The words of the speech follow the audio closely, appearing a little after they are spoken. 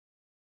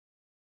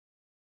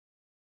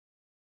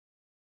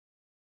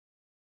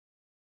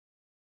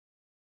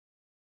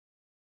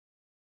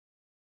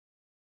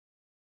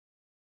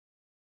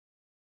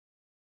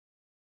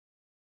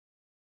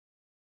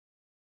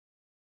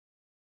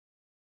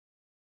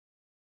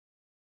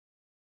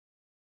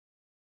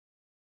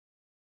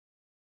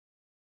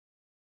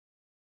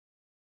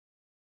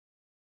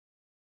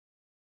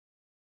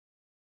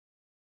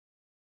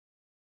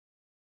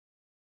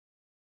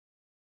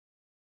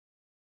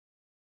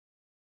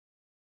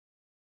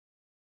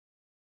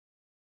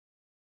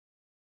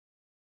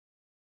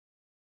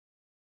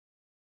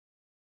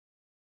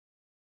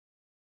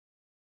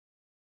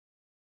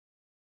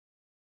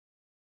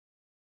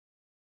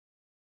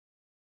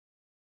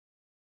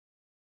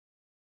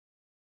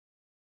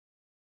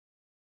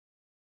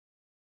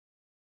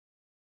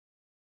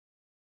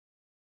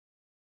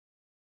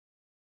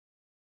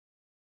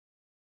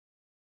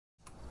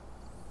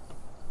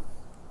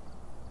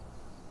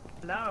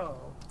Hello.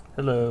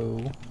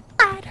 Hello.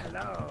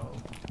 Hello.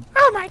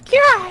 Oh my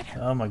god!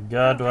 Oh my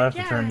god, do I have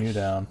to turn you gosh.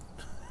 down?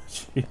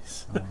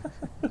 Jeez.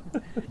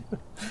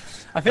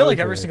 I feel like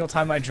every single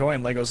time I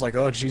join, Lego's like,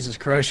 "Oh Jesus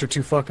Christ, you're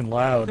too fucking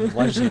loud.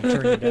 Why did you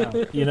turn you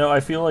down?" You know, I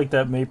feel like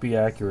that may be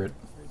accurate.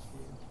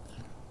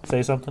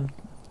 Say something?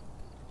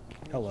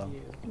 Hello.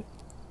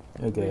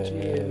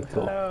 Okay,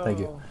 cool. Hello. Thank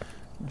you.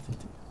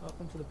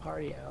 Welcome to the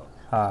party, Al.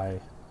 Hi.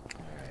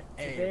 Alright.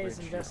 Hey, Today's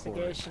Ridgeview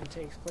investigation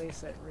takes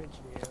place at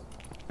Ridgeview.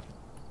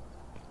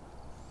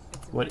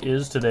 What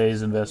is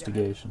today's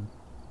investigation?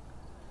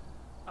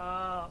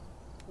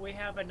 We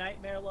have a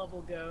nightmare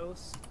level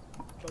ghost,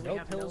 but No we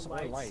have pills no or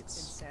lights,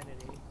 lights.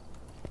 insanity.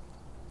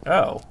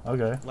 Oh,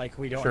 okay. Like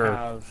we don't Sure.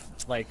 have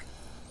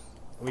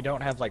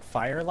like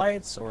fire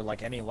lights or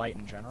like any light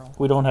in general.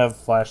 We don't have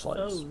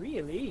flashlights. Oh,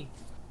 really?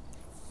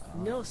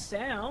 No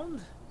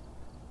sound?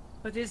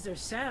 But is there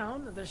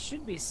sound? There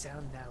should be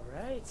sound now,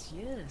 right?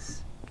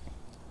 Yes.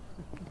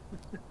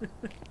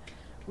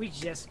 We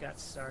just got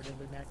started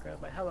with Necro,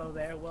 but hello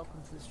there,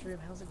 welcome to the stream.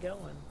 How's it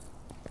going?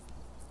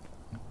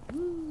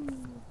 Woo!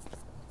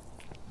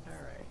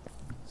 Alright.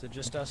 Is it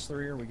just us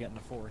three, or are we getting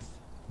a fourth?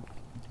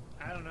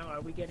 I don't know,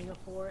 are we getting a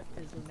fourth?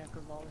 Is the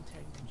Necro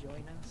volunteering to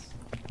join us?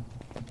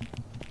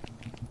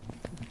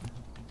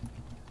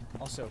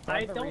 Also,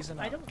 part of the reason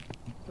I don't...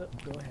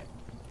 Go ahead.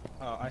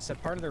 I said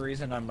part of the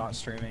reason I'm not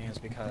streaming is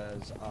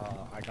because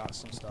I got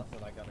some stuff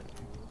that I gotta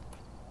do,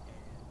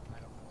 and I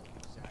don't know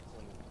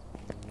exactly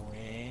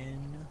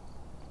when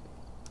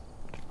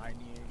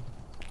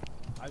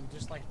I would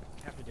just like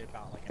have to do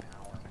about like an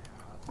hour and a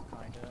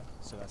half, kinda.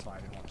 So that's why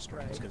I didn't want to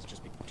stream, because it'd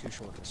just be too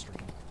short to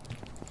stream.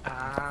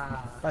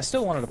 Ah. But I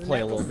still wanted to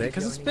play a little bit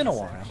because it's been a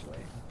while. Actually.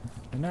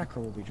 The Necro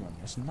will be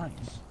joining us.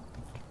 Nice.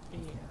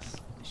 Yes,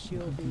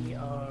 she'll be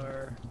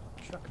our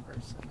truck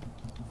person.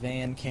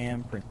 Van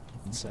Cam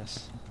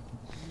Princess.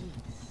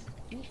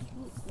 Yes.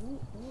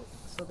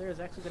 So there's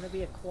actually going to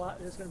be a quad.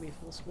 There's going to be a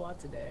full squad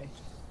today.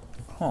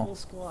 Huh. Full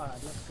squad.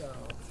 Let's go.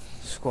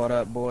 Squad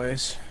up,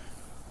 boys.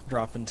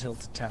 Dropping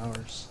tilted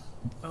towers.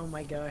 Oh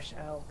my gosh,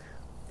 Alk.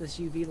 This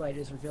UV light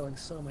is revealing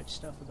so much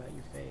stuff about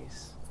your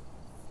face.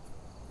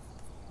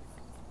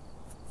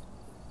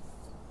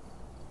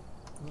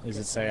 Does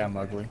it say I'm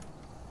ugly?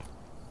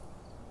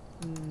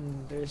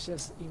 There's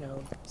just, you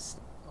know,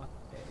 stuff on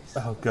the face.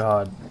 Oh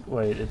god.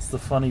 Wait, it's the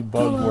funny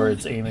bug where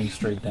it's aiming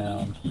straight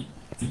down.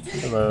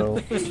 Hello.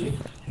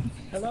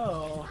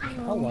 Hello.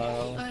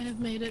 Hello. I have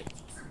made it.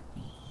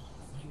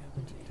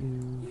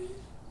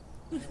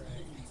 Alright.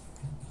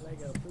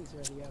 Lego, please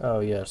ready up. Oh,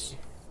 yes.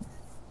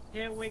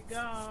 Here we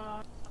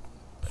go.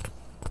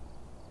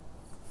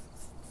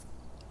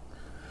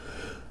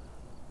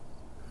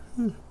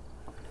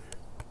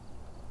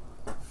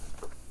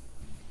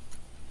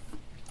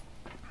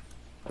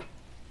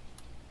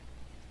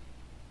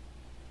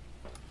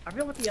 I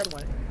forget what the other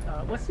one.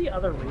 What's the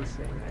other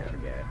racing? I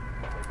forget.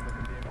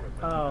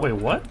 Oh. Wait,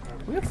 what?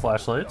 We have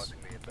flashlights.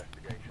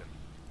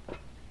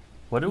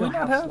 What do we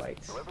not have?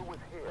 Lights.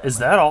 Is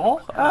that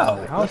all?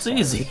 Oh, that's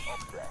easy.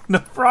 No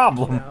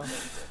problem. No.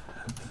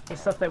 The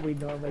stuff that we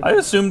normally. I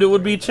assumed it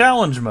would be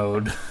challenge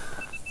mode.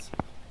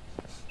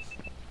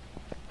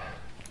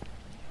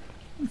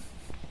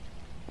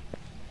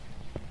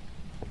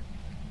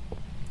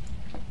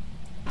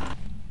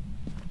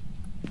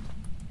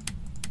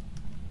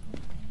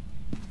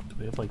 Do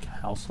we have like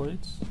house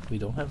lights? We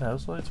don't have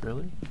house lights,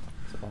 really?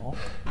 That's all?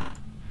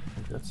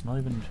 Like, that's not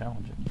even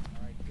challenging.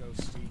 Alright,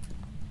 Ghosty.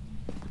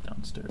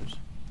 Downstairs.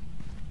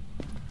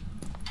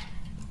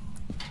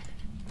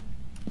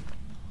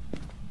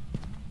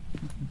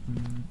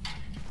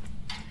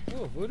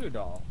 Ooh, a voodoo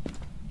doll.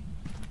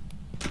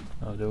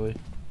 Oh, do we?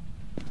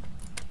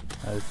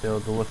 I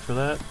failed to look for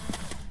that.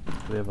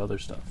 We have other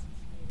stuff.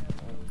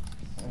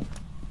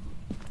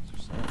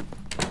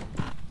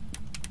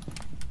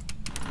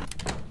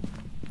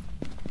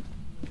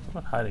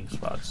 What hiding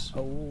spots?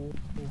 Oh.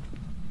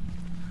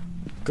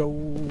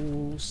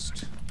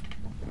 Ghost.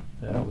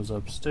 That was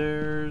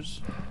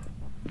upstairs.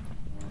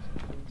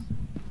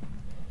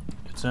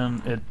 It's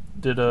in. It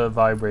did a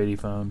vibraty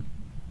phone.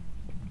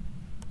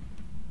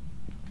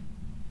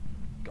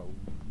 Ghost.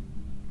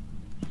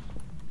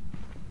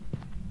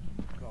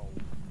 Ghost.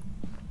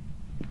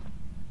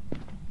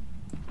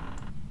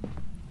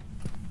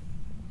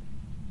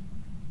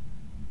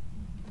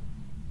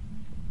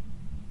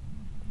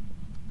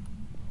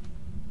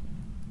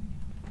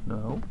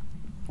 No.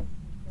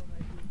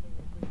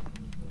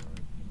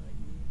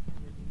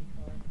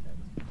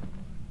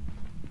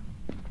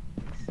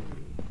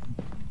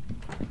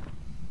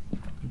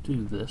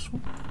 Do this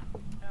one.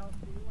 Not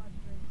really.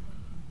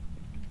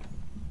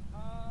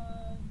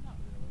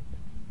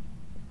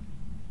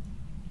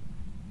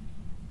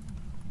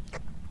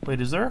 Wait,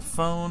 is there a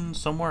phone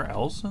somewhere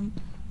else?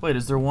 Wait,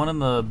 is there one in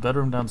the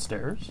bedroom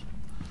downstairs?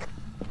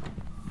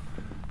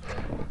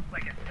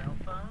 Like a cell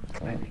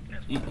phone? I think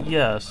that's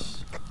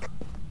Yes.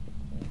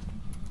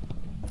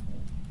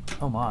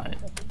 Oh my.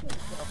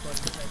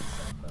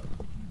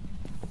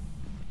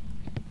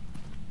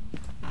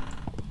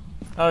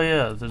 Oh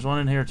yeah, there's one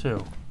in here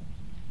too.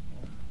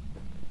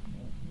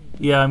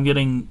 Yeah, I'm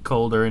getting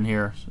colder in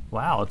here.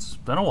 Wow, it's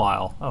been a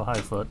while. Oh, hi,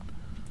 Foot.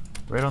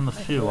 Right on the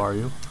shoe, are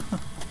you?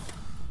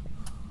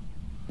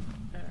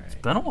 It's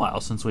been a while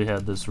since we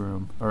had this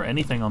room, or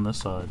anything on this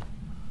side.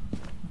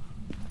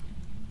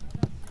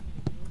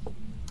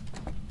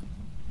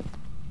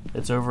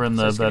 It's over in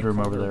the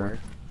bedroom over there.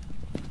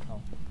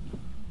 Oh.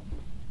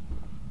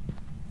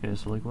 Okay,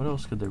 so like, what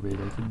else could there be?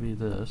 There could be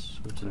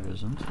this, which there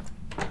isn't.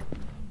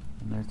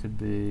 And there could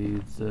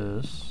be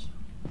this,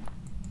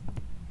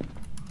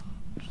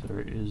 which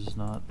there is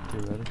not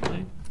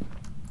theoretically.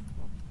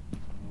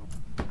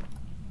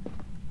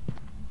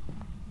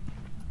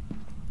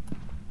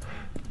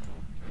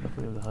 If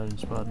we have the hiding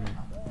spot in the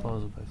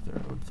closet back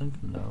there, I would think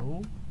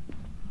no.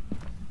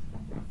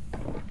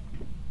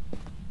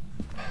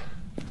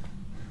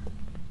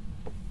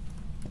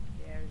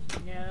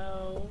 There's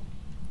no.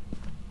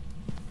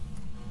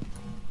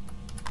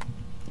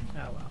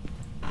 Oh well.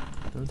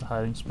 There's the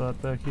hiding spot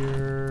back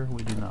here.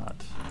 We do not.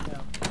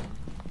 No.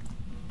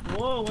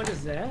 Whoa, what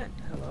is that?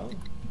 Hello?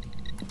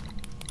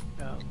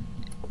 Oh.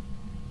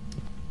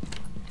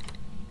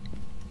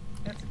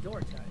 That's a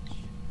door touch.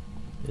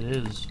 It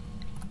is.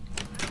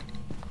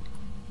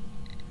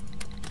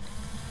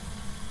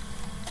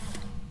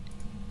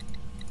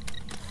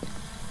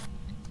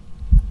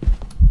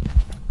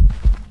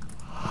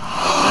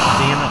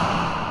 Damn it.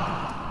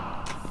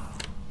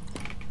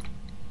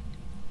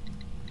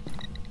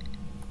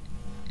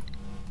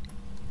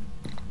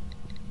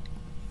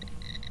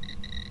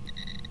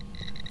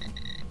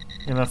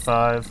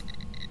 MF5.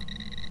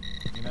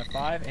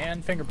 EMF5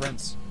 and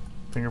fingerprints.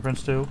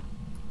 Fingerprints too.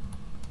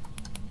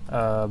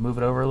 Move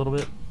it over a little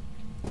bit.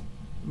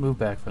 Move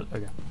back for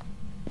okay.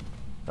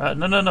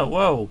 No.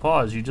 Whoa,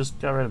 pause. You just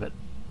got rid of it.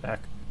 Back.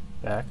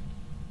 I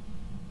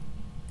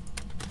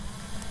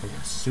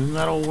assume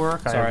that'll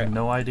work. Sorry, I have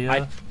no idea.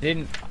 I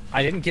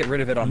didn't get rid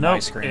of it on my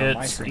screen. On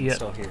my screen, it's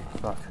still here.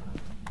 Fuck.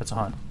 That's a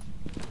hunt.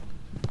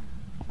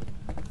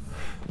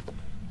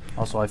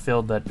 Also, I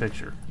failed that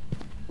picture.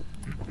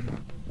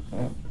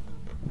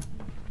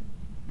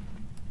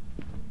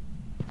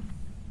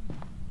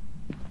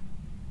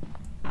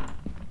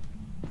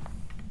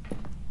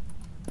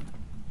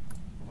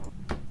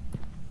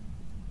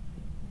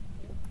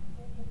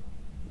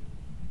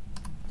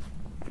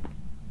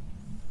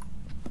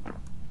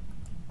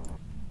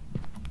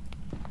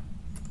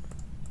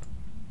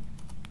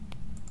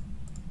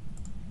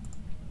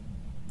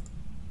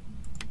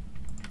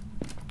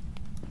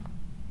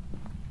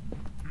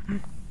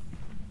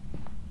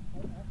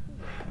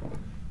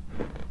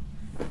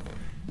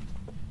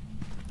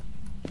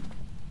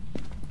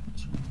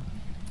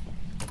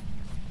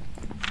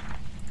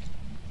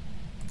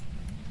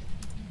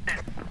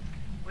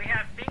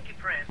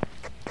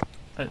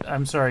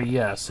 I'm sorry,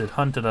 yes, it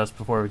hunted us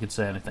before we could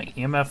say anything.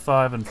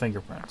 EMF5 and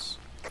fingerprints.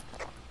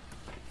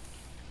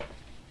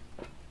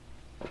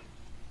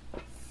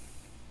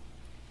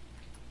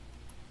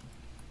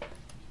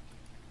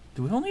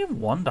 Do we only have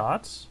 1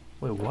 dots?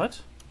 Wait,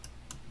 what?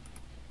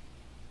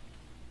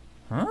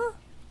 Huh?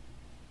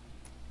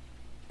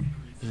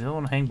 Does the other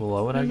one hang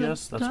below it, I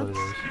guess? That's what it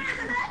is.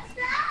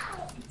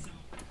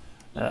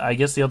 I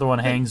guess the other one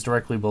hangs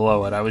directly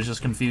below it. I was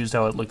just confused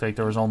how it looked like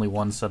there was only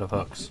 1 set of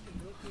hooks.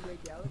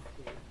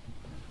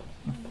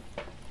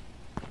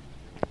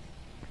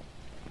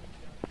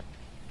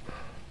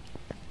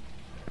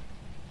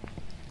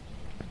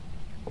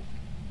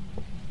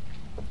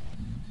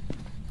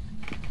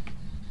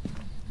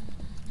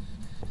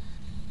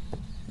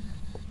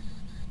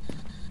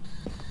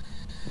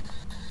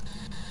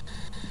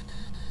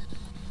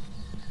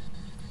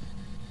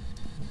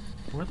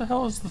 Where the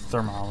hell is the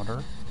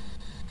thermometer?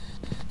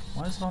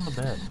 Why is it on the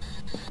bed?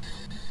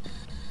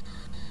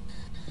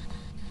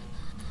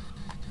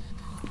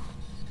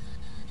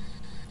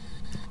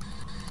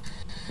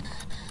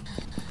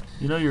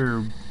 You know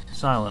you're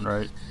silent,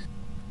 right?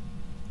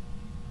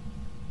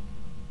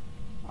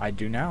 I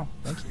do now.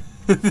 Thank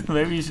you.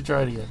 Maybe you should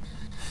try it again.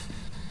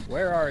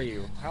 Where are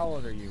you? How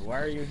old are you?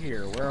 Why are you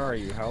here? Where are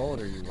you? How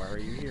old are you? Why are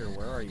you here?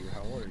 Where are you?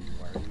 How old are you?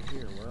 Why are you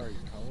here? Where are you?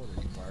 How old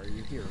are you? Why are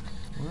you here?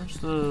 Where's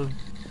the...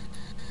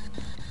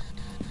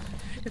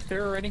 If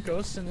there are any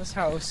ghosts in this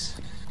house,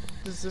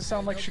 does this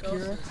sound like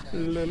Shakira?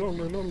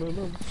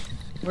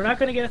 We're not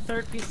going to get a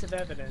third piece of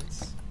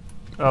evidence.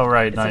 Oh,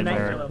 right, It's a nightmare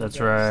nightmare. level That's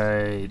ghost.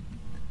 right.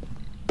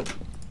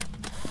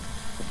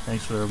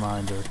 Thanks for the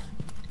reminder.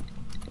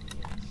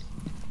 Yes.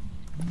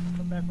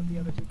 Come back with the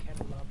other 2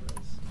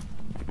 candelabras.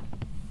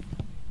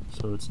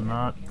 So it's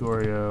not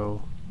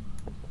Goryo.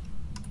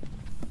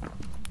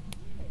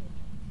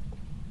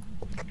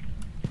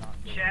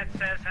 Chat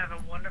says have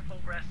a wonderful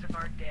rest of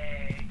our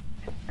day.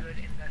 And good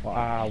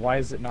investigation. Why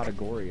is it not a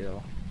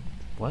Goryo?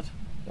 What?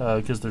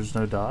 Because there's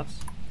no dots?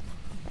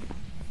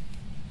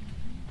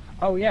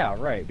 Oh yeah,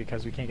 right,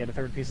 because we can't get a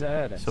third piece of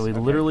evidence. So we Okay,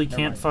 literally never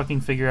can't mind.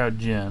 fucking figure out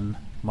Jin.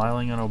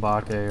 Myling and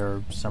Obake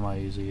are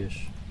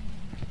semi-easy-ish.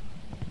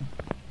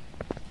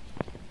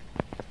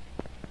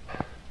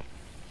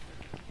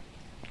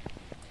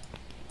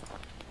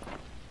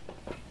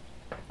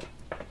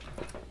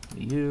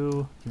 Give me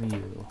you. Give me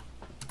you.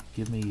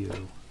 give me you.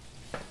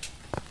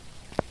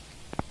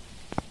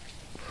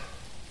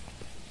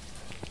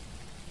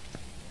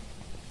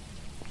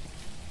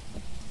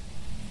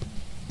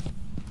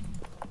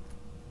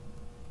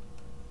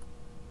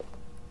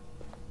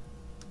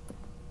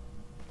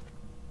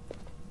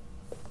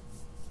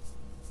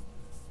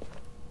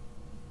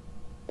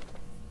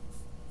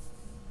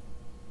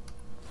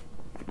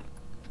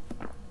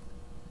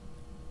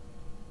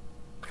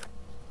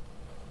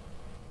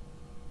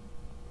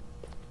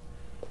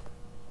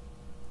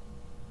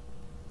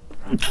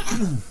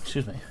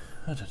 Excuse me.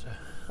 Bless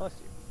you.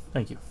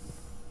 Thank you.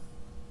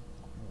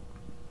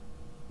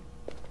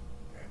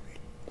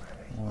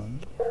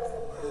 One.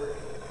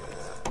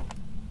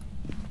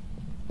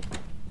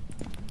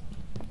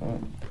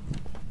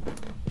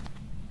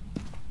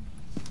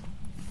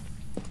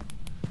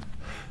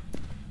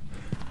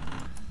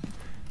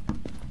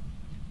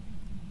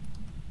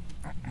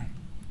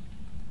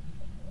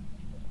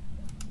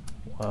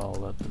 Well,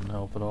 that didn't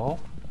help at all.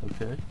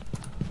 Okay.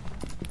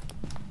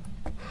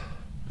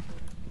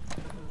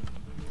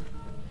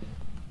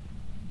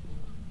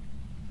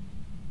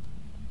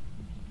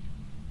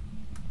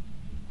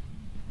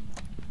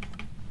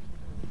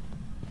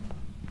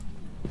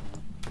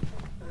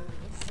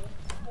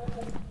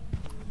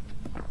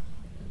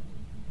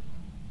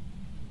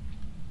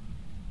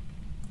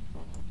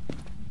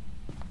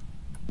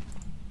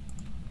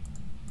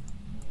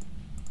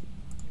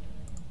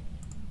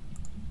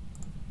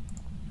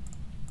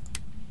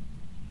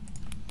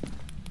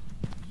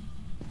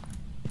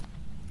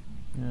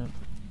 Yep.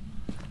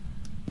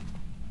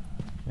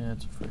 Yeah,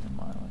 it's a friggin'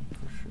 myling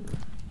for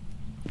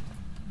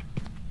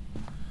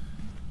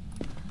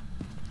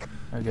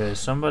sure. Okay,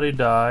 somebody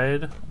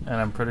died, and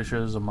I'm pretty sure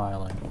there's a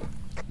myling.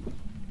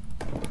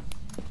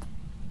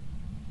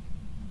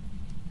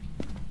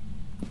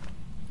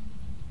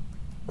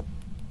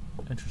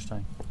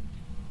 Interesting.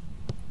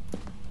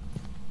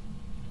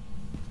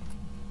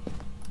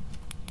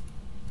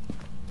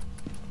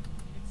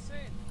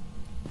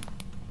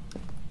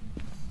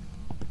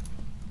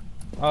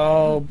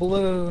 Oh,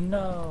 Blue,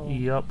 no.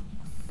 Yep.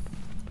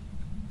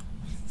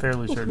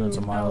 Fairly certain it's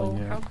a myling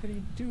here. How could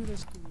he do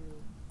this to you?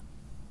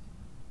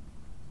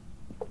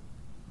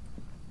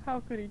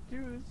 How could he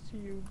do this to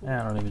you, Blue?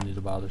 I don't even need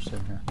to bother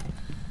sitting here.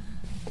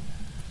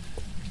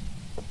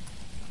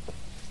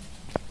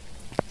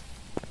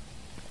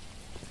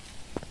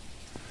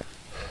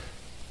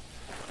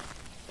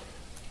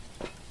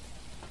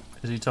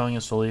 Is he telling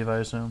us to leave, I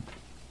assume?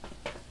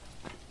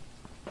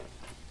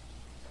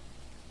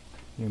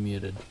 You're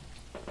muted.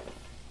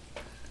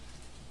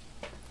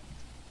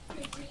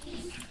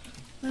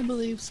 I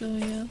believe so,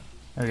 yeah.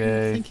 I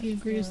Okay. think he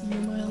agrees with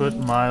your myling. Put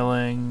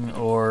myling,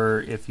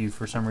 or if you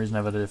for some reason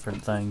have a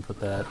different thing, put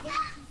that.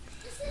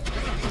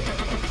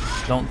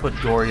 Don't put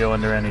Goryo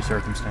under any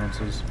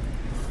circumstances.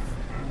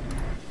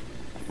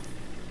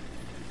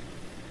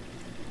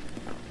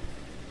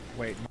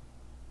 Wait.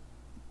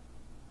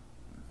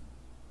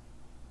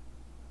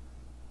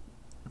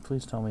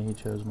 Please tell me he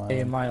chose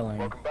Hey,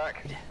 myling.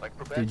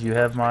 myling. Did you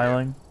have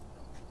myling?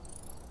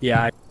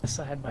 Yeah, Yes,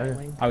 I had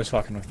myling. I was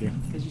fucking with you.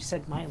 Because you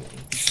said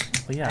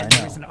myling. Well, yeah, I I had no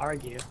know. reason to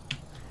argue.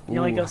 The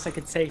only Ooh. ghost I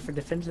could say for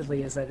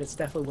definitively is that it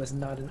definitely was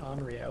not an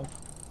Onryo.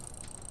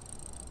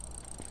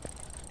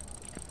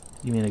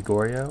 You mean a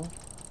Goryo?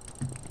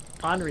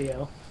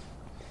 Onryo.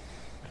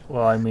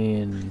 Well, I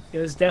mean, It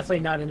was definitely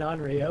not an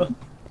Onryo.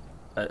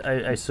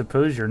 I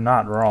suppose you're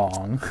not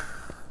wrong.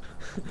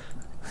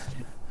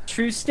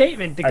 True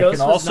statement. The I ghost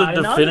can was also not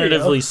an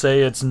definitively Onryo.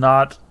 say it's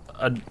not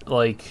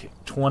like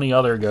 20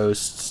 other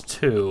ghosts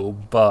too,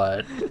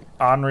 but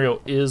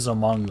Onryo is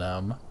among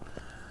them.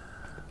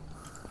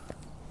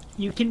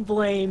 You can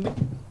blame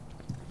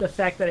the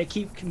fact that I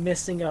keep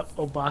messing up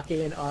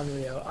Obake and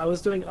Onryo. I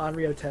was doing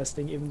Onryo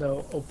testing even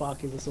though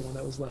Obake was the one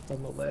that was left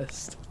on the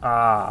list.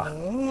 Ah,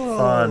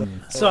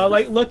 fun. So I'm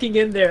like looking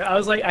in there. I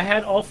was like, I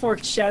had all 4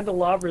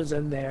 candelabras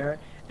in there,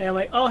 and I'm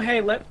like, oh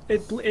hey,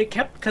 it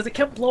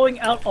kept blowing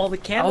out all the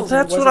Oh, candles.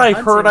 that's and it what I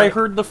wasn't heard. hunting. I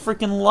heard the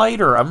freaking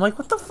lighter. I'm like,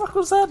 what the fuck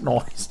was that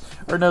noise?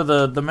 Or no,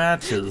 the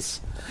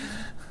matches.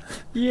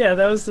 Yeah,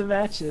 that was the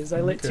matches.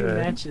 I lit 2 Okay.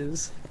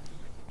 matches.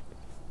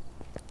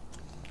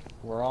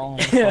 We're all in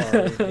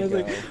the car. I was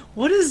like,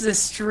 what is this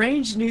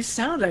strange new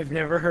sound I've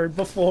never heard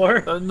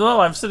before?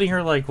 No, I'm sitting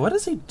here like, what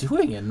is he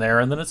doing in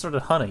there? And then it started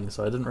hunting,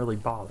 so I didn't really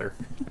bother.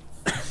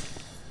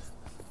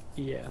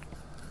 Yeah.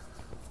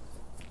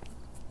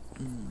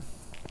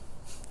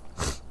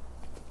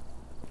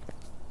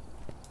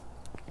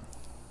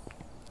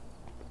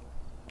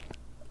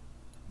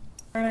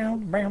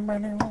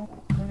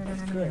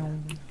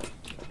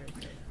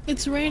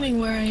 It's raining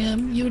where I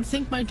am. You would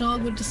think my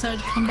dog would decide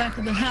to come back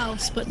to the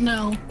house, but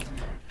no.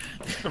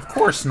 Of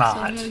course So not.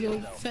 I'm gonna go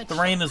fetch. The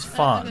rain is I gotta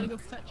fun. go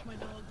fetch my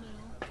dog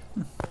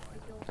now.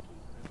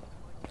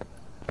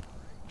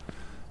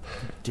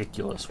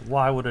 Ridiculous.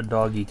 Why would a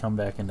doggy come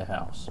back into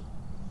house?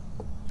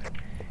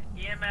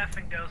 EMF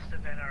and ghost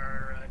event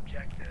are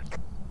objectives.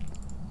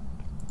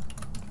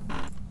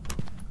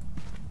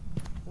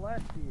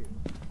 Bless you.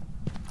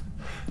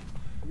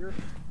 You're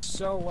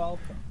so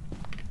welcome.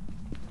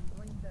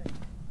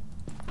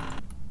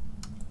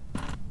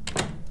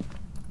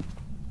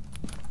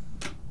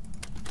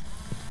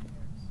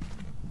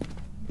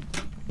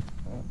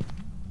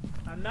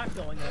 I'm not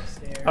going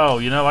upstairs. Oh,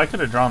 you know, I could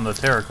have drawn the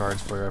tarot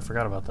cards for you. I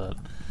forgot about that.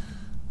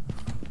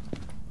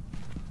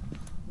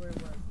 Where was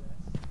this?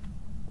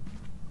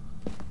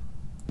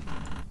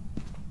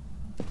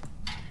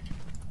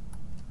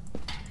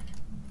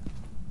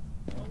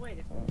 Oh wait,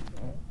 if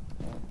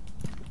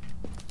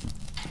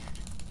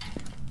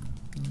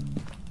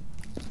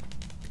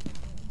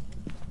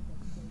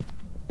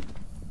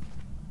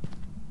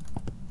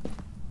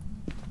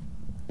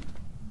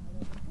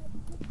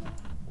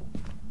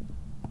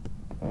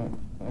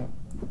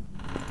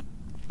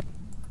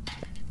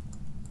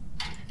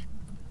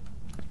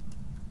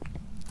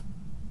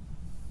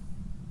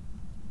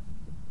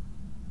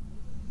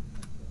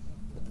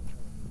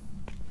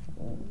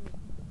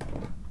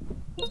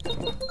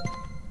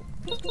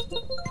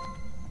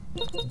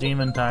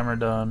Demon timer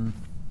done.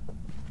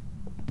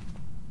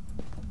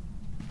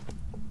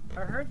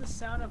 I heard the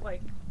sound of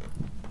like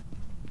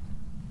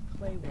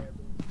clayware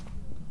being.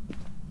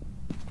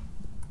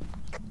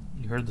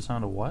 You heard the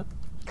sound of what?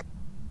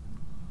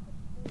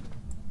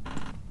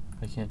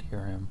 I can't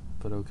hear him,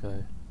 but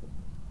okay.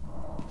 I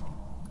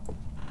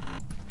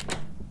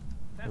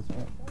That's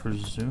what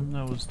presume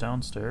that was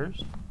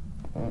downstairs?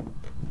 it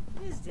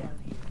is down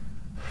here.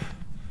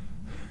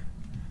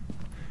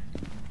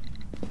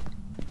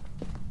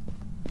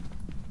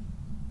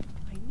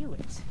 I knew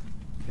it.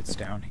 It's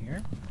down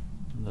here.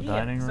 In the Yeah,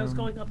 dining 'cause room? I was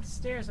going up the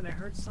stairs and I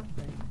heard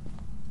something.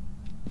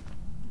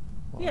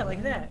 Yeah,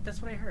 like that.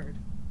 That's what I heard.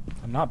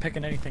 I'm not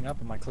picking anything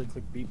up in my click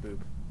click beep boop.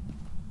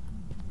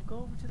 Go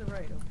over to the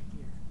right over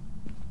here.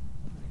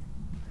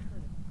 I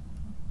heard it.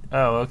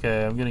 Oh,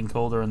 okay. I'm getting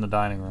colder in the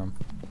dining room.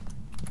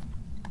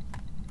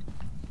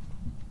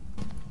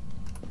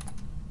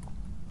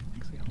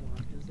 Actually, hold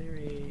on. Is there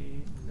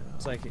a... No.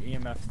 It's like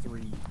EMF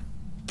 3.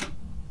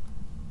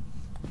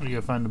 You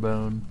gotta find the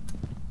bone.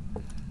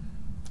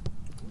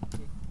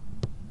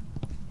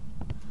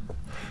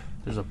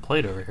 There's a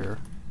plate over here.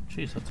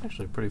 Jeez, that's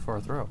actually a pretty far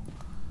throw.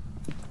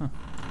 Huh.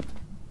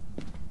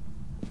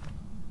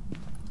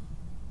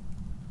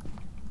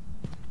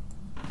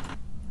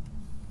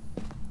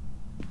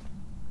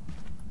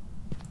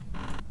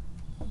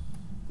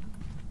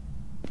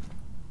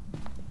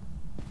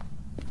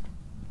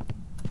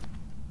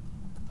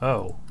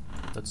 Oh,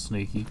 that's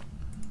sneaky.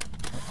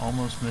 I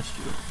almost missed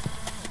you.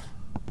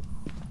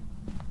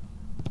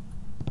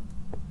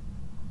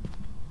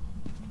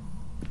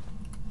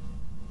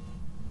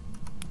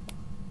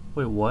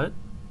 Wait, what?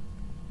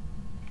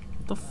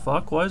 What the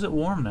fuck? Why is it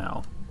warm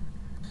now?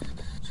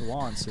 His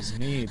wants, his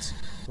needs.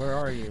 Where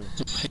are you?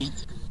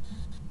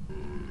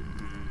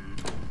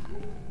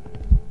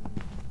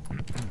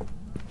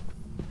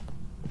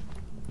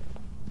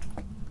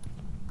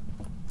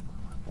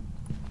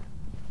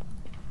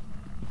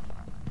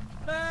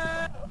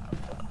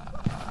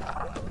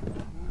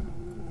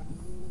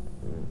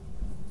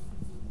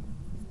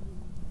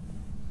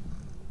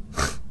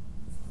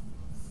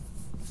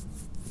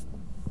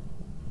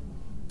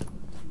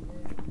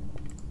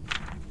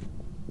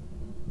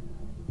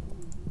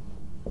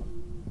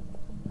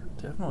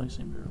 Definitely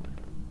seemed early.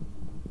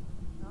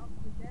 Nope,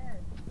 you're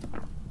dead.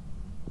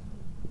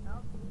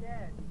 Nope, you're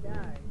dead. You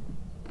died.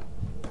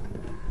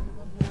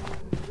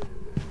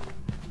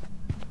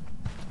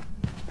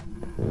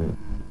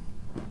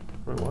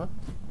 Wait, what?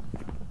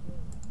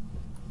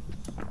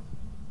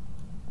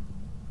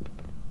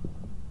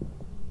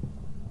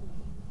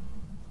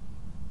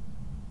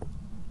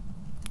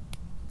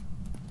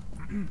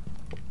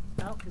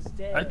 Alk is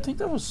dead. I think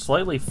that was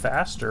slightly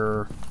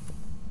faster.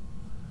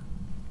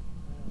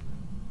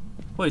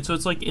 Wait, so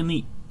it's like in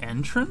the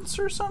entrance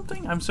or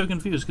something? I'm so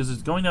confused because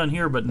it's going down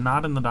here but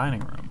not in the dining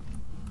room.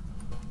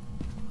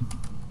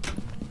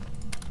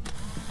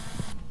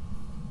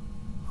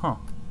 Huh.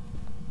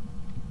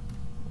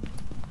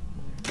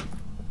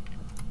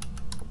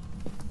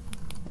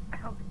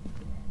 Alk is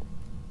dead.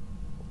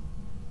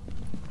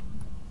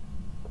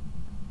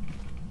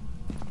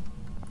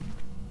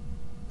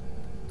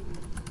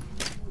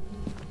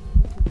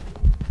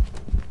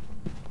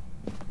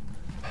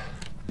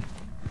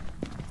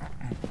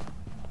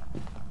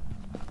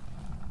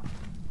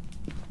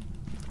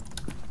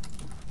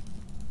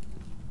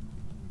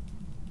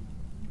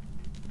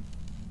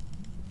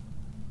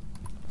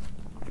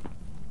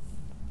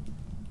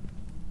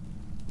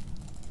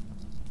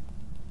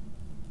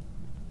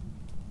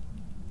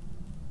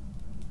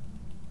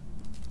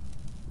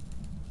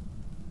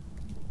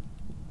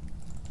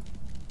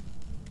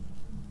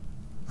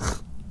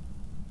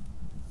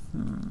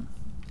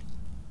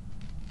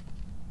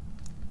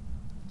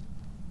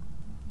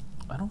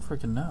 I don't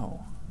freaking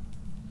know.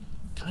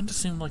 Kinda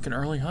seemed like an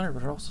early hunter,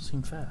 but it also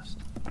seemed fast.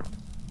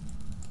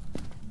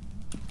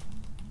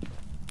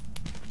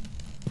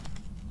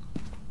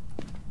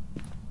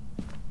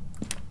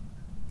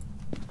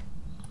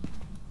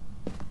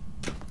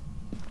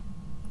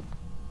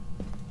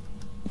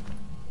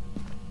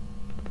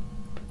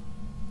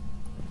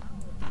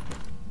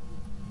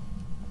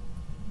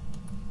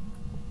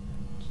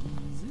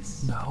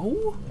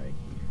 No? Right here.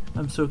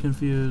 I'm so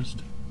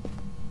confused.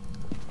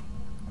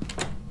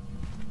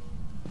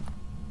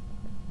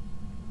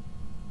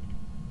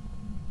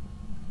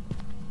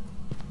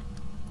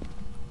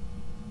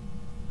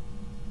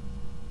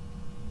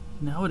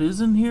 Now it is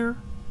in here?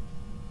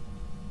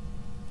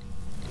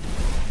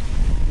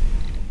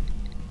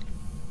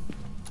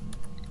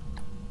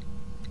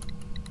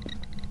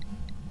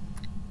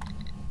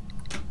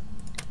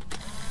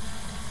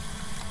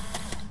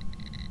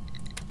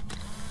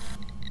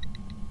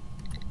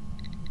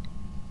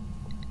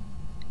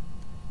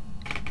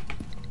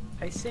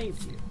 I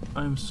saved you.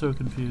 I'm so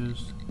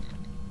confused.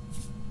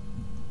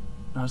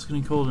 Now it's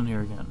getting cold in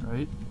here again,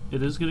 right?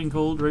 It is getting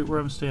cold right where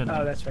I'm standing.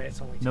 Oh, that's right.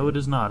 It's only 2. No, it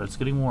is not. It's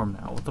getting warm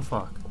now. What the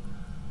fuck?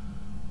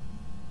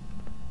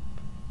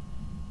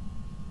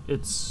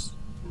 It's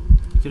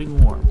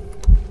getting warm.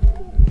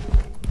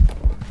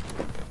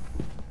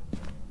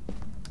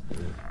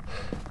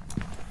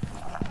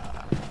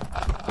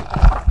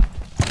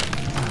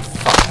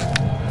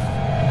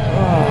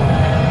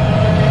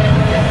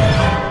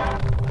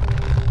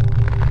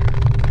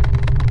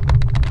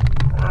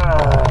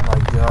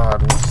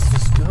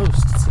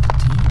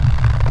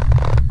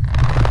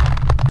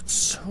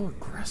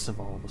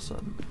 All of a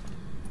sudden,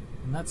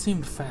 and that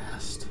seemed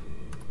fast.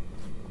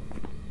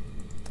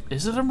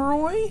 Is it a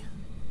Moroi?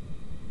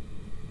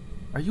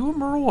 Are you a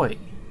Moroi?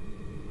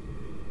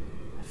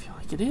 I feel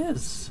like it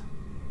is.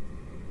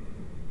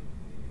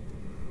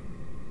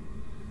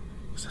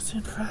 Because that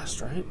seemed fast,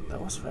 right?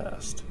 That was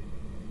fast.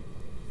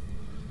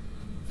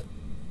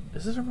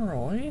 Is it a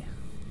Moroi?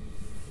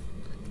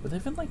 Have they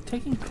been like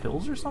taking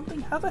pills or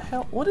something? How the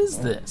hell? What is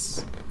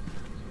this?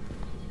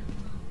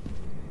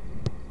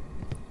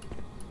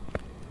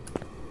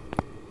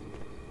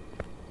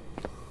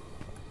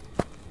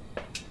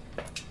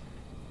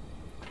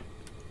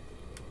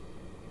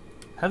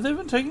 Have they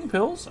been taking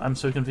pills? I'm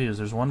so confused.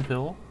 There's one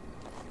pill?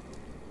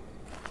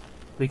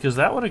 Because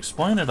that would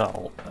explain it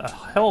all. A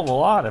hell of a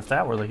lot if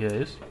that were the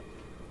case.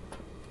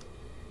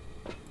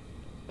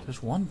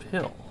 There's one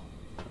pill.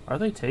 Are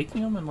they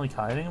taking them and like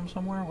hiding them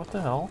somewhere? What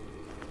the hell?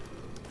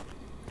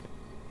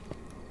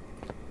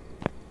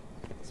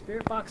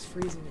 Spirit box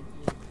freezing and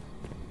eating.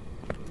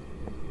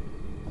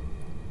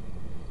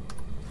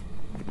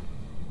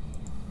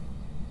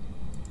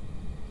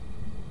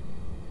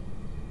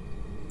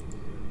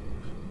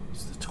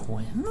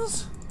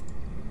 Twins?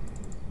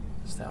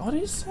 Is that what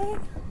he's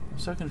saying? I'm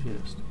so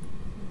confused.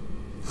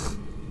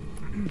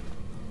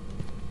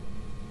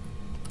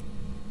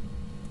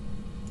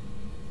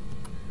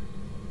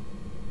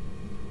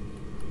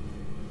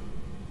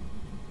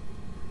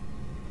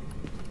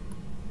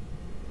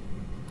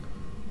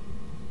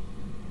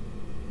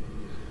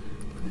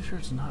 Pretty sure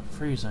it's not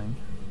freezing.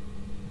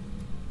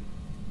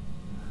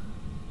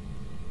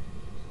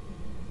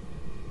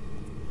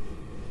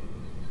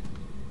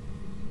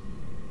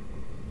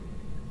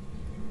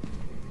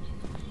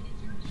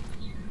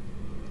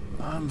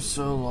 I'm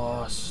so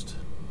lost.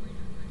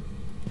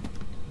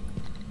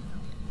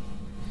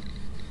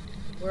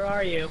 Where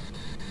are you?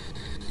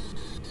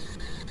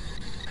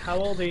 How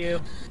old are you?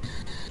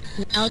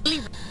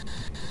 Elderly.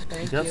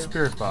 Thank You got you.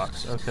 spirit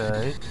box,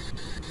 okay.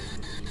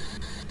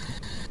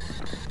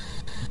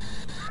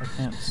 I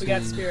can't see. We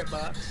got spirit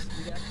box.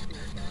 We got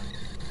spirit box.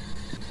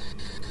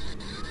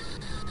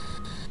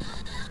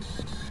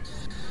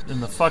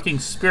 And the fucking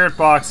spirit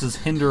box is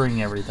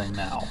hindering everything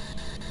now.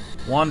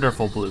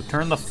 Wonderful, Blue.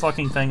 Turn the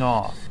fucking thing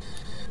off.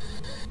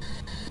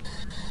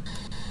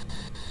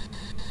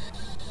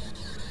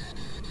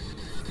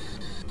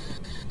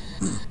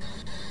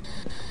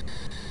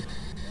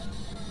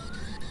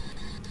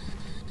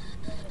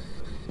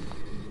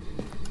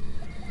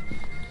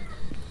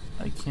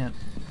 I can't...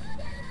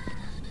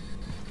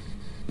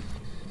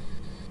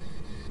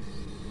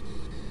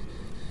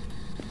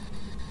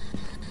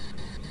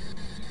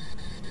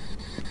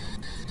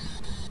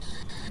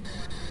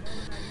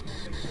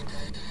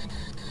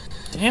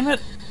 Damn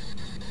it!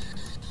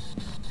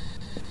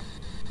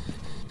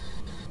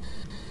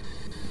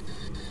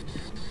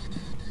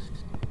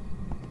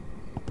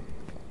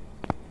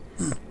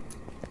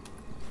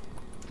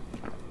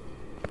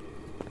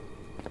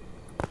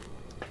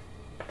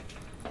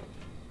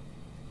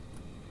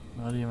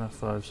 Not EMF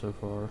 5 so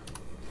far.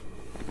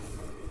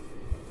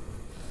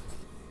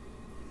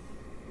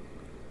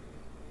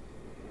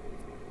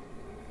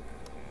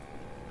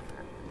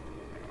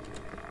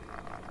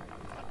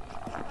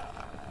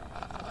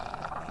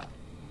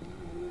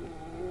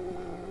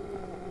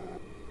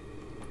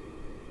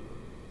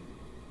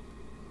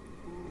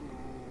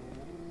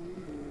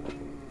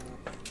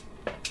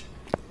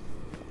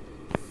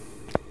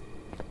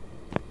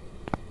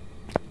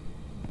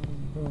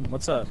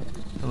 What's up?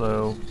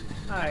 Hello.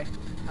 Hi.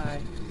 Hi.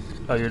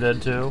 Oh, you're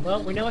dead too?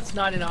 Well, we know it's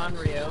not an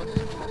Onryo.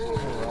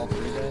 We're all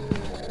 3 dead.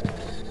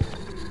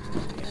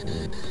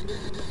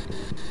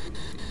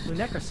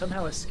 Lunecra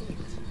somehow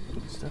escaped.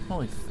 It's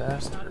definitely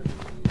faster.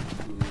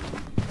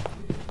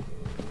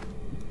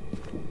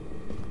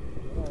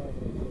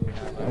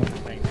 I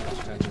wasn't paying much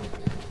attention.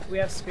 We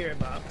have spirit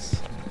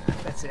box.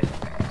 That's it.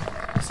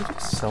 Is Is it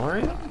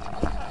accelerating?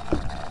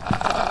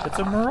 It's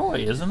a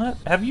Moroi, isn't it?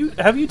 Have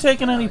you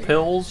taken any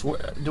pills?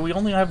 Do we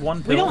only have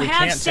one pill? We don't have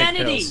can't take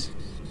sanity. pills.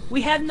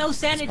 We have no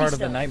sanity. It's part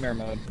stuff. of the nightmare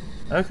mode.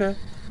 Okay.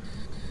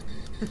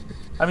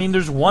 I mean,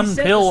 there's one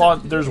pill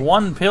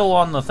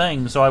on the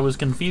thing, so I was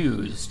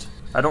confused.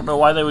 I don't know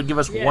why they would give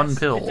us one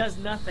pill. It does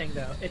nothing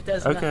though. It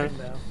does nothing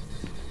though.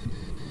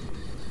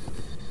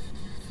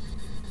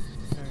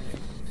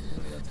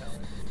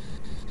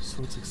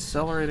 So it's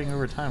accelerating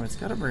over time. It's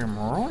got to be a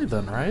Moroi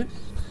then, right?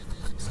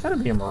 It's got to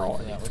be a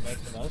Moroi. That would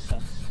make the most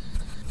sense.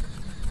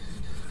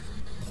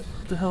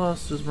 What the hell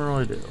else does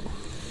Moroi do?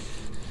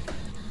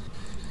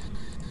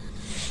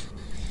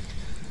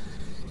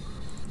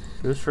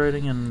 Ghost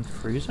writing and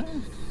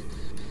freezing?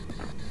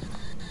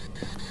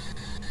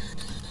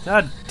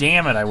 God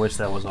damn it, I wish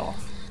that was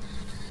off.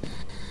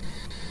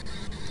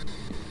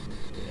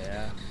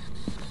 Yeah.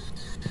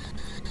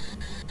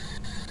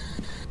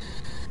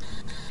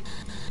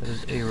 That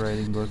is a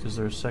writing book. Is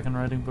there a second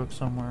writing book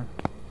somewhere?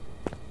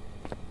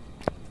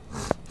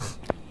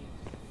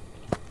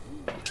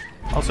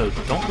 Also,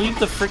 don't leave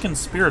the frickin'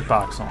 spirit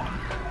box on.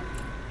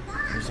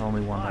 There's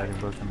only one writing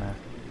book in there.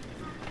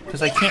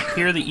 Because I can't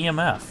hear the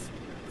EMF.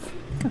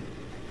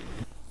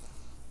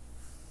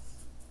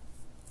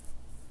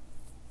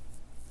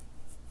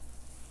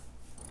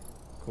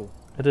 Cool.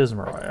 It is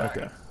Mariah,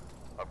 okay.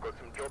 I've got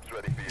some jobs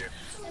ready for you.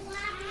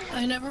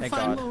 I never Thank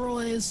find God.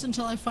 Leroy's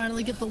until I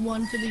finally get the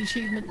one for the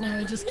achievement. Now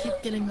I just keep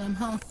getting them,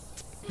 huh?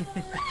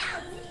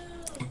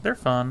 They're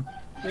fun.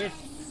 We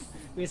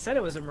had said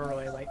it was a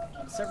Moroi like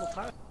several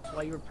times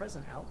while you were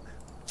present, Alk.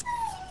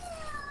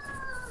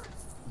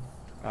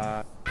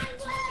 Yeah,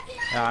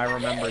 I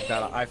remembered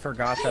that. I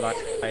forgot that I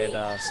had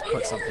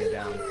put something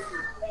down.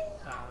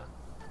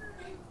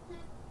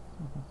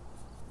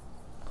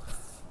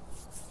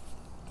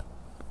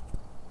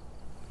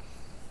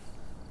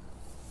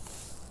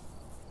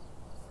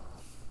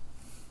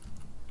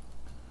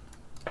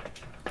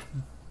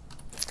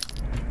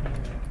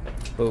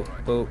 Boop,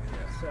 boop.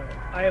 So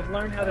I have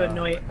learned how to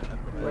annoy.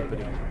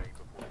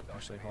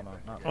 Actually, hold on.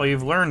 Not Well,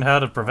 you've learned how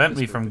to prevent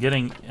me from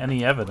getting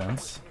any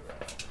evidence.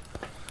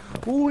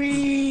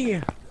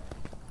 Wee!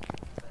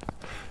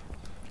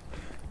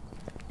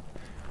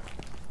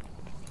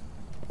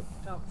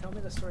 Alk, tell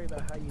me the story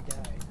about how you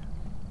died.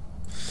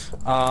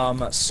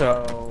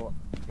 So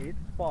it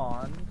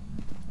spawned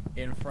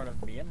in front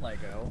of me and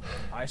Lego.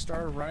 I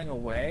started running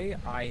away.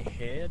 I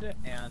hid,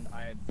 and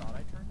I thought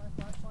I turned my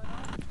flashlight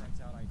on. It turns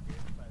out I did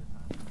by the time.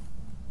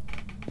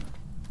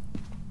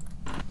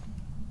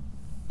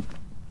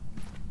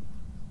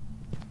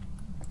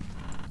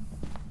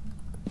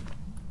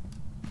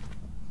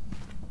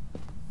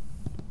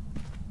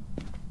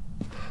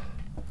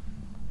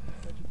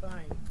 What'd you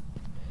find?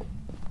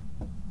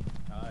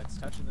 It's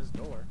touching this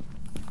door.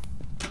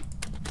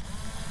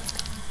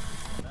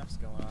 That's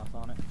going off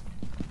on it.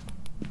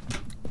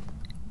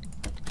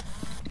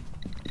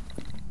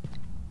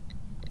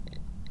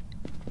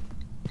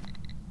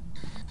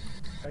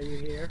 Are you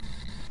here?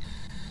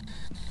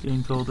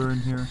 Getting colder in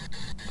here.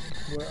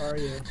 Where are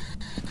you?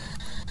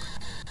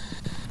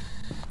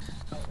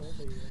 How old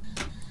are you?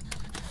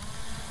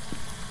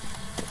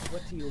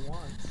 What do you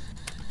want?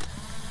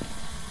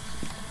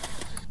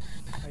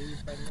 Are you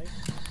friendly?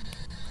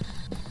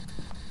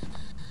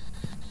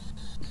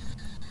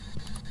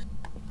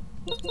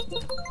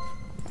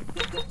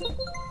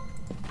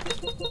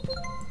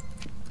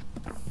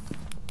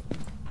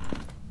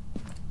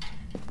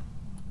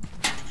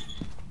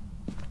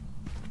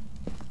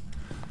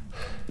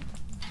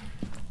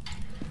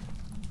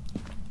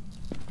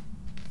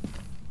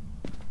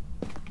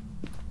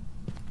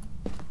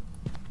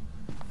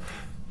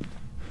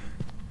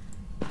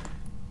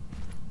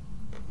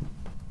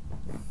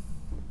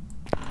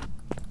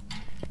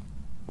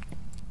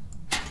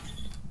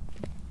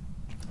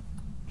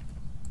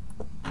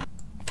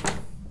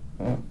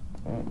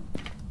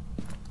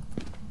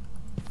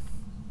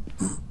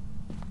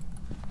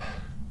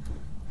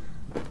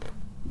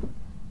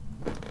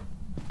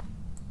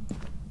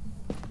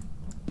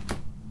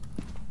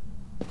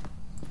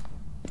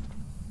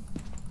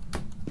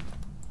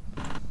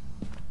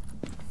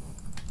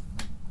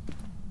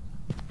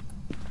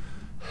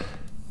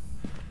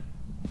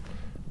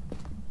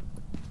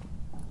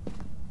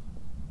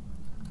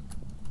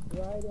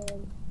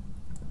 Writing.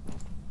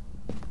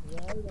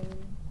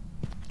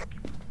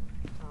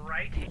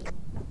 Writing.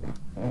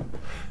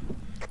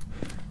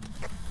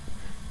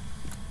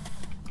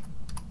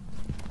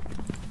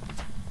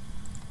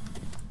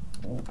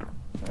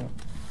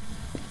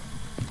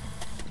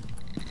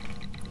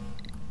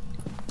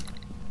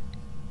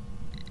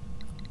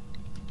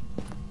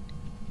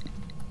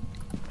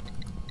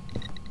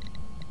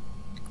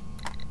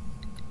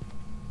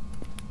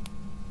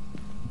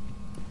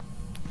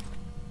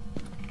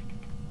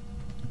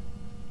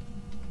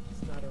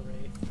 It's not a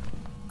wraith.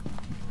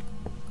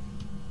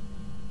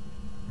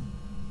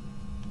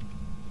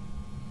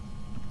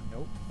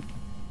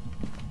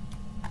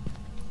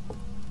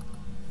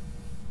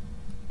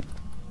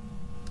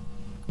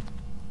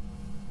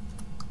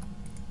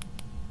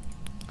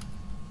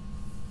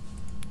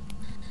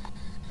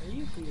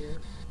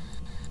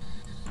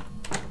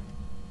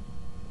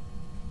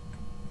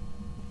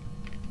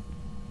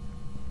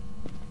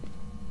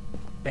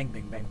 Bang,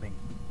 bang, bang, bang.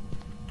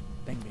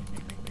 Bang, bang,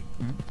 bang, bang, bang.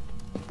 Hmm?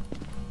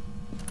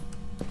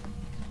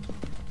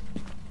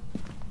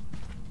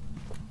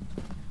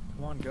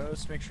 Come on,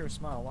 Ghost. Make sure to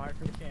smile wide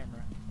for the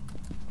camera.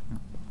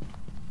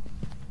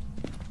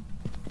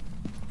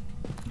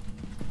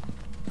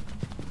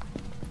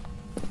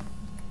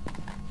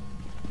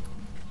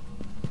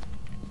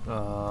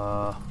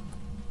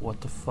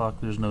 What the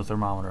fuck? There's no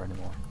thermometer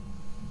anymore.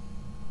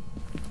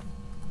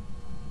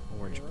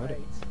 Where'd you put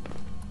it?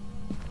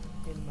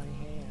 In my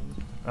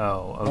hand.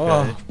 Oh,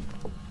 okay.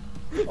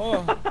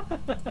 Oh.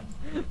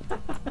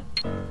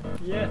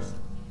 Yes.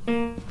 You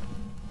know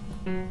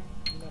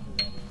who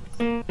that is.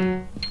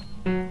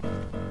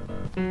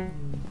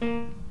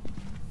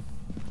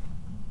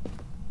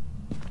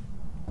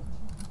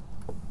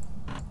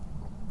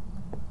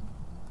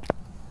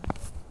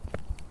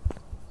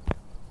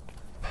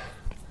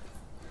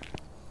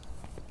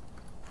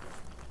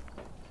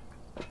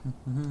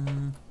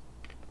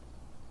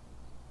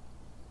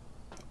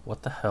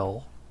 What the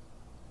hell?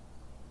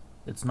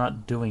 It's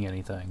not doing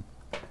anything.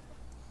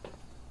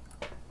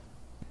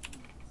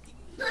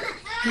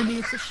 Maybe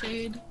it's a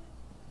shade.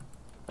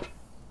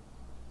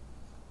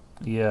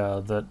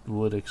 Yeah, that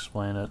would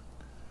explain it.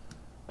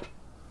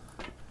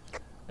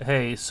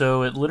 Hey,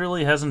 so it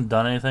literally hasn't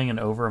done anything in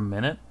over a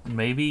minute.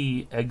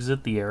 Maybe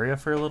exit the area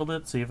for a little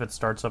bit, see if it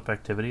starts up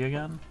activity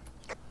again.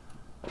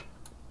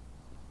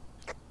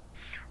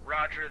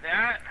 Roger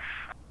that.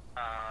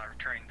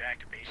 Returning back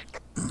to base.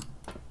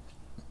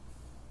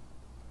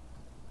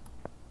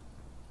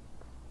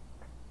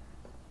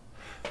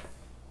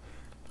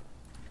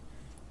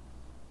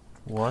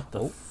 What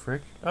the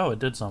frick? Oh, it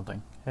did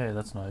something. Hey,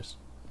 that's nice.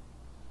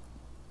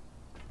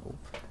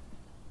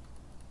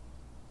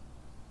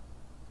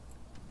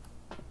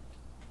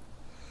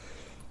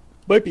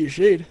 Might be a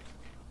shade.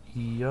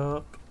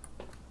 Yup.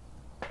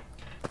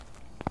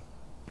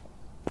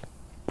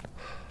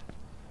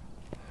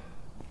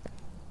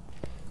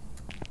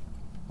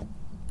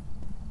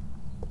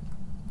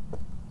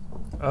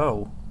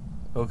 Oh.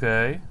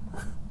 Okay.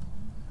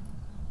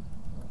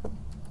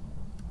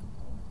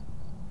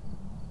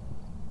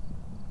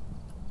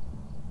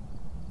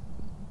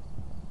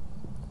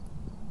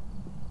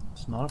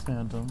 It's not a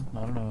phantom,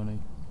 not an Oni.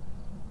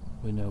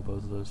 We know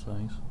both of those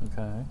things.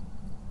 Okay.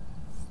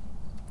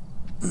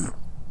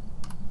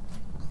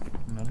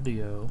 Not a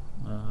Dio.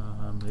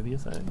 Maybe a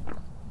Thay.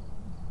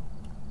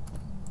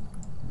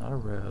 Not a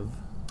Rev.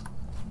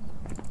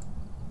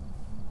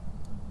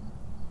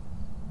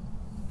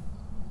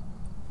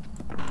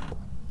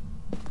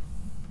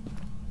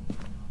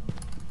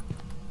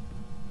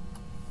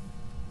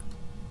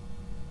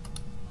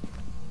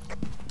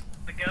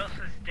 The ghost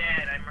is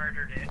dead. I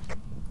murdered it.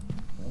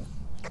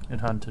 It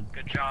hunted.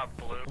 Good job,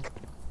 Blue.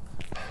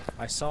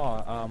 I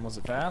saw. Was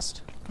it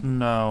fast?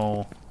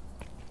 No.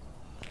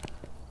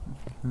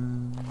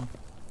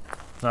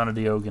 It's not a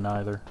Diogen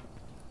either.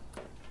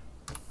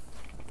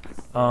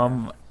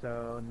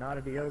 So, not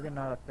a Diogen,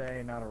 not a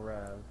Thay, not a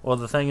Rev. Well,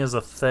 the thing is,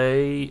 a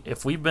Thay,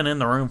 if we've been in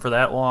the room for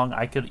that long,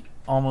 I could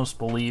almost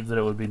believe that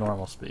it would be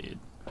normal speed.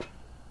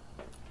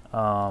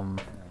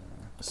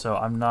 So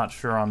I'm not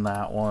sure on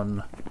that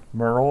one.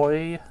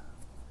 Moroi?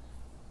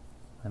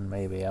 And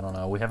maybe, I don't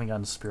know. We haven't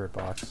gotten Spirit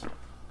Box.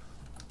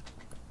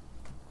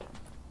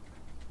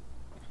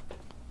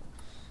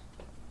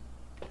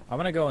 I'm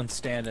gonna go and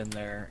stand in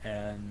there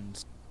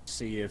and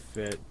see if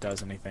it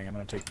does anything. I'm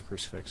gonna take the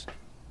crucifix.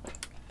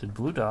 Did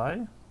Blue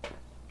die?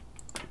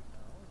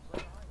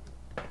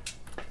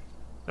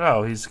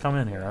 Oh, he's come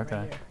in here. Okay.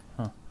 Right here.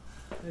 Huh.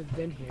 I've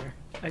been here.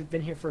 I've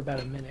been here for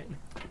about a minute.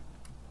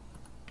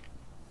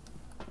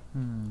 You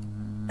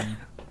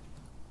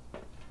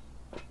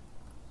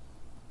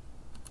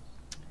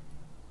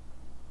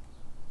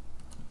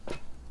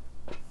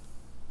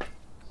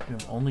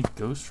have only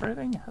ghost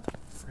rating? How the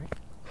frick?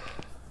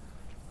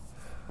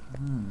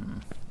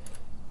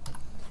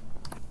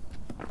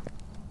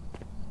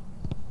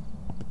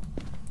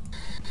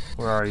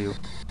 Where are you?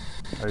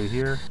 Are you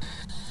here?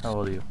 How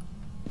old are you?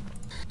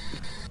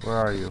 Where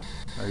are you?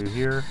 Are you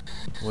here?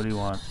 What do you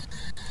want?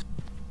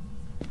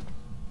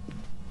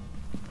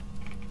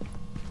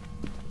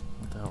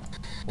 What the hell?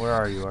 Where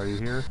are you? Are you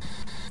here?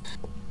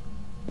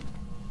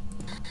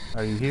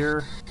 Are you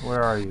here?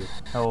 Where are you?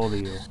 How old are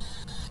you?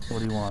 What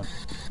do you want?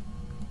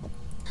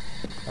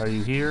 Are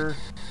you here?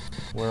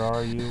 Where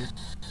are you?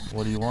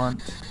 What do you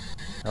want?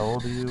 How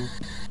old are you?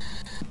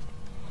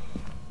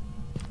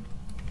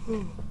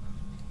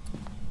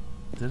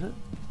 Did it?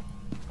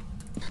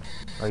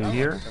 Are you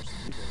here?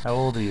 How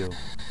old are you?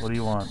 What do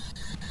you want?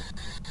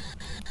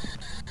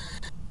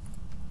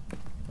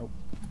 Nope.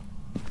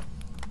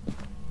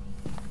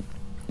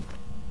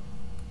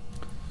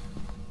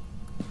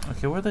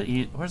 Okay,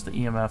 where's the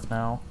EMF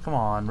now? Come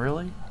on,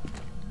 really?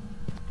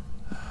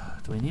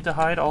 Do we need to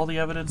hide all the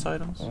evidence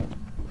items? Who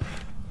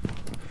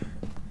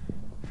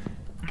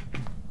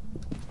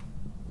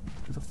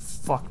the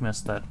fuck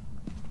missed that?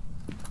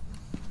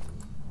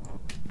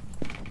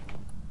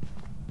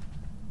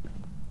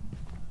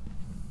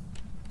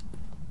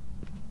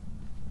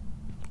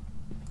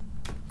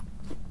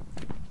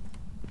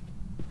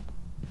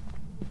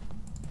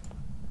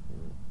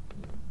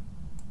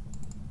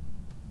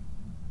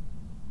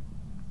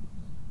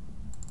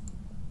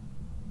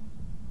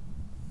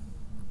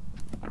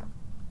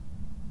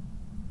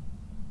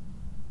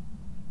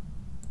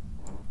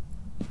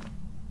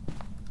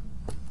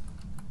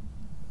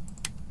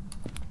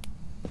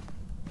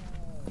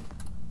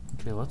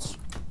 Okay, let's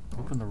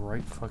open the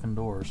right fucking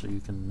door so you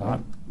can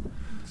not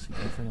see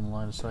anything in the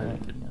line of sight of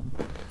getting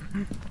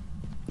in.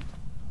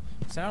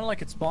 Sounded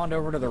like it spawned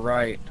over to the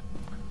right.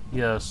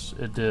 Yes,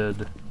 it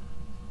did.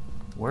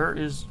 Where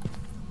is...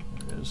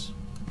 There it is.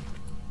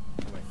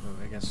 Wait,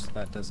 I guess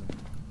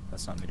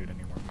that's not needed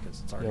anymore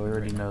because it's already. Yeah, we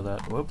already right know now.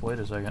 that. Whoop, wait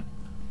a second.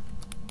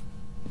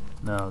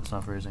 No, it's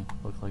not freezing.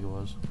 Looked like it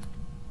was.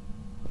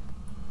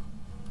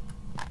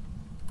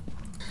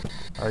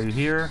 Are you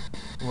here?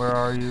 Where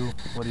are you?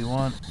 What do you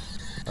want?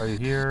 Are you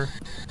here?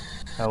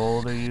 How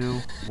old are you?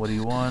 What do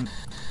you want?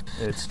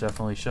 It's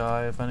definitely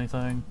shy, if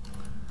anything.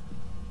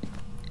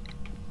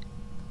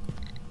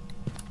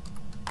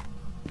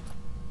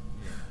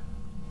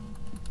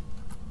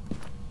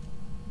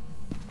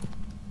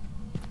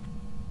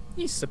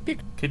 He's a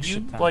big. Could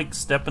you, like,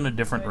 step in a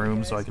different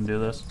room so I can do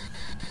this?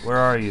 Where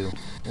are you?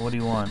 What do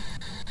you want?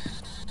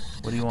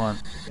 What do you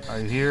want? Are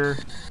you here?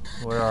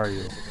 Where are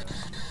you?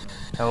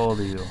 How old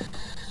are you?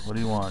 What do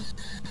you want?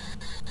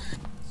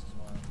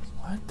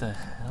 What the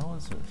hell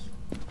is this?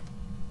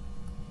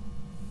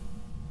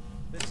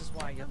 This is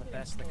why you're the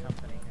best the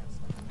company has.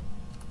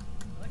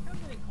 I like how I'm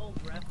getting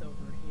cold breath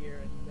over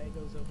here and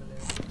Lego's over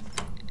there.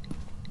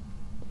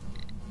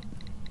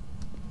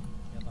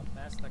 You're the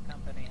best the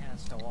company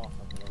has to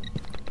offer, bro.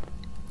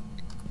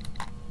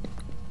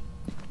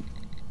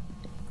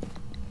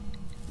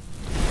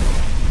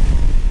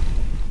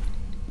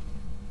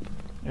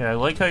 Yeah, I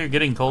like how you're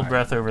getting cold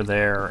breath over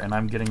there, and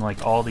I'm getting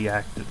like all the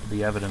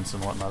evidence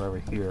and whatnot over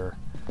here.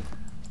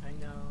 I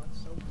know, it's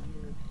so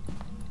weird.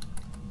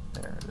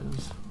 There it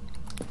is.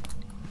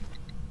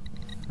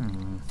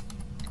 Hmm.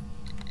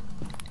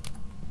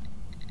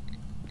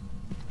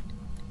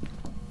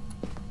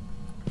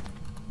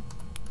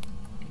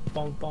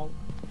 Bonk bonk.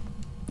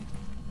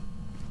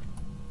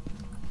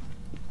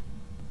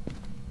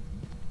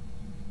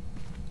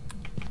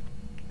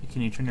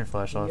 Can you turn your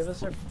Can you give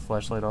us our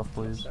flashlight off,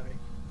 please? Sorry.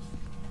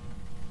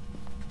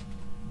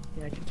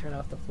 Yeah, I can turn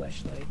off the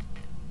flashlight.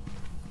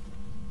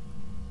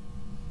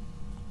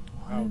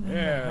 Oh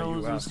yeah, hell you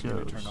is asked this me to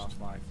ghost? turn off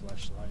my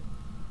flashlight.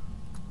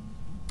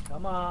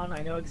 Come on,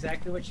 I know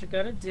exactly what you're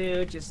gonna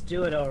do. Just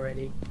do it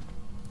already.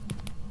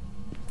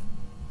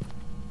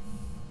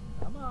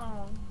 Come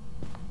on.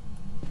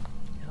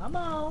 Come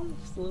on,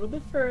 just a little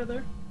bit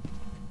further.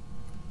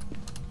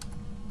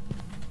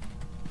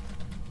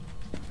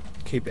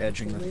 Keep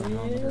edging the A little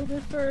thermometer.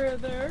 bit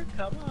further.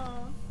 Come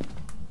on.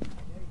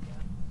 There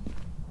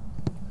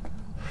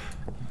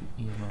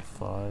you EMF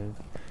 5.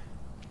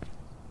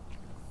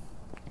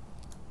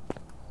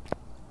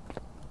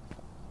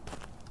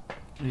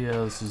 Yeah,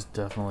 this is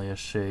definitely a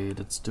shade.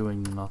 It's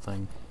doing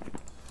nothing.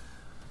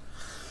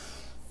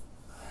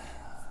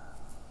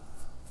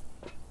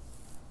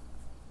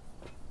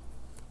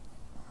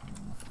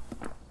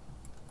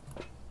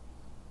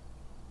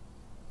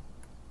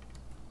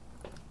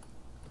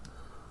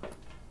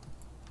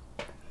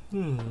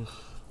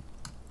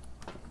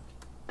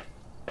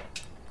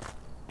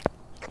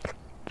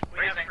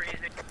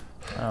 Freezing.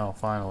 Oh,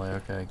 finally.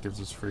 Okay, it gives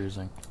us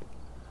freezing.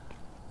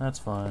 That's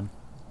fine.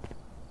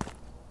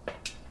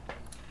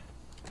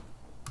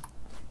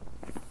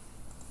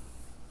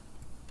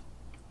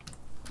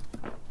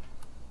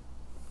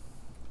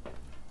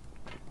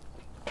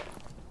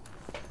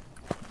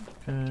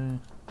 Okay.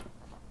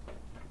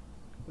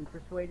 We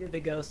persuaded the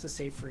ghost to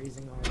say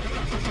freezing already.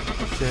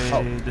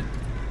 Shade.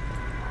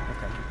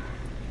 Okay.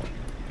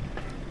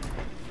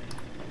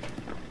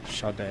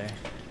 Sade.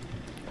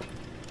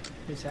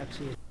 This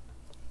actually.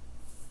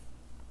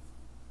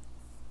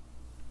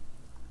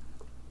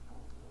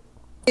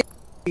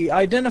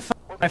 Identify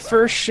my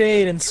first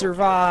shade and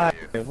survive.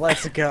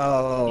 Let's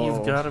go.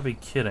 You've got to be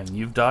kidding.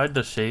 You've died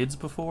to shades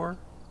before?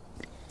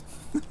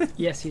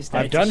 Yes, he's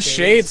died I've to done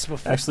shades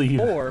before. Actually, you-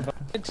 but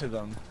I did to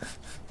them.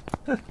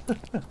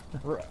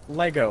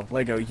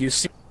 Lego, you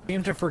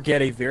seem to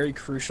forget a very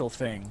crucial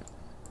thing.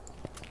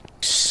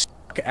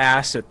 Suck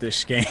ass at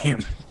this game.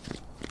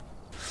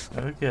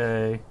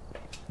 Okay.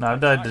 No, I've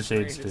died to Not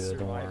shades great at too,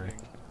 don't worry.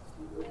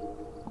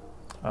 surviving.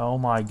 Oh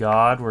my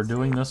god, we're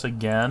doing this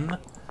again?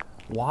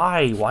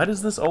 Why? Why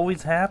does this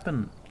always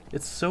happen?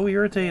 It's so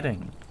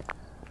irritating.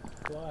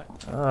 What?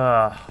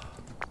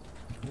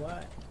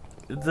 What?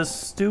 This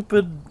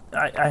stupid...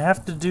 I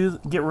have to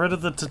get rid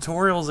of the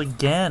tutorials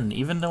again,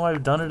 even though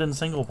I've done it in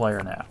single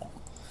player now.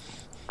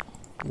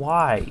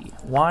 Why?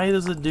 Why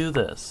does it do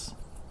this?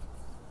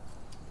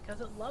 Because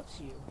it loves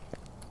you.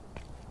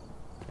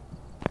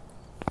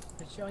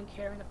 It's showing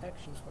care and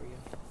affection for you.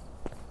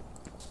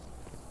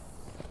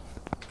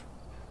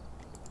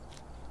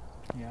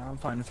 Yeah, I'm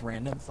fine with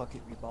random fuck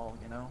it ball,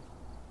 you know?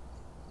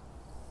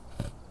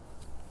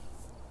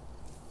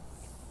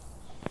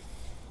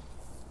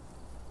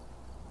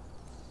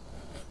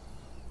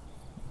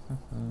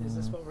 Is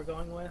this what we're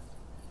going with?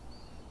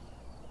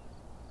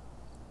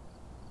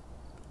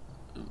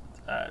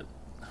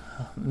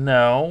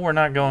 No, we're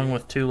not going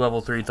with 2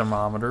 level 3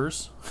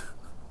 thermometers.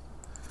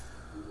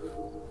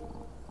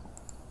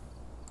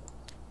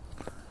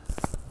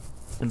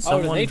 Can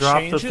someone they drop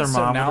the changed it, so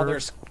thermometer? now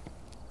there's...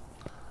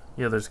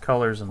 Yeah, there's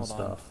colors and Hold on.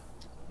 stuff.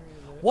 Where is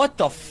it? What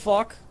the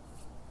fuck?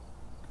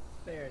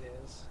 There it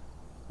is.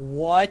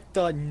 What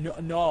the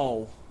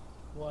no?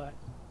 What?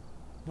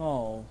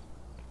 No.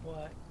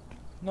 What?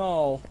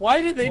 No.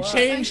 Why did they What?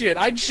 change it?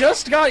 I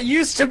just got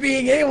used to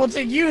being able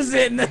to use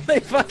it and then they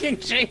fucking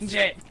change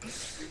it.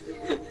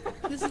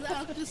 This is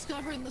after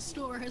discovering the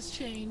store has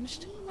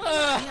changed.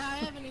 Ah. Yeah, I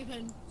haven't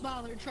even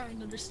bothered trying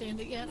to understand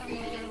it yet. I'm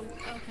like,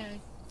 oh,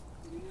 okay.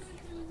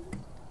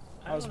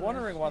 I was don't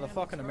wondering why the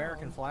understand fucking what's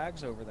American wrong.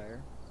 flag's over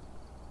there.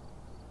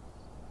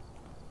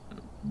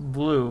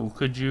 Blue,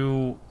 could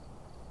you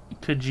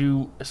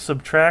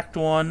subtract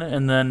one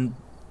and then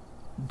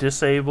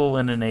disable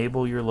and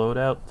enable your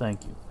loadout?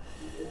 Thank you.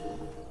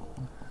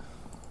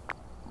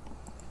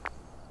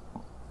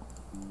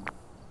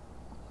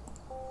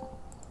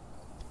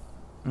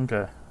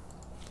 Okay.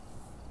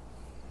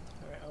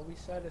 Alright, are we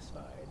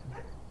satisfied?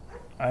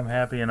 I'm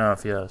happy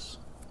enough, yes.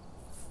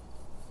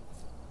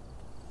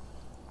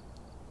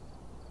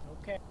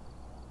 Okay.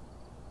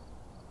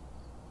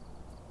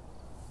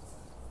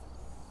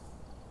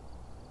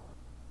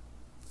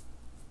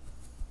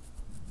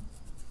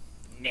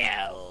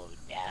 No,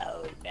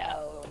 no,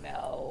 no,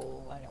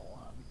 no. I don't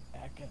want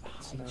back at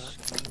high not.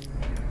 school.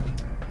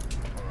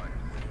 Alright,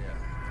 we're here.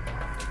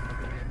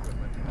 Look at the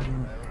equipment.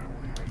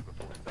 Coordinate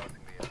before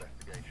starting the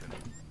investigation.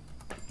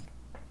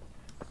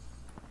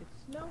 It's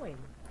snowing.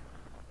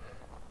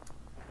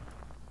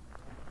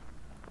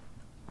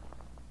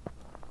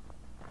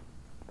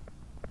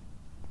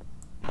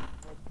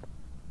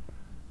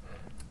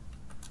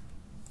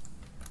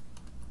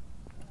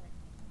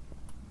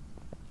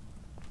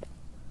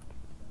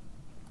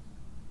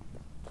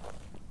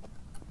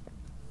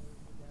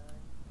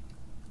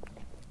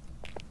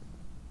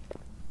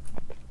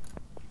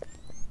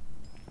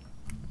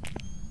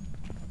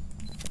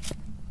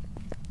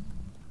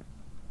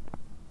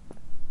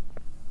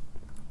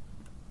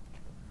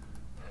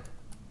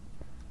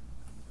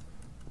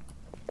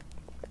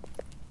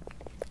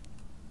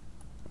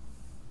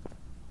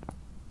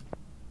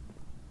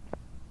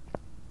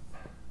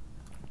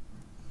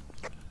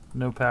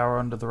 No power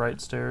under the right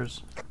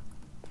stairs. It's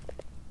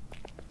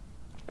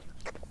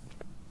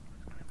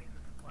gonna be in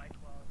the supply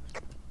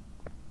closet.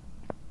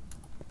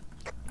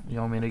 You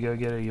want me to go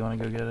get it? You want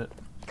to go get it?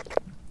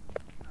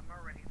 I'm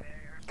already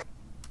there.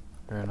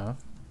 Fair enough.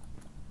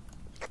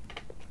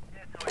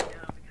 That's how I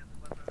know because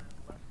it wasn't in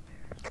the left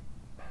there.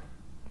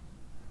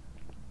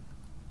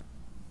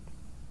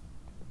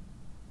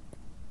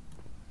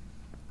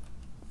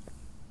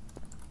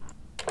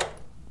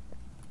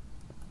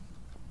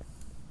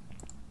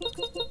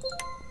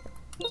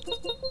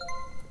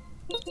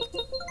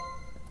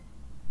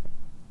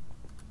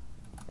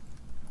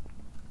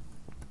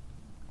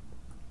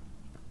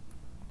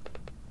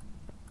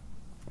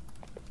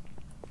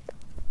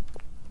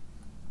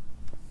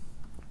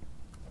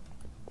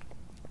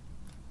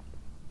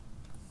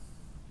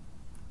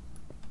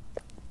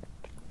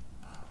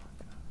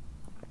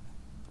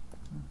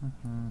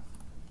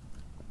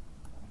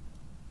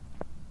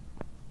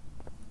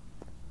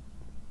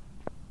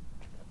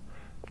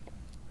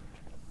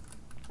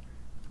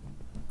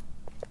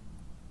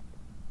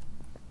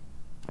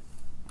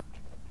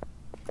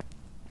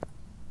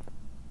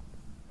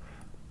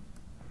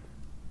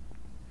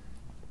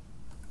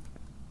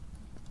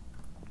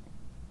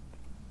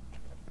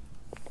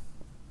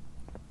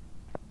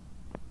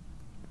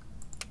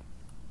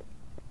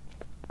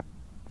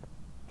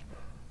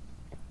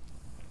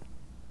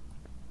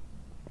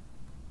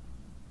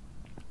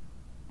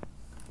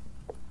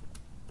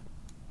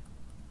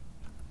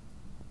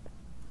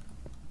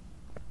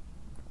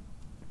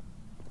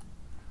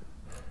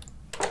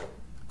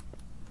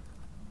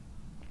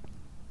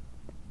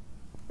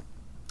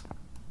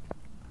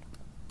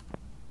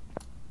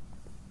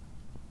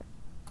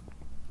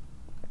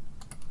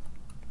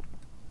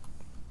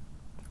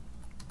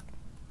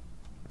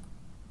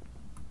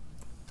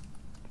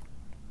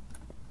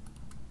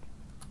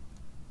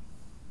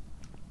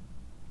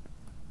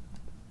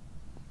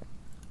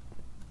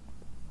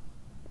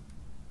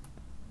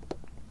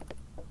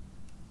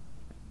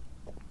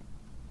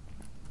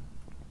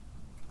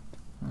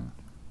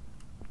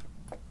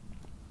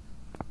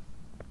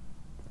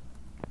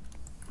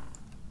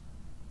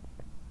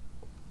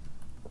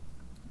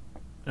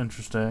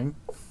 Interesting.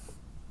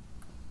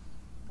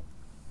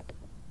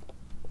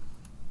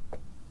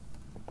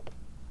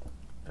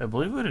 I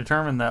believe we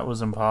determined that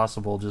was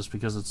impossible just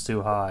because it's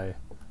too high.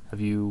 Have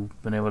you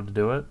been able to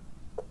do it?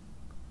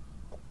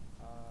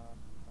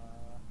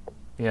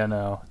 Yeah,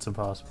 no, it's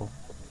impossible.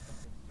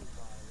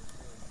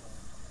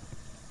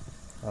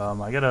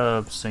 I got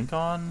a sync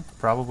on,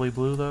 probably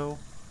blue though.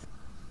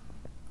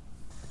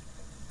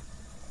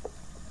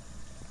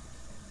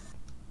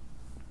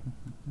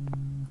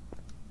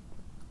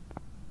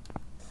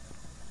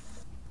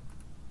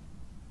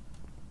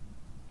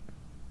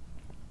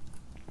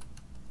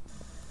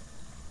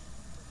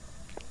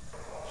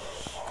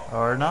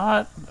 Or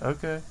not?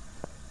 Okay.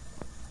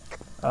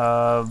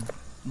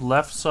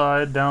 Left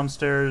side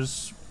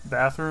downstairs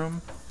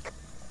bathroom.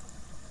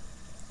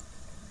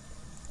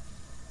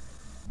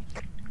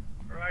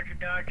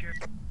 Dodger.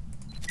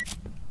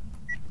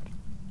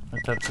 I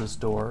touched this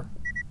door.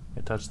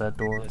 I touched that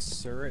door. Yes,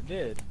 sir, it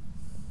did.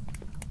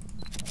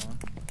 Hold on.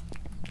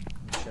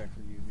 Let me check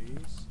for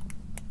UVs.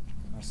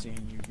 Not seeing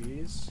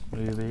UVs.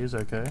 UVs,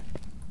 okay.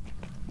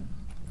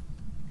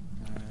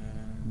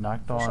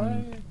 Knocked Push on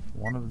I?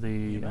 one of the...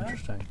 You back?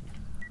 Interesting.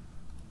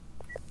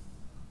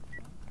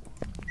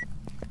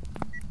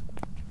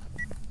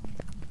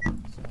 Is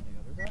it on the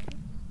other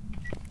bathroom?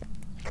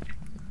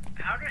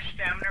 How does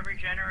stamina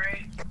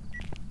regenerate?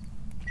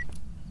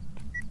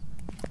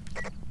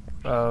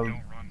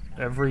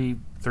 Every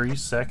 3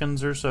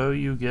 seconds or so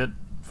you get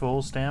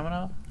full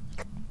stamina?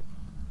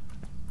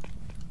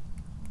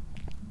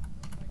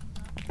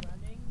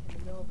 Running in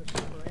the middle of a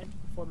sprint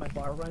before my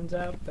bar runs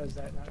out. Does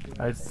that not do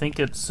anything? I think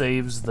it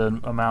saves the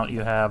amount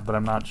you have, but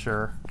I'm not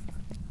sure.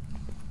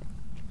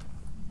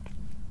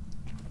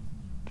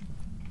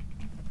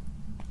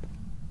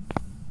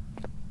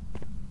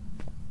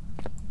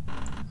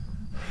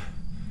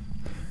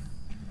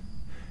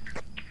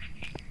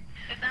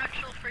 It's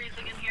actual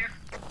freezing in here.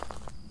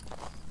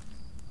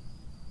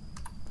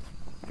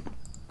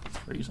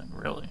 Freezing,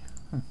 really?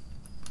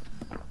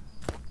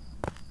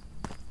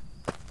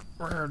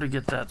 Rare to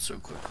get that so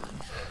quickly.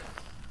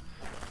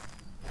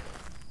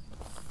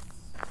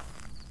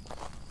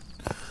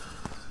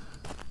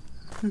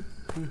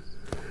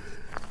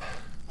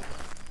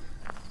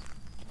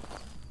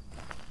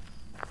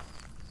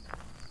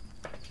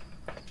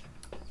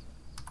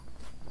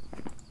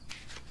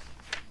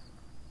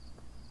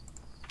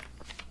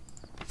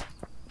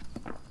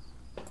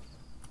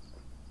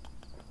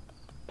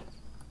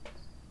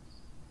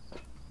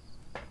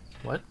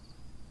 What?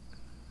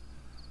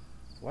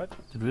 What?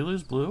 Did we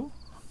lose Blue?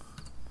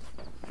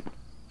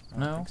 I don't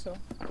No. think so.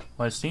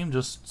 My Steam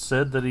just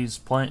said that he's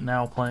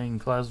now playing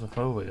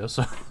Phasmophobia,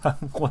 so I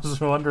was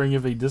wondering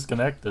if he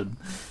disconnected.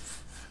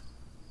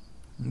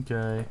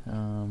 Okay,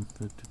 There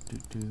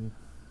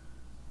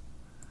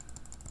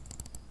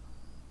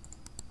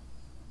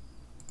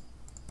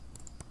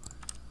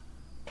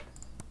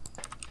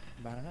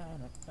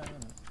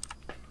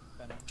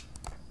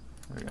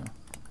we go.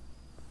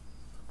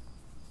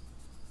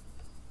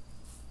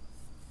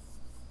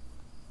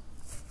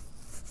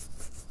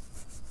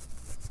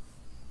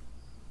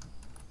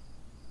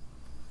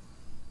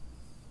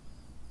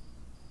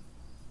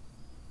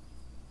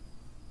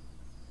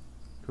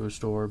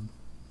 Ghost Orb.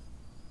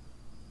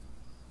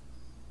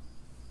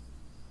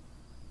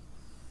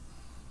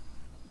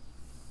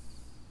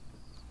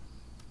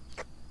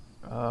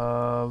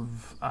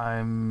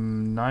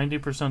 I'm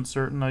 90%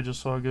 certain I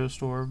just saw a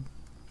Ghost Orb.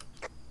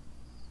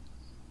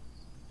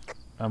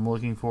 I'm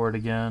looking for it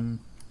again.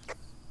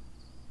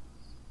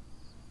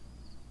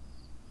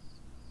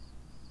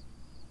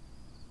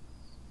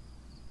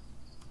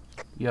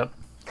 Yep.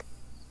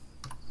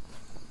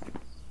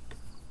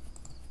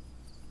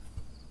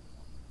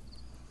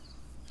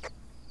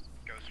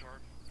 Ghost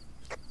orb?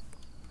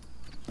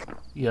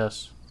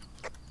 Yes.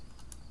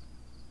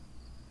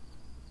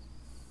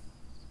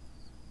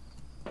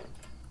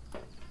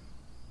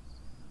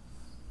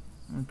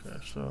 Okay,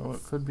 so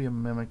it could be a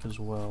mimic as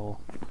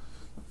well.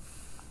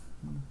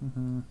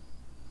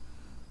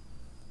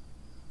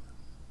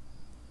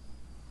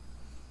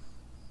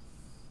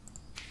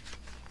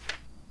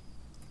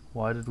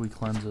 Why did we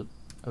cleanse it?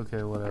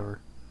 Okay, whatever.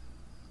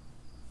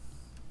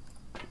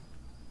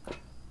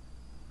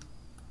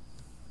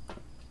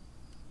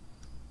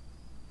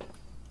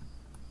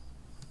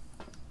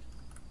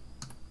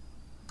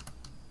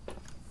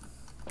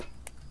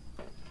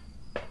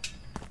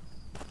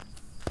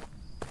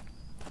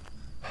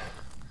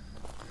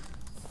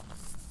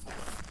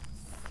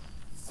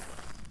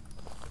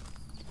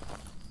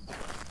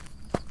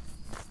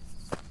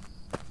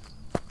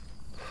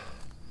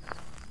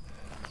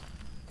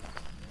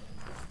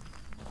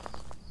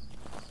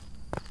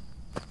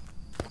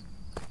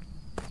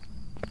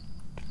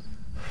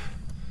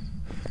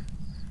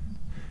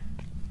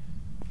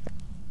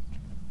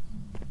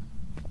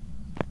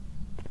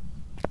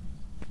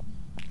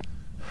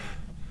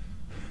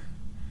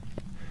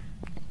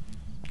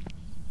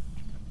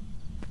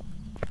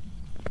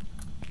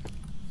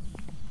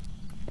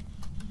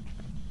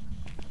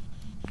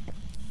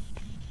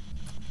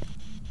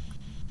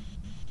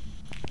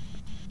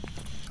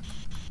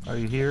 Are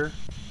you here?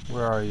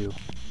 Where are you?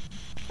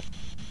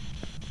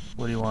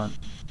 What do you want?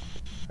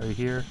 Are you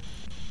here?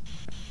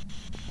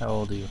 How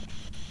old are you?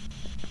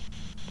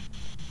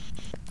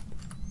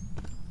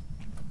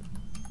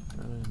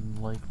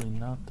 Likely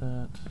not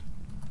that.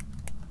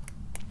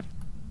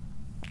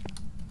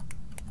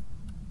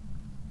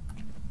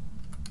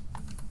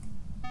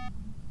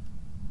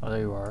 Oh, there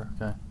you are.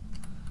 Okay.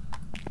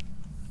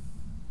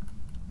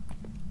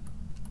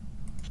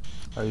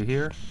 Are you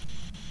here?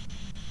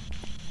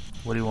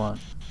 What do you want?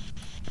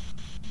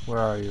 Where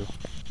are you?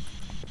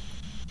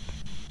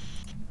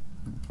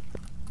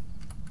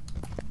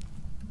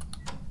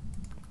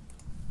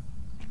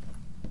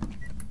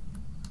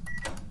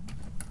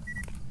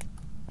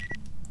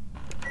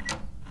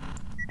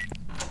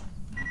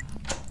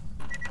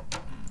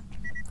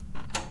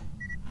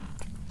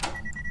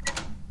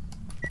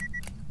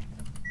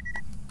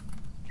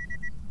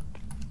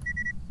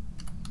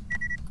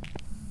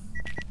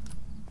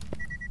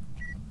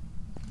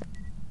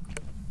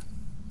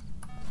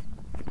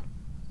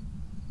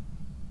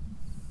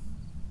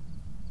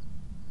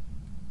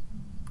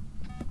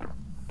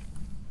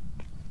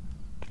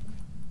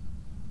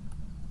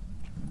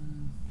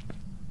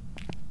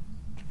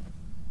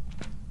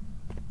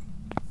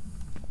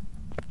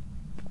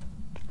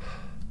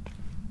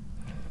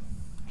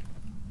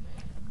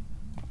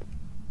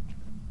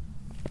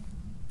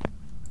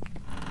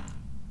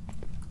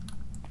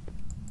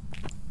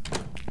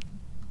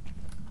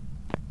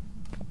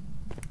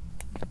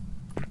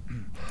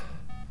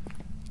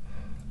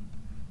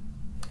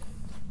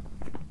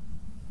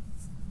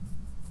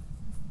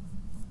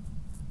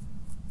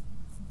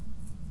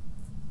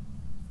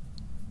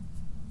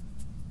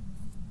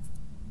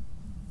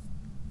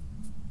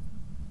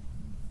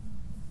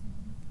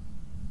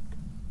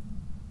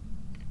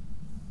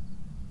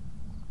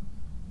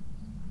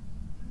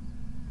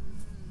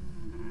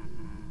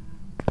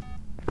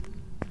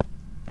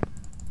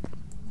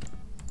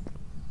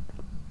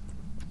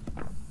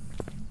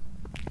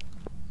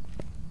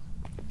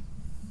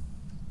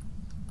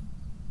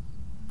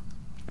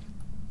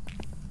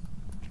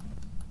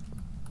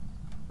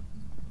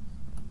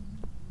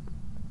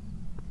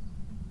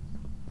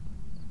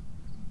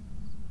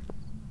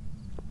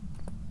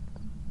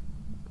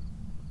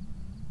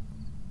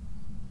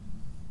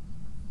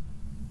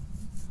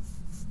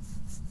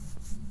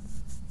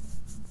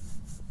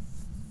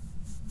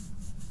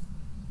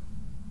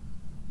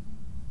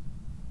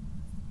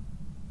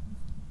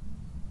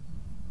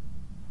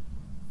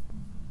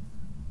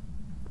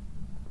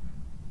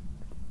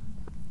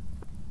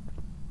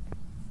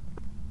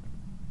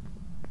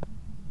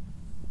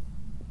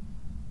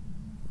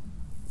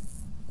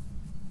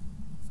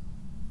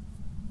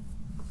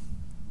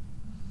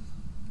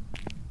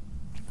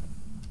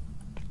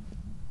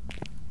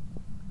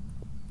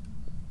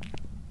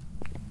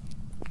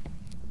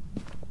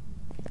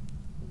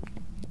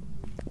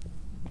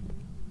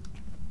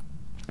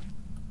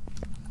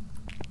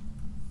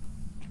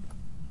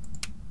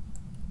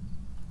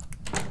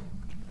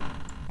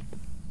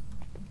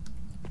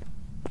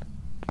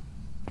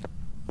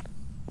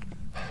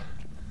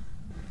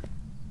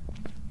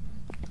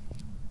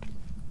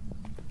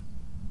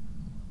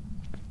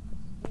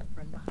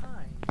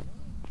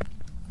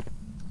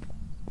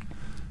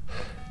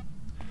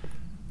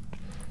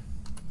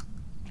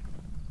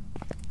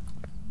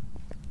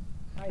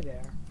 Hi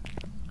there.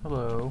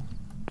 Hello.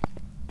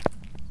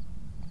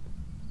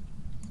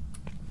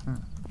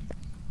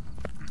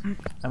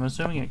 I'm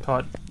assuming it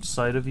caught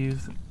sight of you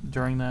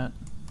during that.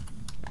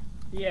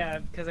 Yeah,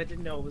 because I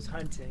didn't know it was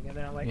hunting, and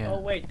then I'm like, Yeah. oh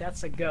wait,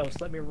 that's a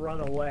ghost. Let me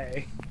run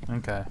away.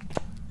 Okay.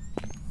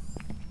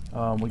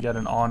 We got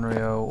an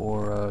Onryo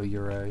or a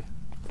Ure.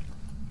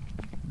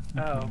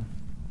 Oh.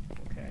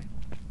 Okay.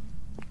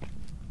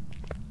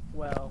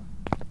 Well,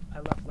 I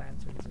left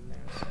lanterns in there,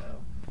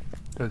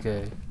 so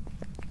Okay.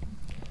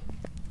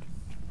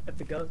 if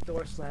the ghost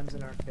door slams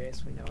in our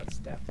face, we know it's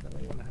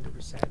definitely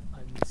 100%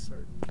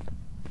 uncertain.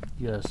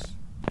 Yes.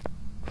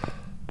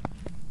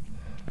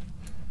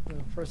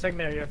 For a second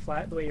there,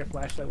 the way your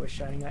flashlight was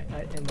shining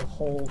in the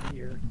hole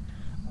here.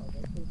 I was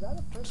like, is that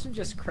a person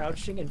just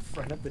crouching in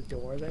front of the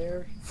door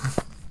there?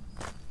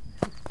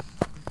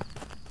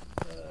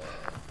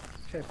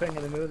 Tried putting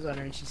in the moves on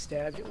her and she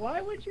stabbed you.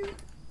 Why would you?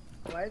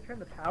 Why did I turn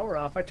the power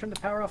off? I turned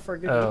the power off for a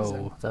good reason.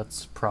 Oh,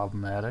 that's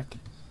problematic.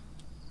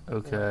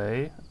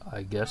 Okay,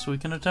 I guess we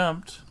can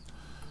attempt.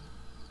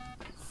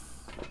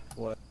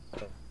 What?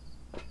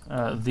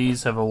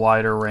 These have a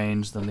wider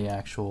range than the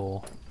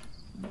actual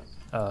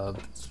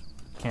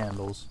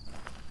candles.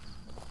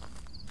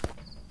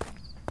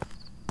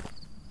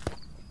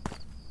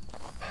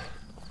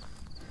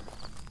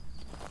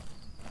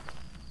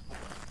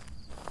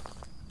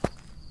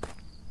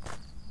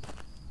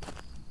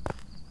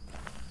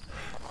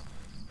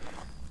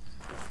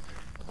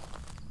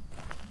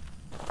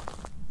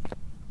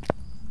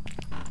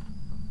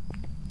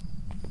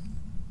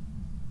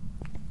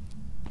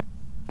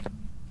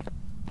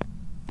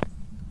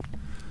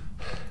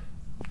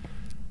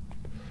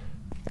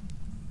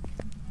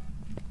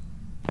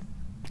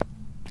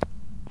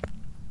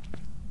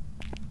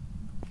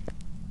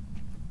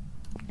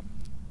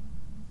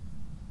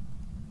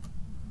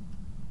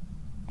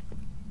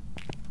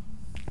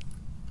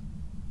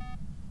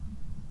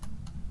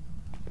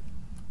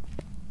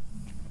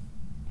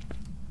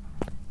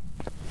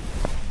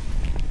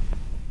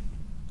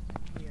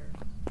 Here.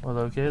 Well,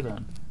 okay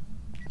then.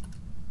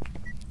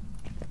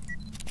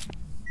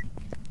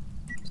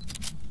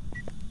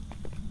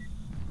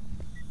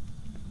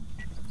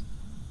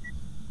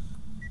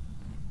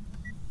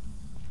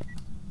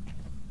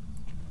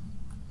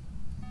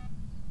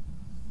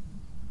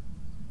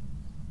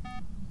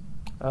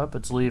 Up,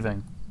 it's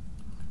leaving.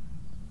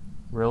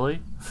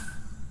 Really?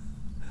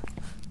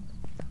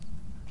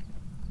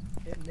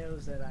 It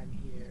knows that I'm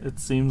here. It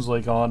seems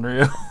like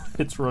Onryo.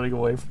 It's running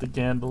away from the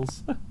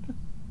candles.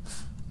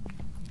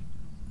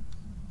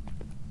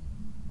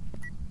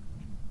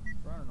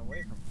 Running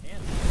away from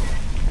candles.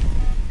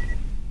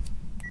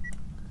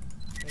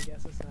 I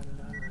guess it's not an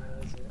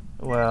Unreal, is it?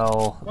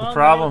 Well, Well, the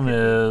problem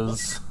no,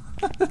 is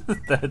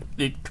that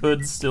it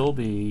could still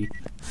be.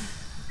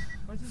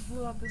 I just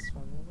blew up this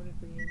one. What would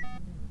it be in this?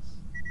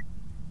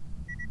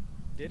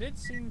 Did it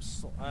seem?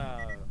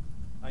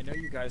 I know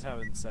you guys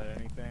haven't said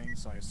anything,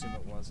 so I assume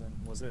it wasn't.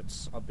 Was it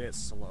a bit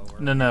slower?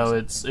 No, or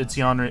it's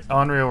something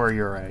Onryo or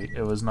Ure.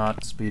 It was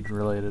not speed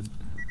related.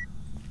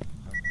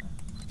 Okay.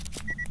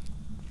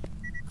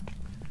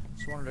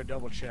 Just wanted to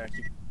double check.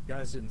 You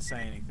guys didn't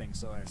say anything,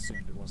 so I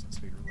assumed it wasn't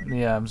speed related.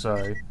 Yeah, I'm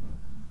sorry.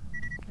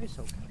 It's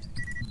okay.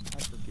 I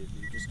forgive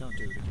you. Just don't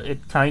do it again.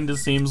 It kind of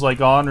seems like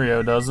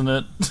Onryo, doesn't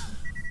it?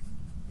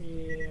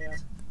 Yeah.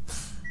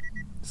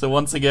 So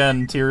once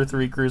again, tier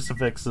 3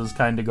 crucifix is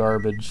kind of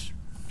garbage.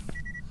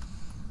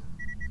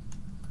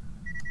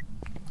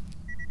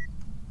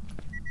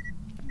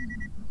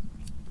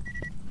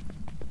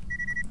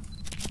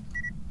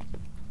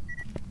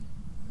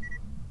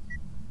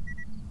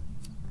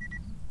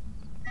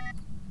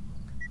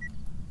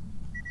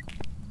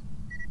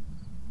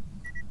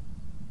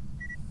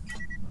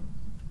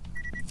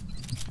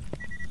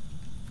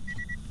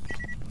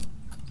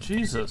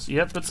 Jesus.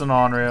 Yep, it's an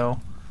Onryo.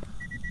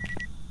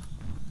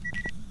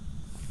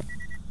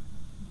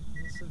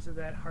 Listen to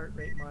that heart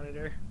rate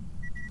monitor.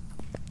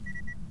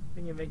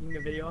 Think you're making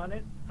a video on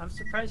it? I'm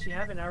surprised you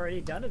haven't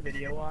already done a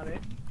video on it.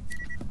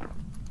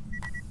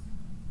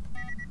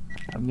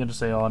 I'm gonna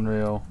say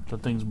Onryo. The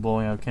thing's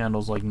blowing out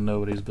candles like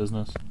nobody's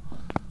business.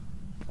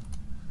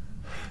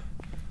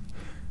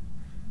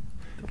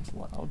 That's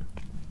loud.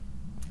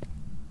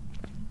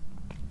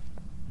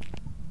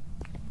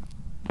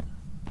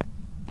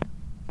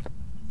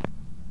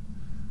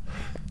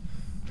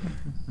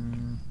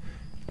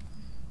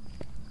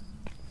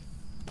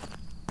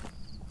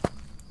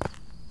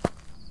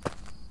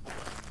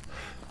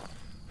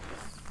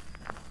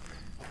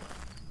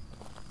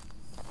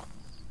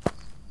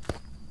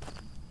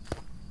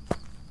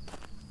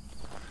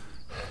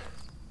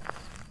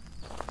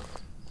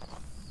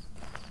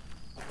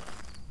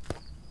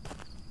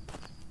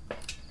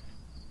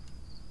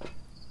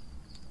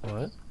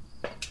 What?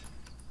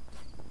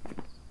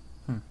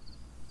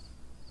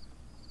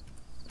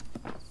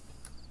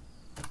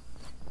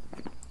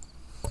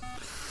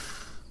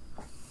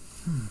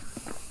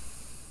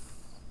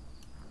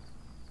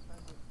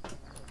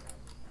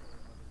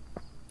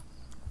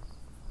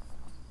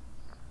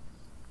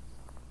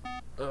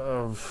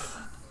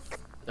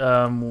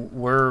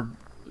 We're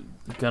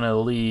gonna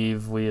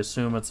leave. We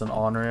assume it's an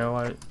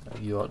Onryo.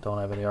 You don't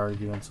have any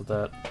arguments with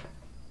that?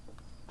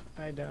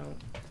 I don't.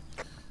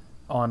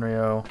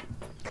 Onryo.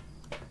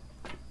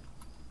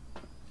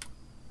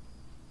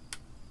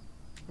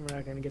 We're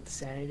not gonna get the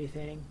sanity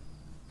thing.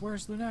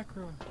 Where's the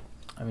Necro?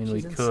 I mean,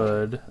 She's we inside.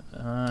 could.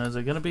 Is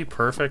it gonna be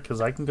perfect?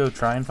 Because I can go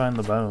try and find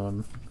the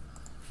bone.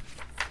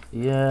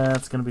 Yeah,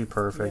 it's gonna be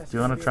perfect. Yeah, it's Do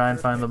you want gonna to be try and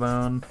find the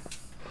perfect.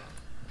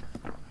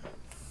 bone?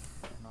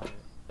 Not it.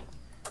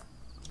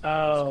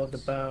 Oh, the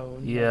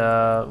bone.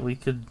 Yeah, we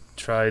could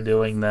try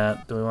doing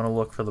that. Do we want to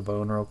look for the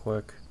bone real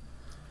quick?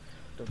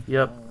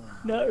 Yep.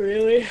 Not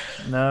really.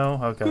 No?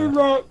 Okay. Good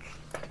luck.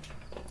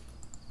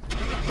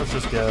 Let's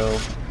just go.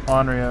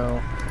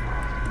 Onryo.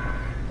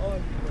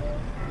 Oh,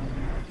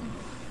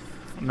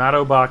 no. Not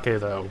Obake,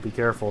 though. Be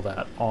careful of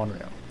that.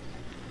 Onryo.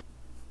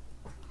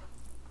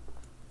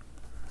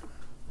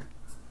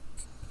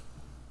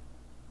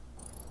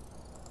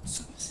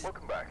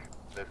 Welcome back.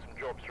 There's some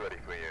jobs ready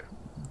for you.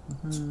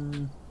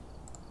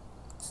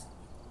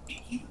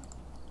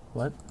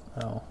 What?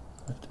 Oh.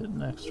 I have to hit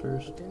next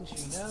first. Didn't you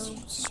know?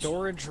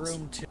 Storage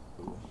room 2.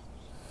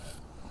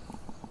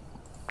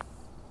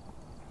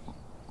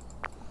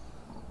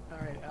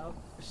 Alright, out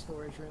for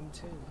storage room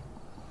 2.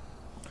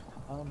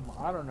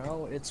 I don't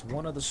know. It's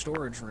one of the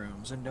storage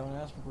rooms, and don't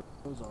ask me where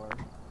those are,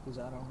 because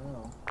I don't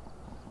know.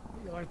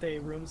 Aren't they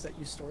rooms that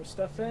you store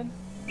stuff in?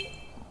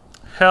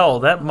 Hell,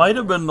 that might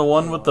have been the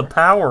one with the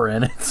power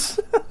in it.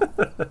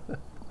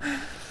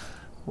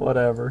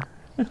 Whatever.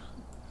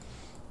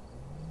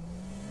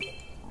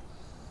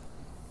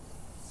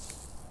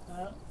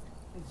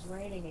 It's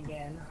raining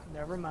again.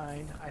 Never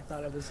mind. I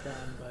thought it was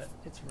done, but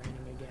it's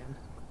raining again.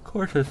 Of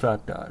course it's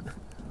not done.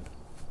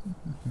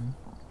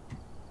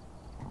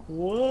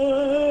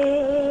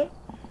 What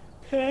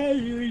can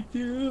you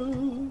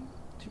do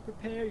to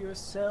prepare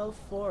yourself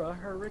for a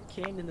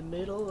hurricane in the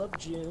middle of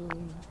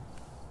June?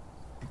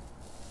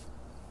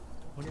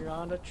 When you're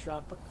on a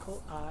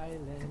tropical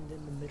island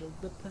in the middle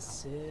of the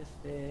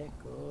Pacific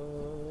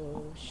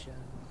Ocean.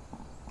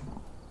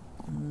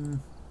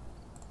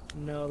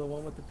 No, the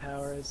one with the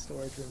power is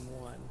storage room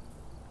 1.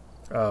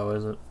 Oh,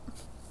 is it?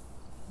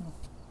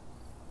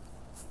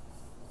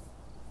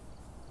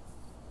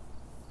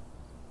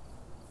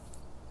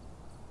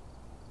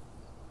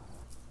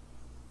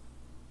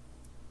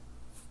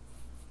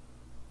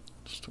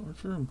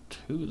 Storage room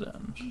 2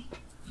 then.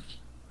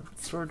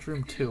 Storage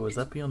room 2, would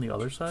that be on the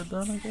other side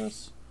then, I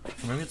guess?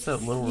 Or maybe it's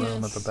that little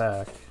room at the Yes.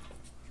 back.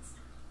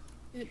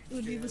 It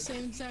would be the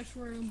same exact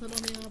room, but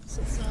on the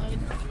opposite side.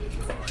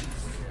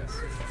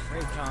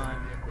 Break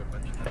time.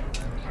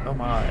 Oh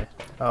my.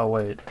 Oh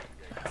wait.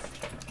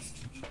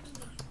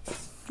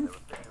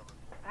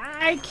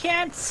 I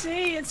can't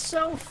see, it's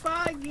so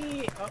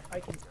foggy! Oh, I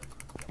can.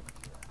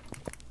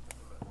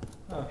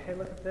 Oh, hey,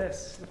 look at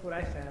this. Look what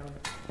I found.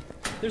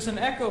 There's an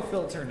echo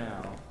filter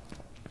now.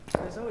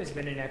 There's always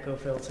been an echo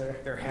filter.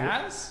 There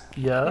has?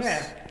 Yes?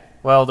 Yeah.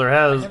 Well, there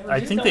has. You I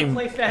think they. don't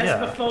play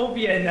Yeah.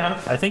 Phasmophobia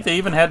enough. I think they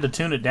even had to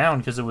tune it down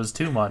because it was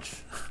too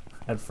much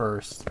at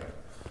first.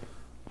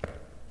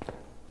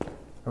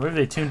 Or maybe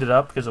they tuned it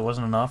up because it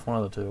wasn't enough. One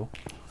of the two.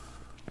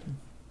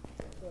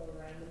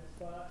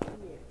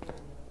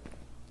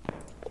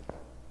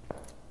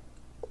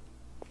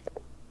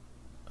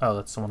 Oh,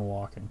 that's someone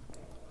walking.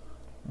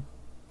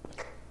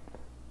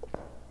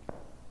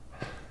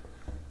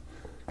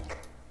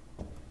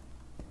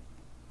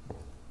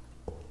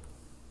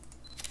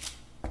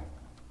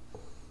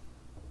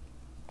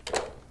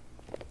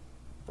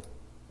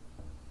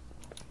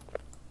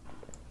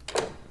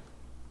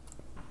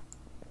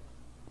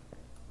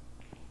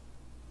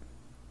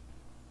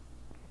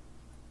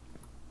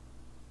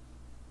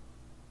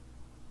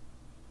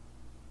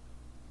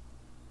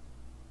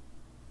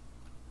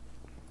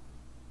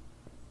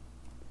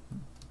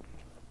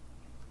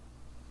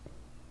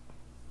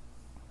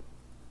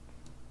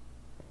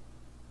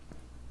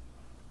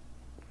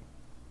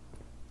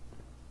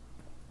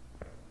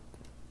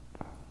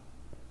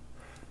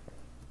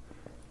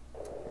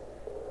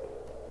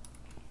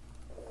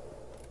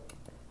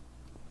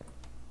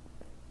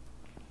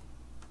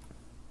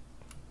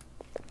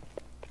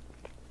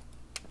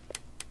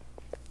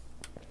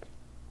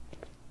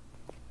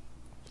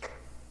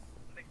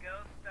 The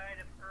ghost died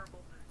of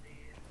herbal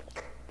disease.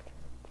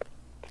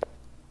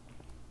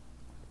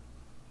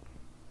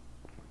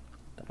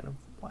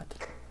 What?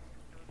 It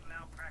was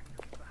malpractice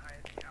of the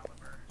highest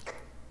caliber.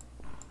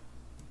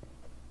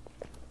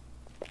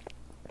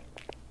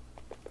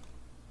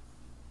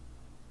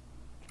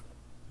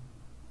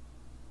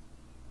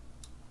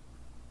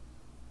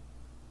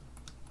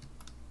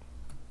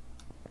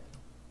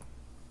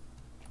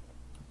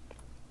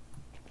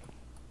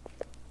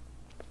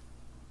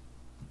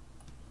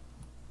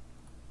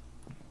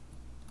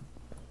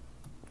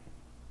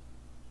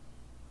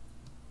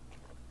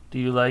 Do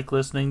you like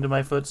listening to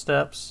my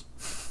footsteps?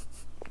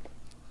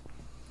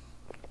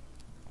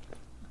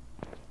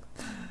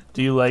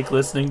 Do you like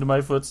listening to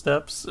my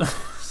footsteps?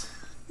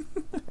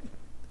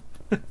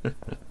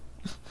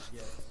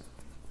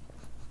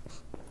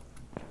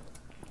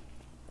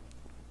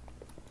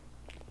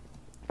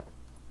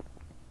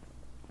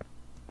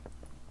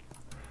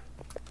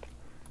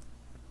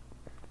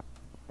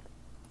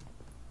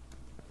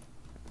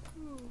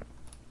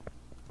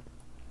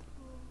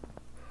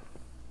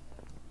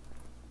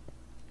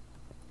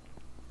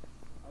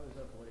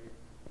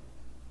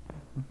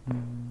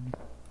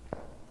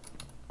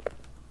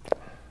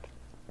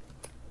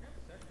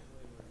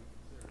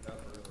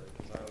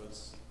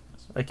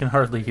 I can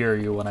hardly hear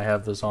you when I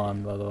have this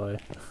on, by the way.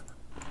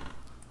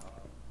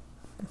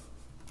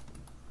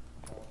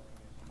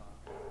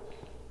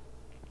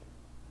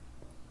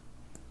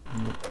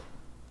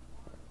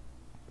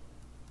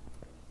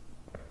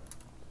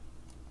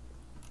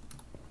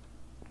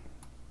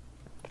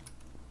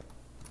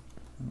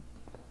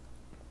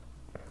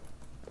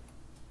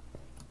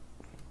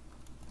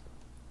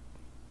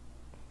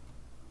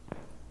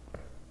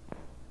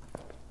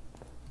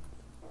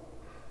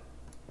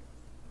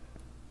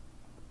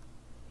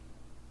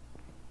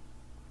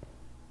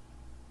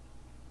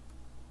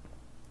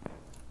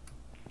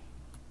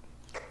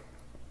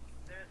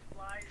 There's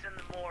flies in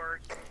the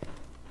morgue.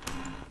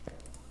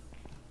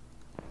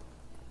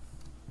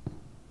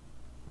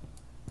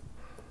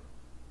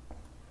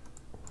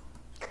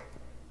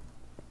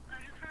 I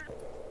just heard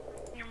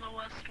in the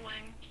West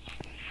Wing.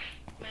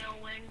 Male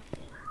wing.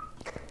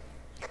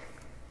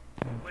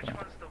 Which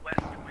one's the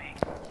west wing?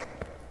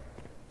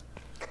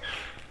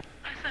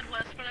 I said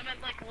west, but I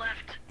meant like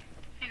left.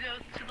 You go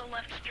to the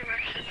left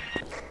direction.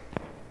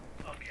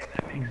 Okay,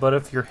 that makes But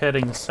if you're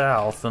heading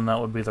south, then that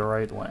would be the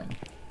right wing.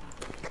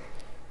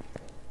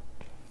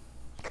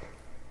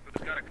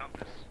 Who's got a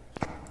compass?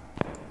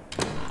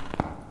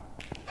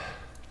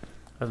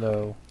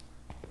 Hello.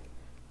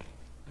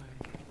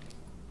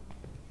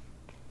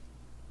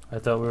 I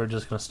thought we were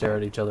just gonna stare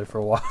at each other for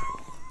a while.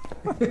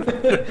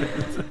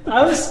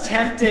 I was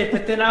tempted,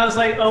 but then I was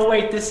like, oh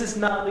wait, this is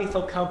not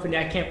Lethal Company.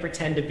 I can't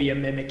pretend to be a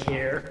mimic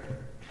here.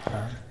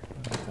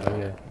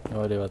 Okay,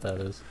 no idea what that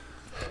is.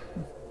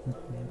 A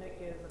mimic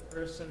is a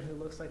person who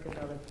looks like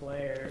another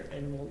player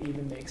and will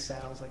even make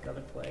sounds like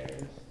other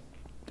players.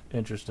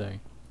 Interesting.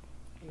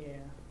 Yeah.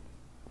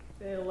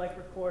 They'll like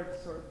record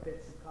sort of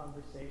bits of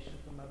conversation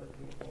from other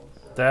people.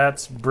 So.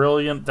 That's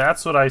brilliant.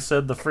 That's what I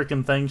said the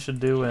freaking thing should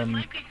do It in...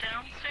 might be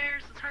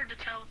downstairs. It's hard to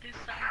tell with these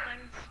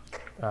sound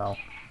things. Oh.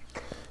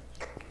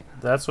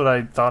 That's what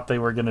I thought they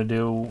were gonna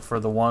do for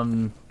the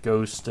one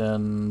ghost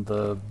and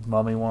the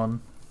mummy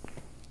one.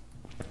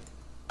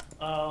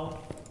 Oh.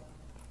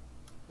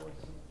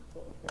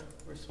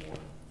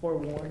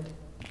 Forewarned.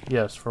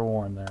 Yes, for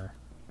Warren there.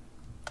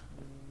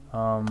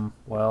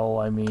 Well,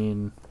 I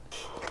mean...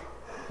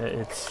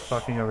 It's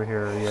fucking over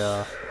here,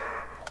 yeah.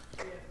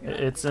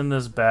 It's in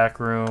this back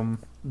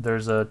room.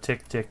 There's a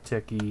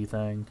tick-tick-ticky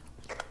thing.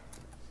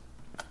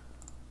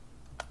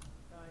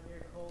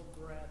 Your cold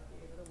breath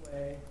gave it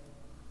away.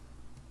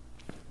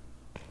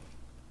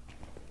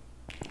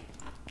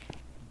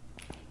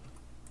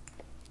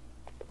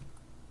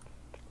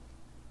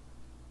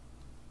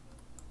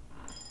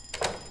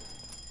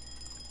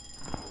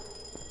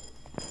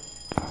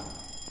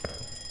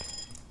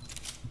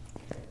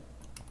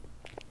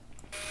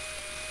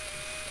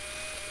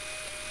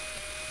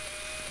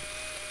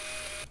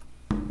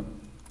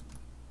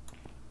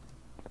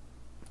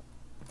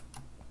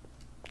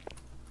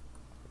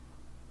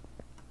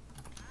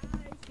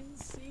 I can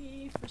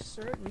see for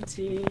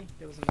certainty.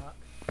 There was a knock.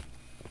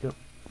 Yep.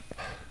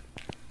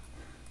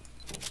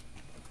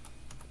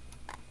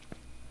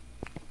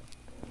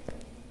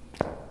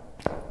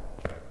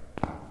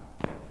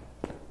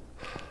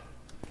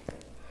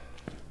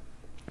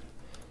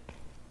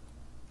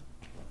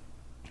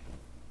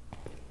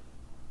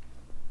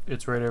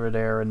 It's right over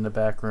there in the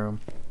back room.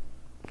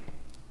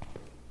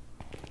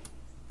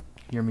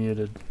 You're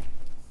muted.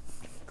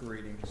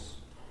 Greetings.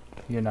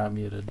 You're not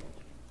muted.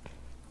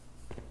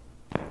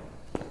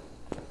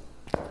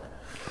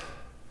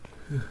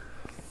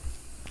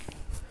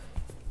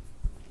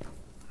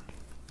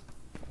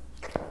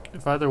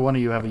 If either one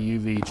of you have a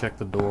UV, check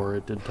the door.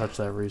 It did touch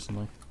that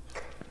recently.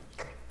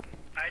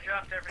 I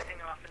dropped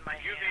everything off in my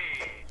hand.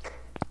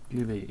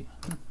 UV. You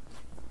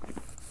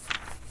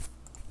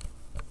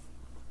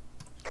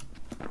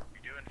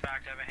do in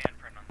fact have a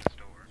handprint on this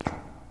door.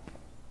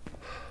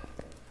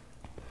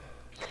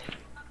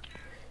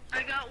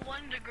 I got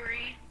 1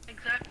 degree.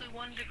 Exactly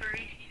 1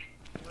 degree.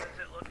 What does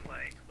it look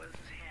like? What does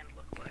his hand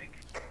look like?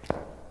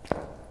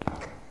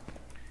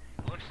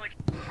 It looks like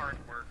he's a hard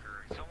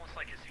worker. It's almost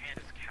like his hand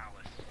is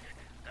calloused.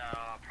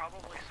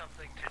 Probably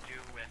something to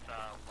do with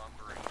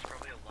lumber. He's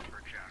probably a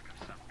lumberjack of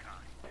some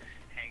kind,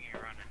 hanging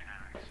around an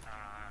axe.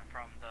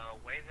 From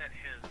the way that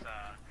his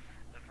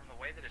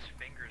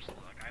fingers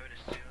look, I would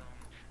assume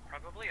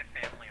probably a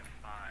family of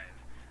 5.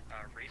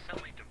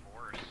 Recently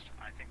divorced.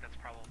 I think that's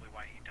probably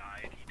why he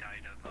died. He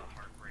died of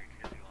heartbreak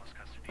because he lost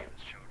custody of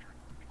his children.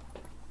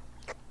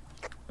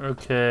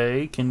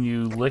 Okay, can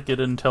you lick it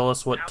and tell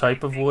us what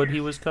type of wood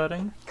he was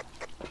cutting?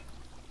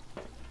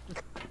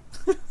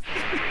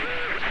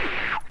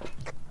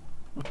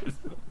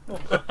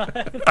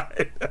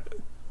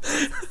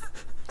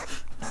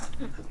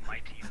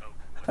 Mighty oak.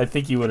 I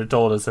think you would have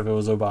told us if it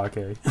was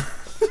Obake.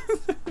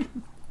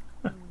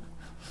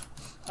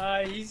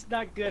 He's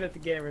not good at the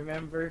game,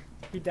 remember?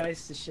 He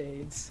dies to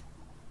shades.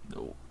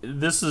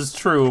 This is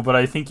true, but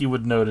I think you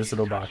would notice it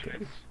Obake.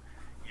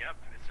 Yep,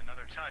 it's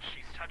another touch.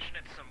 He's touching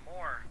it some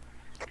more.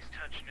 He's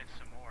touching it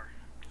some more.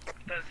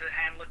 Does the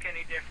hand look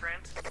any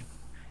different?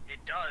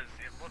 It does.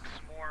 It looks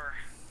more...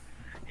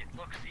 It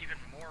looks even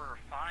more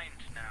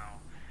refined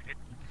now.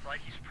 It's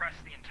like he's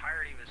pressed the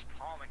entirety of his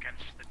palm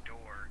against the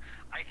door.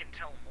 I can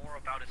tell more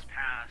about his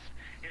past.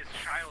 His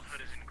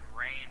childhood is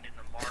ingrained in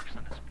the marks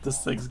on his palm. This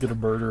thing's gonna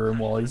murder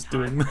him while he's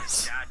doing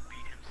this. His dad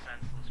beat him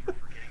senseless for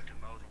forgetting to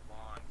mow the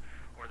lawn,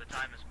 or the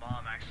time his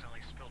mom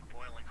accidentally spilled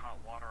boiling hot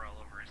water all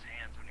over his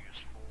hands when he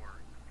was 4.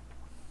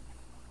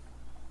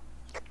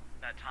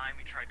 That time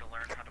he tried to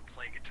learn how to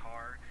play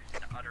guitar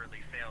and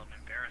utterly failed and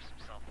embarrassed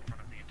himself in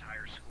front of the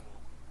entire school.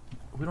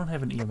 We don't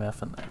have an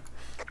EMF in there.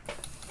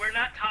 We're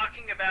not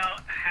talking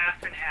about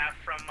half and half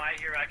from My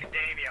Hero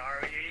Academia,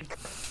 are we?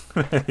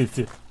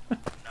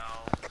 No.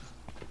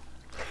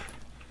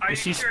 Are you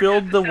She sure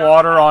spilled this the is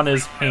water not on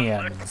his something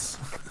else? hands,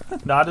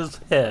 not his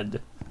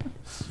head.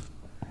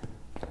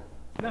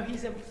 No,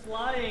 he's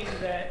implying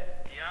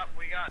that. Yep,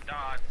 we got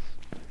dots.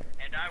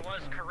 And I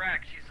was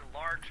correct. He's a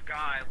large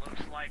guy.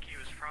 Looks like he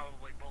was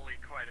probably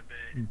bullied quite a bit.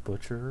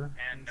 Butcher.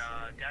 And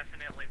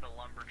definitely the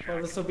lumberjack.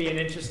 Well, this will be an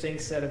interesting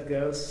set of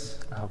ghosts.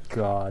 Oh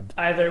God.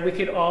 Either we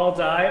could all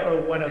die, or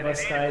one of And us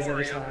it ain't dies at a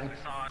Oreo, time. we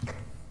saw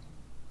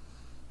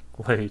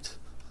it. Wait.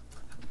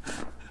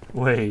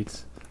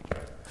 Wait.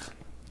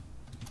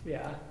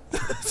 Yeah.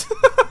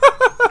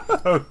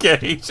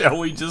 Okay, shall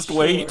we just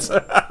wait?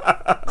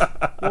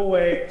 We'll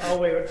wait. I'll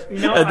wait. You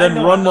know, And I then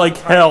know run I'm not like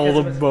a target hell 'cause the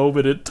it was-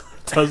 moment it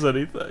does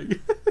anything.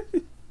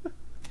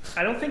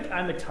 I don't think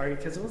I'm a target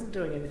because it wasn't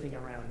doing anything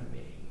around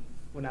me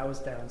when I was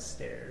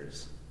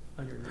downstairs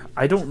underneath.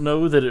 I don't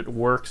know that it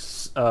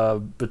works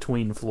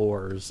between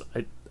floors.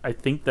 I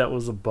think that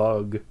was a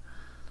bug,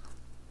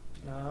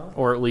 No.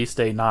 or at least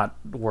a not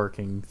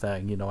working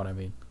thing. You know what I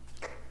mean?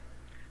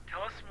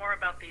 Tell us more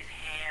about these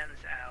hands,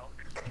 Al.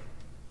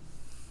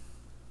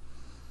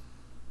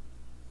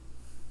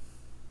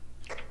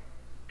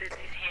 Did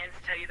these hands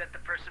tell you that the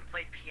person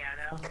played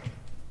piano?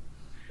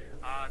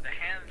 The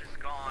hand is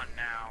gone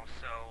now,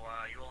 so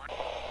you will have...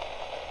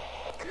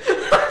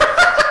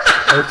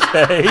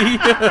 Okay.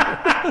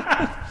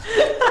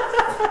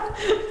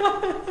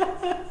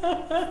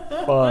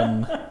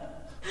 Fun.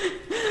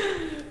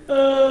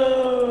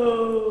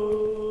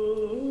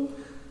 Oh.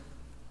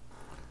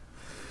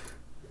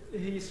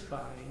 He's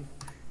fine.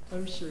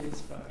 I'm sure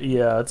he's fine.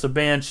 Yeah, it's a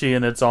banshee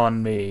and it's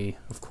on me,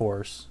 of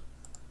course.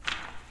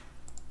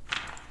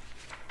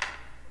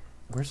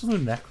 Where's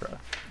Lunecra?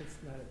 It's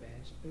not a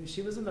banshee.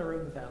 She was in the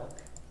room with Alk.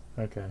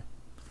 Okay.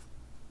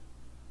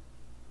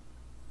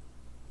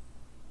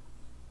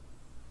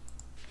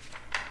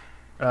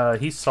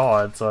 He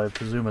saw it, so I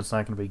presume it's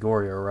not going to be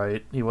Gorio,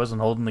 right? He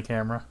wasn't holding the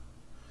camera?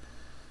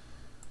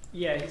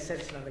 Yeah, he said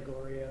it's not a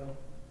Goryo.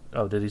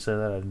 Oh, did he say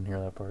that? I didn't hear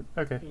that part.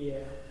 Okay. Yeah.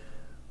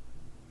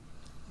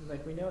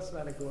 Like, we know it's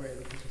not a Goryo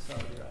because you saw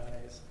it with your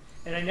eyes.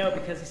 And I know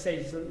because he said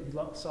he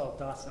saw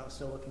dots and I was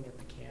still looking at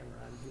the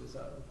camera and he was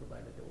over by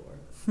the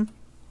door.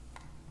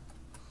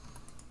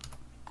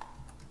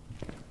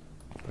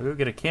 I'll go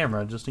get a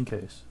camera just in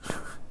case.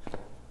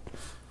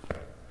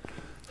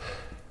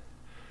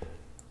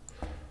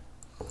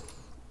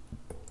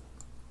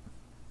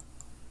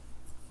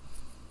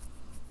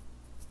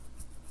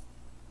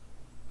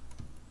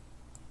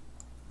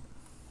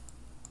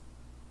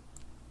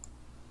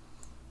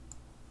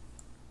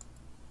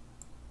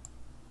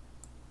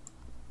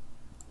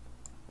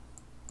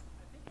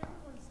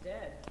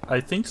 Dead.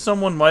 I think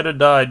someone might have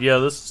died. Yeah,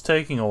 this is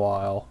taking a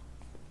while.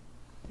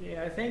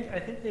 Yeah, I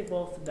think they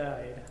both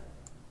died.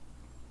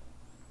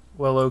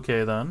 Well,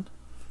 okay then.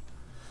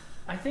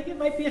 I think it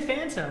might be a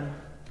phantom.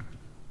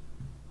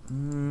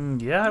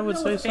 Yeah, I would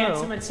say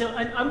Phantom so.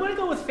 I'm going to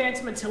go with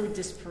Phantom until we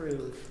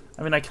disprove.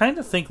 I mean, I kind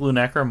of think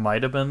Lunecra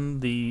might have been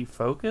the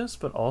focus,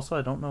 but also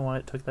I don't know why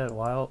it took that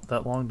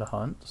long to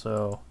hunt.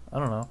 So I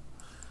don't know.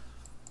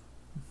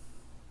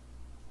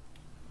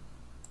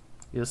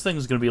 Yeah, this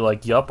thing's gonna be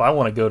like, yup, I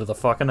want to go to the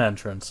fucking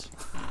entrance.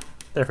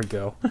 There we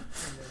go.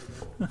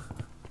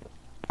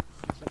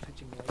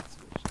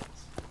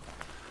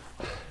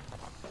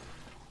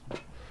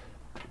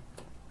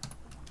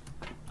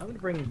 I'm gonna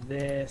bring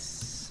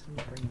this.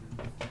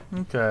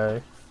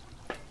 Okay.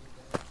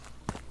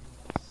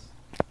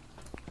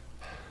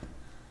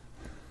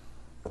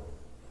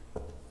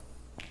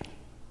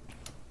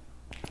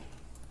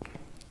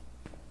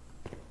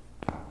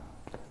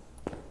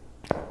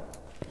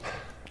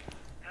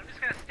 I'm just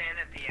gonna stand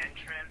at the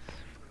entrance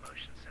for the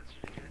motion sensor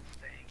to do its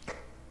thing.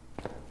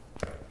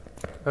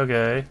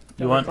 Okay. You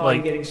Don't want recall you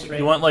like getting straight.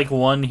 you want like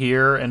one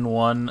here and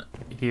one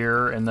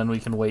here, and then we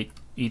can wait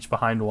each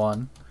behind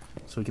one,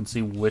 so we can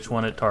see which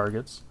one it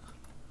targets.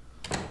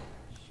 Sure.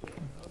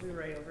 I'll be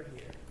right over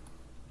here.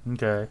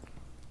 Okay.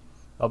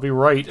 I'll be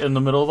right in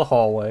the middle of the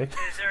hallway. Is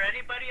there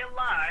anybody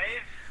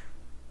alive?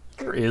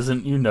 There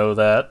isn't, you know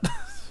that.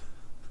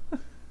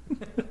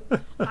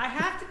 I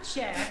have to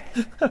check.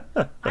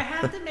 I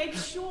have to make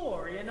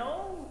sure, you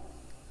know?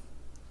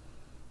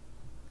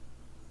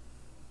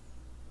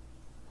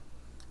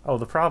 Oh,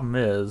 the problem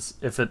is,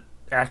 if it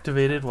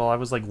activated while I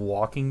was like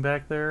walking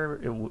back there,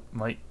 it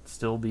might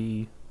still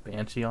be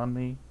Banshee on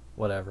me.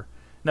 Whatever.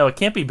 No, it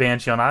can't be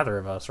Banshee on either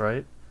of us,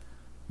 right?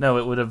 No,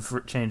 it would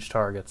have changed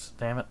targets.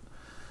 Damn it.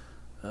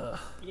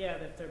 Yeah,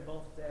 if they're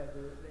both dead,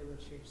 they would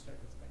change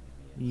targets by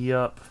now,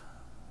 Yup.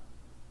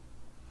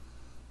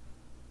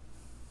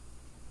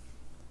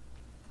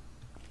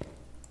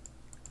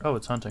 Oh,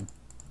 it's hunting.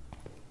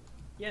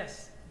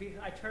 Yes,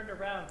 I turned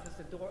around because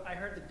the door. I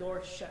heard the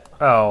door shut.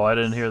 Oh, I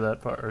didn't hear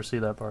that part or see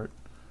that part.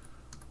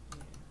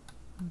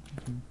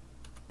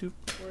 Doop.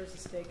 Where's the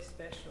steak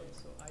special?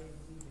 So I am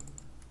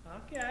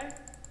leaving. Okay.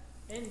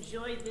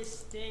 Enjoy this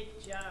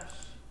steak, Josh.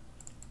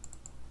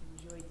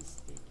 Enjoy the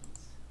steakies.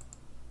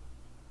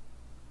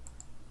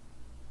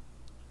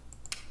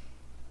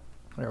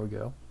 There we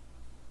go.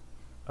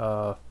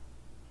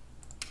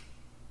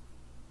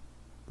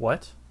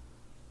 What?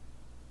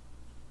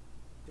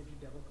 Did you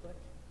double click?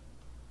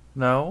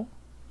 No.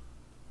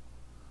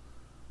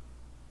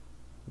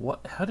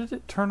 What? How did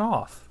it turn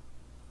off?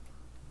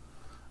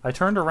 I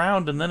turned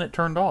around and then it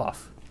turned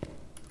off.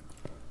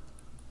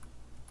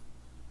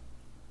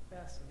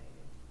 Fascinating.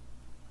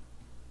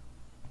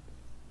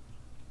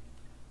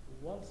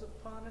 Once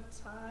upon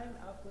a time,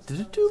 Did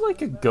it do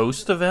like a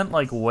ghost event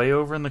like way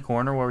over in the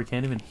corner where we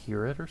can't even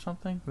hear it or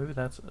something? Maybe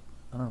that's it.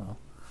 I don't know.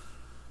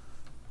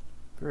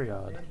 Very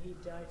odd. Then he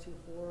died to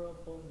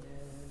horribleness.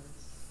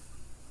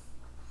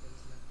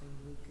 There's nothing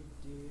we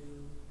could do.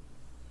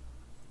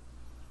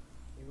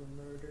 They were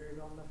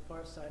murdered on the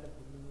far side of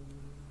the moon.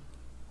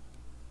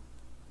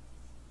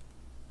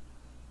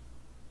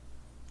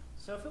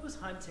 So if it was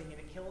hunting and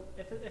it killed,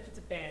 if it's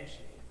a banshee,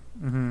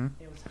 Mm-hmm.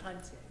 it was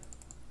hunting,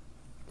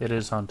 It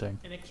is hunting.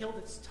 and it killed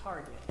its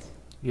target,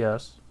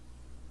 Yes.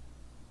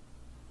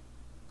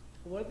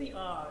 what are the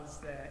odds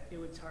that it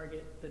would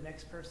target the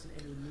next person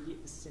in the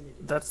immediate vicinity?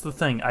 That's the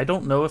thing. I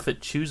don't know if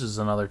it chooses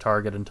another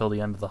target until the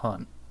end of the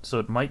hunt. So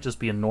it might just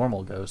be a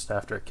normal ghost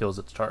after it kills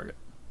its target.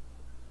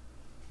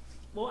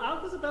 Well,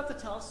 Alec was about to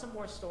tell us some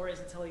more stories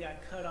until he got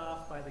cut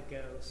off by the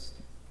ghost.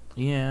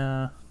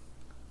 Yeah.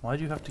 Why'd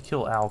you have to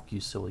kill Alk, you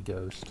silly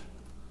ghost?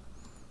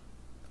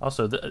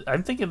 Also,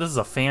 I'm thinking this is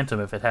a phantom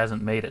if it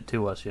hasn't made it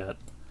to us yet.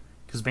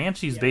 Because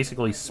banshees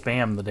basically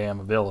spam the damn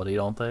ability,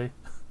 don't they?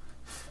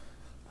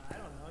 I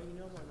don't know. You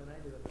know more than I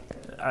do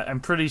about that. I'm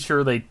pretty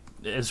sure they,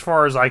 as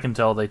far as I can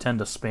tell, they tend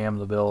to spam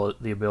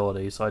the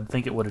ability, so I'd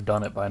think it would have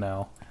done it by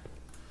now.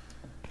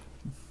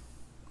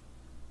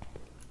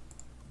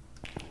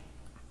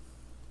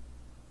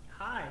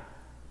 Hi.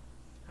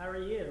 How are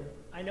you?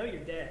 I know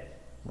you're dead.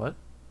 What?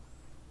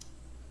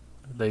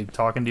 Are they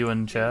talking to you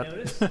in chat? Did you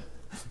notice?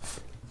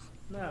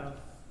 No.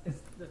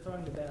 They're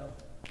throwing the bell.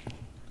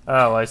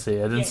 Oh, I see.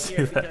 I didn't Can't see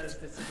hear it that. because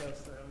it's a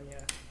ghost throw, yeah.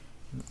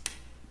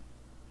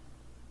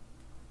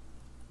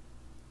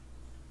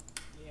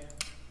 Yeah.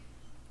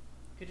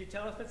 Could you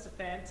tell if it's a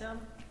phantom?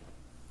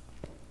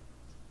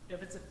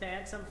 If it's a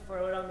phantom,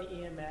 throw it on the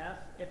EMF.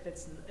 If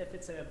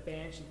it's a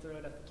banshee, throw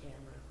it at the camera.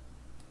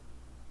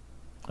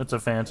 It's a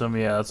phantom?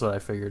 Yeah, that's what I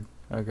figured.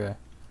 Okay.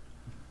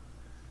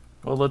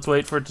 Well, let's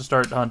wait for it to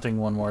start hunting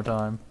one more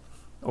time.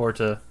 Or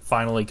to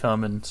finally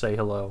come and say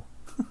hello.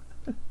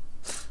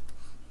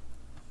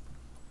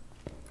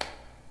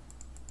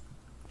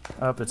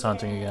 Oh, it's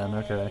hunting again.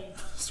 Okay.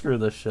 Screw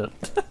this shit.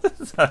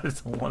 I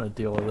just don't want to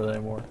deal with it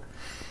anymore.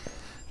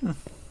 What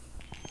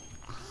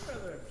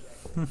other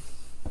objective?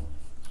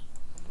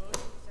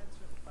 Motion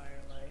sensor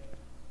firelight.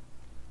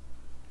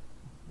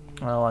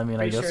 Well, I mean,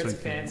 I Pretty guess sure we it's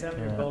a can. phantom.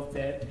 Yeah. You're both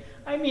dead.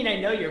 I mean, I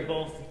know you're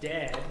both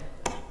dead.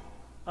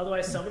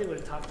 Otherwise, somebody would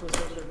have talked to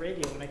us over the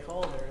radio when I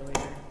called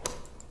earlier.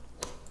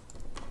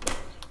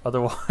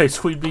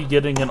 Otherwise, we'd be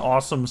getting an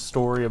awesome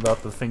story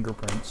about the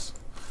fingerprints.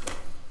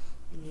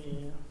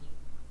 Yeah.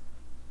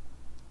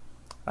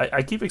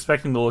 I keep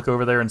expecting to look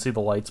over there and see the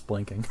lights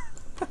blinking.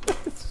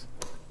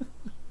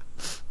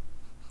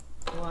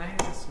 Well, I have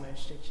to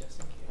smash stick just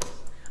in case.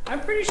 I'm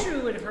pretty sure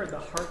we would have heard the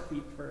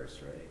heartbeat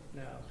first, right?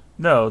 No.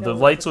 No, the No,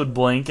 lights would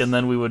blink, and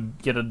then we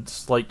would get a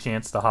slight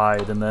chance to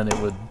hide, and then it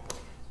would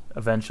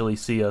eventually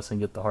see us and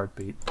get the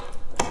heartbeat.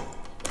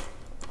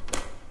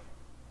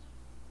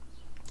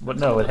 But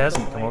no, it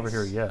hasn't come over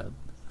here yet.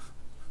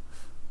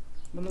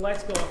 When the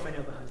lights go off, I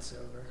know the hunt's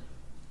over.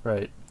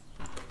 Right.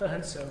 The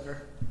hunt's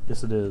over.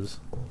 Yes, it is.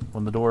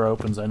 When the door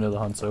opens, I know the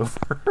hunt's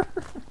over.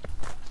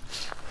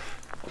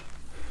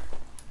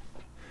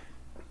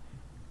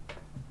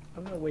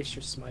 I'm gonna waste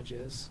your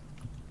smudges,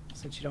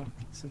 since they don't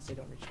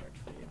recharge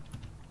for you.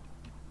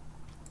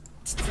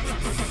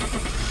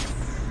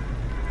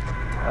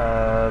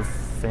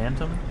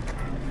 Phantom?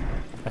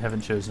 I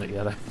haven't chosen it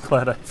yet. I'm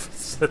glad I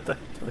said that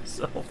to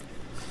myself.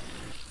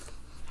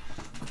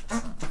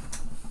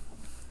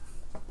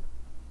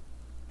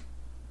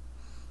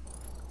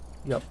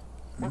 Yep.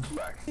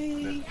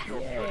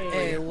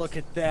 Hey, look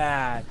at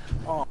that.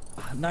 Oh,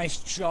 nice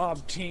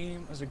job,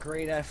 team. It was a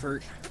great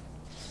effort.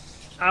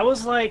 I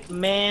was like,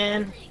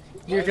 man,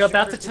 you're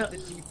about to tell.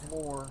 You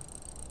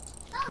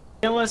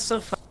know what's so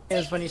funny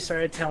is when you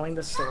started telling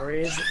the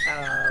stories,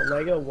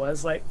 Lego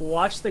was like,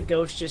 watch the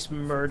ghost just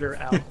murder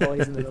Alp while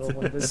he's in the middle of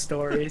one of his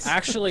stories.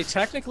 Actually,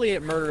 technically,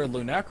 it murdered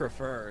Lunacra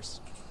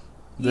first.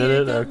 Did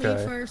Yeah, it? got me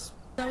Okay. first.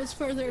 I was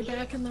further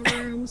back in the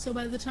room, so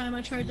by the time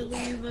I tried to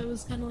leave, I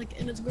was kind of like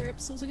in its grip.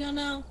 So I was like, oh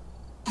no.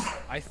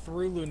 I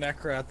threw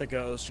Lunacra at the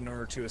ghost in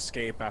order to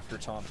escape after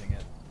taunting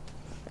it.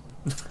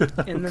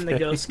 And then the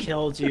ghost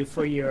killed you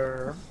for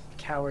your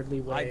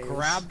cowardly ways. I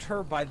grabbed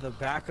her by the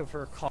back of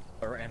her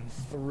collar and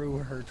threw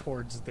her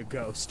towards the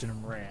ghost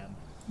and ran.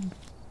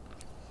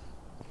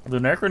 The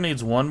Necro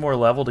needs one more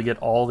level to get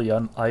all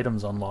the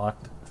items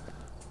unlocked.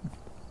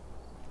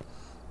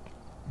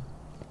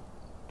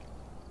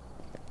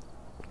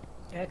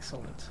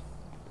 Excellent.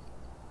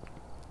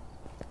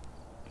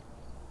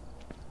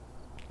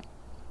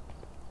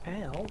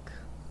 Elk?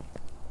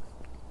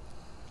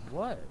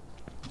 What?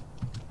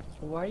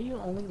 Why are you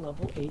only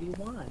level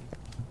 81?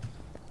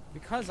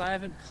 Because I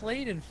haven't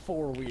played in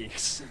 4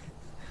 weeks.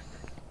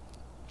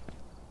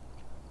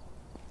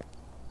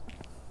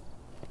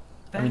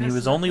 I mean, he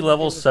was only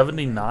level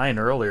 79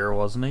 earlier,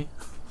 wasn't he?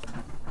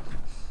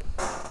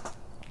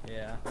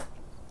 Yeah.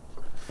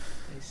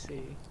 I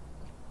see.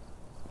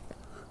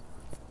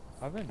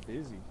 I've been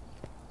busy.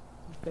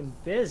 You've been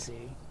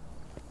busy?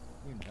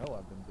 You know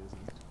I've been busy.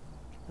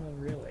 Oh,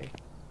 really?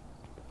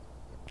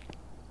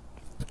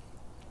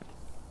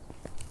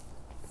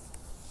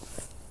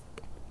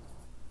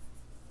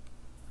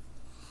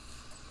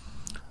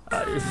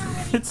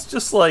 It's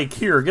just like,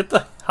 here, get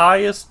the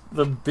highest,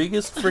 the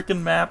biggest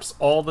freaking maps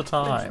all the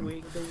time.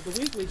 The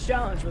weekly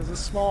challenge was a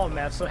small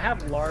map, so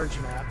have large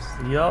maps.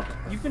 Yup.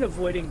 You've been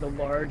avoiding the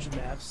large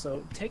maps,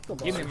 so take the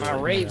large. Give me my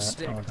rave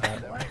stick.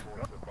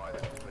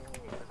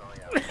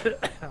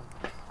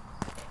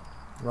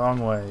 Wrong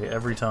way,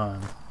 every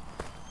time.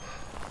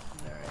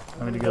 Alright,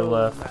 I'm gonna go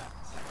left.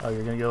 Oh,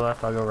 you're gonna go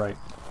left? I'll go right.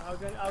 I'll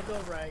go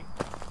right.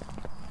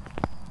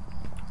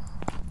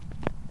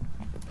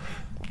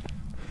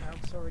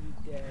 Elk's already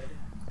dead.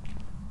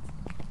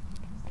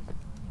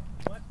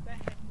 What the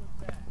heck was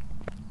that?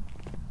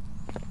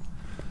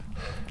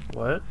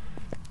 What?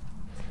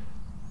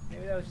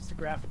 Maybe that was just a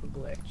graphical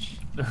glitch.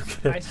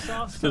 Okay. I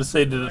saw I was gonna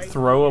say, did it right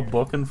throw a here.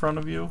 book in front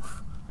of you?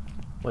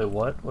 Wait,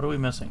 what? What are we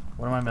missing?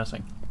 What am I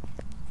missing?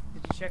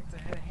 Did you check the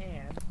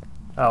hand?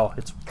 Oh,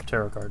 it's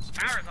tarot cards.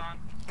 Power's on.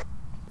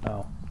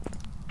 Oh,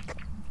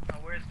 Oh,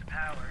 where's the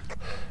power?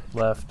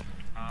 left.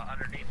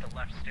 Underneath the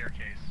left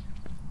staircase.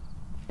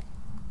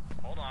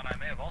 Hold on, I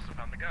may have also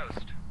found the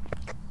ghost.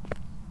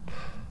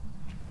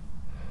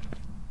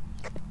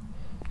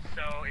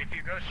 So, if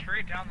you go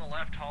straight down the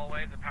left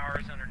hallway, the power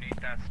is underneath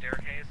that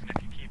staircase, and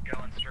if you keep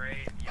going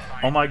straight, you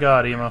find... Oh my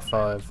god, EMF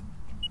 5.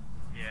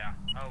 Yeah.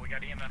 Oh, we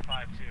got EMF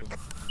 5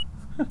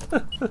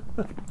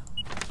 too.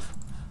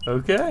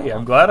 Okay,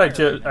 I'm glad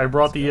I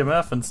brought the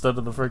EMF instead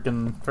of the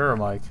freaking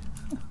Paramic.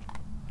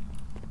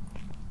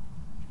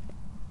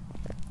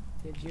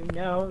 Did you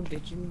know?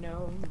 Did you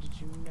know? Did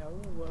you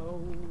know?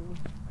 Whoa.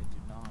 I do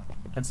not.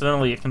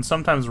 Incidentally, it can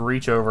sometimes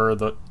reach over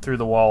through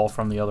the wall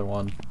from the other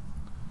one.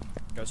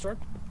 Ghost orb?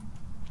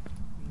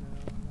 No,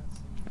 I'm not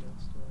seeing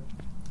ghost orb.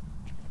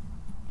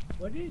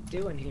 What did it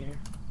do in here?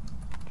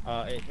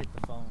 It hit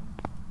the phone.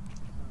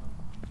 Oh.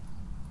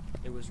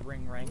 It was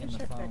ring-rang Let in me the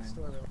check phone. next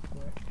door real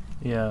quick.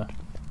 Yeah.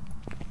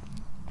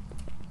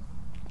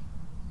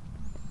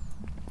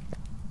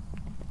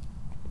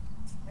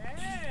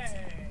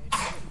 Hey!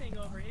 Something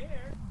over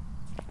here.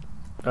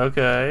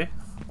 Okay.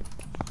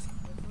 I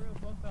threw a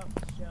book off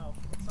the shelf.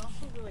 It's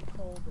also really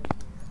cold in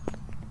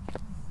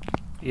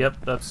here.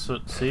 Yep, that's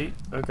it. See?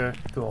 Okay,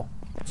 cool.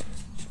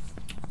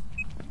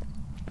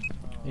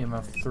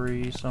 EMF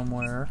 3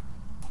 somewhere.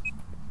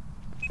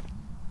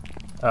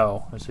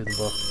 Oh, I see the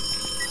book.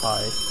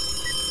 Hi.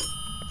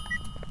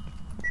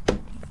 It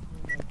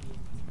might be in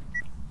here.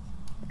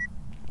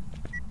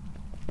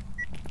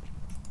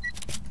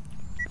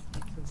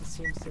 Since it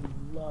seems to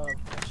love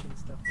touching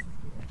stuff over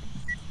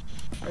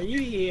here. Are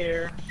you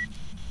here?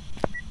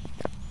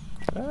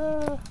 What do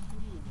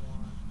you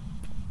want?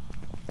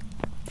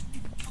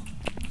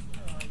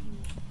 Where are you?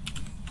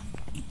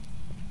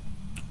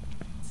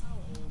 How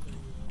old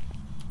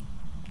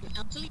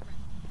are you?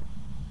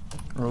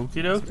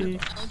 Okie dokie.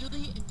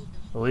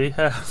 We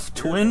have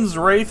Twins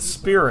Wraith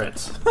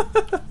Spirit.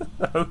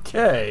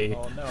 Okay.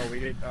 Oh no, we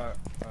did,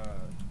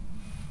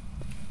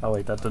 Oh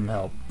wait, that didn't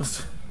help.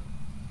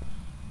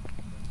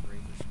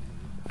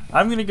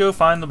 I'm gonna go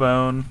find the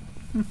bone.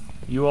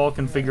 You all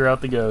can figure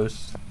out the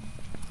ghost.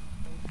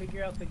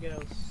 Figure out the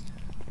ghost.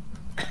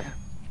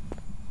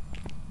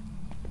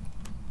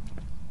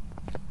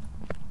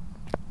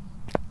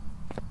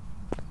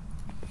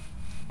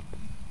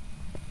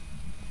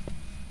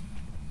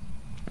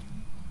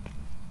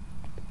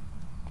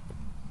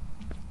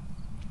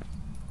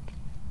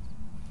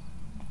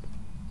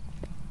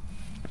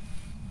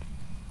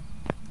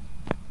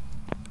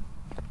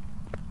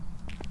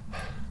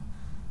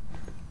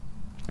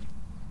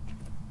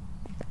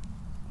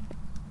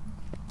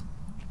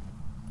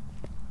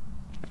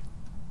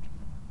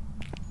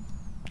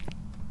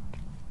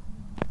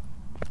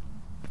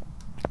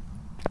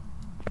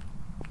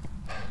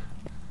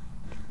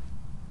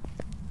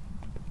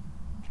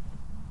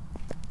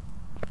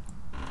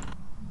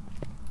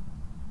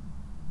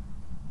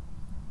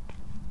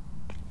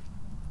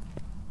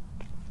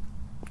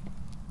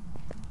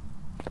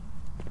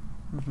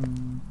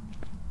 Mhm.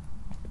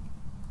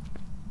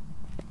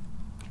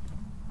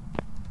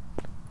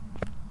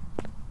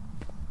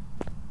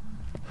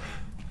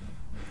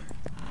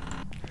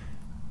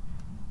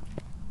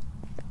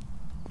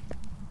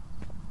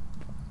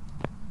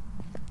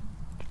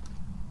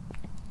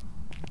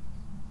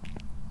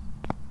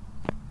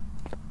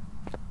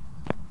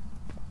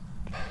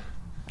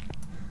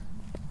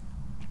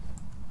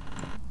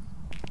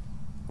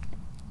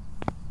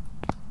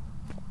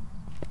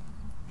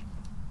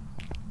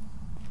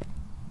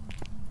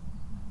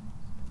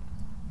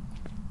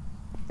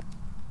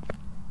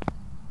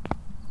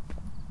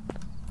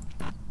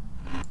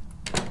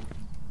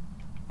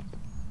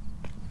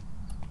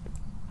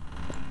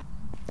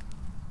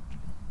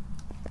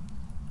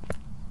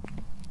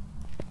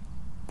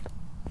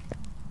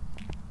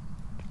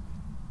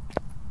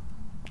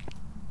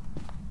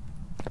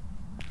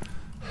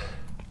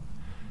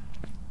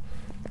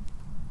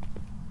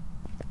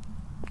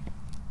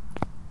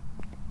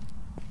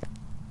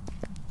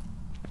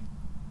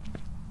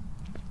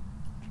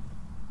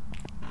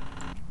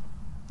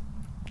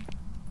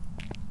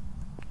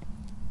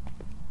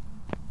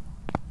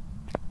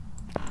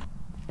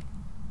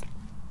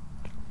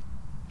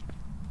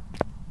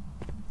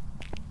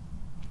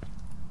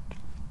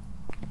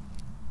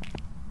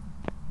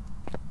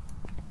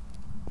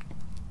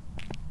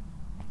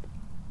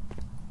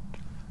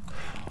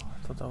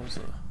 That was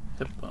a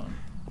hip bone.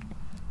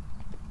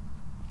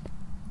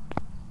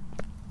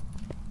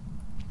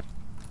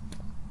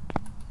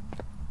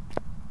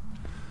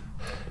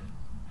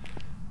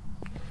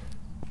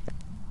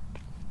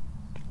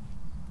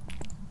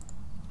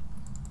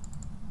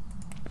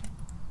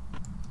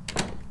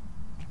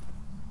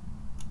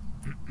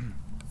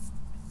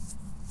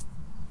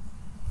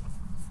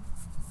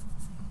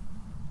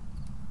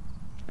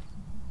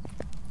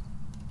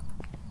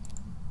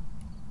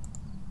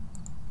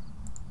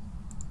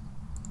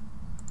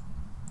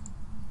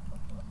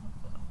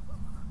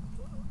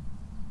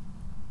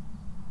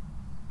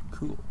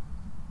 Cool.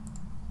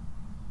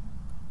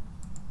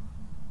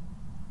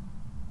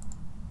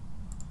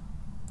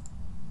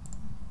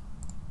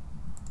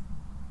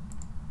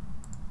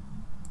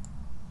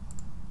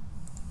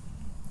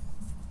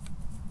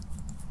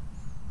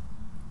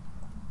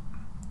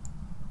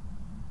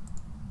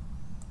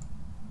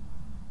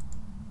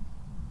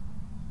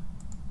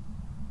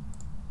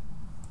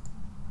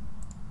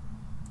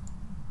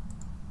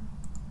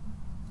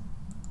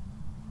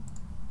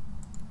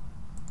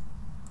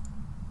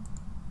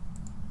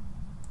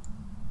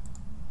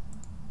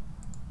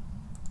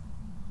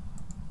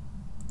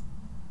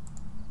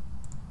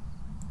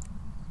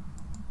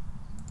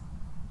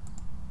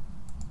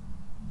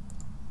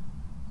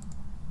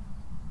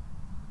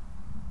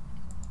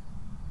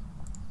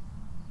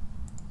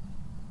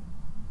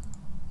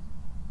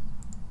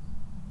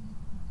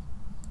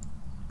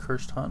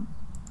 Cursed hunt.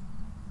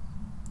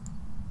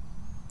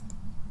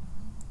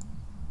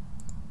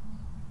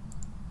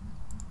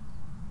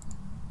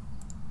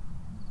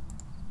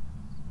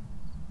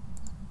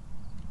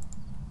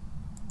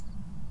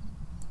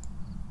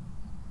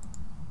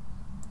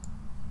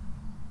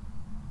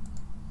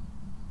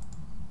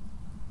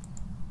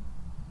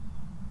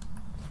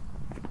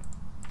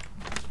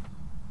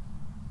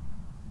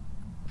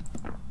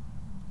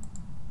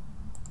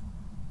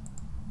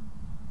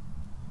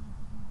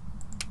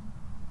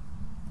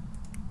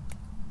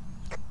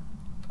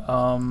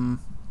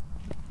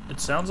 It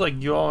sounds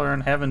like you all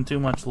aren't having too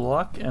much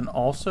luck, and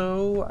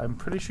also, I'm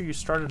pretty sure you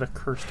started a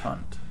cursed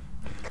hunt.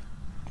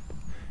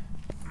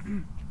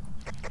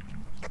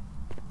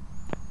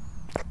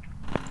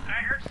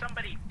 I heard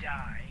somebody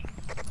die.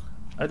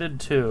 I did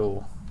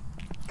too.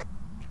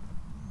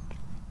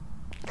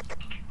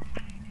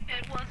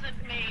 It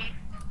wasn't me.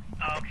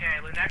 Okay,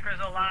 Lunecra's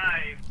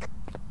alive.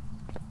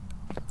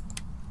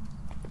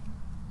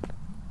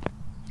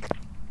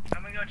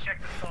 I'm gonna go check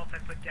the salt I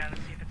put down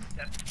and see if it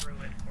stepped through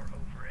it or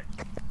over it.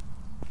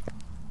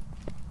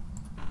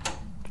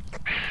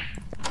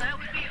 That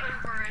would be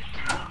over it.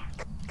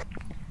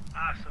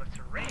 Ah, so it's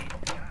a raid.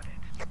 Got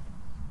it.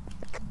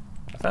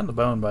 I found the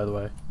bone, by the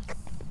way.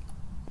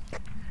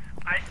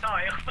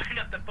 I opened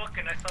up the book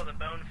and I saw the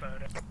bone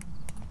photo.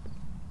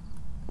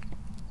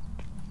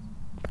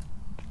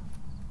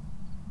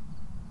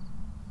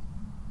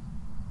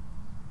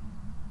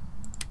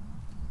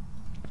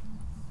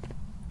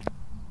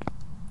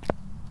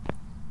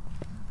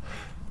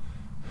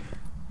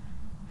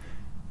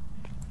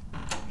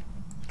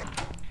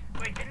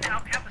 Wait, didn't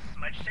Alp have a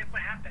smudge stick?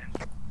 What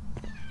happened?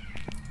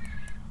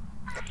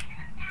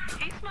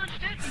 He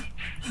smudged it.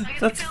 I guess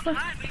That's he found the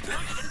hide, but he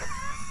smudged it.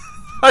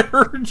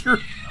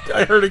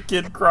 I heard a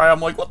kid cry.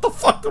 I'm like, what the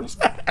fuck was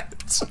that?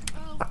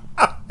 Oh.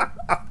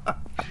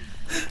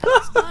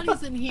 His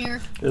body's in here.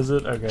 Is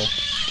it? Okay.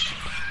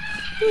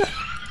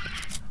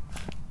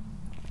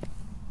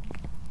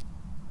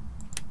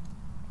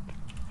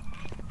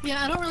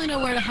 Yeah, I don't really know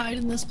where to hide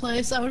in this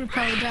place. I would have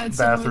probably died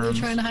similarly Bathrooms.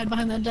 trying to hide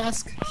behind that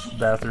desk.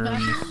 Bathrooms.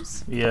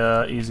 Bathrooms?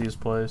 Yeah,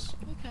 easiest place.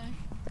 Okay.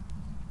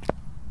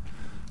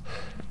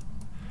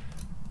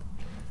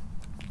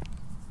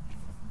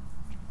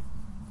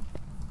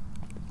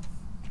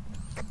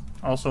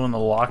 Also in the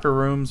locker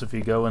rooms, if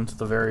you go into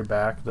the very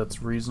back,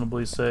 that's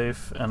reasonably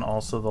safe. And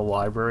also the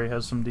library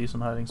has some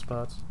decent hiding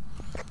spots.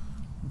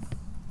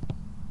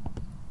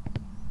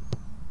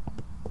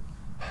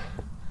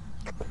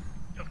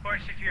 Of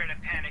course, if you're in a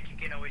panic, you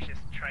can always just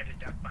try to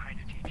duck behind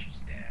a teacher's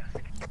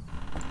desk.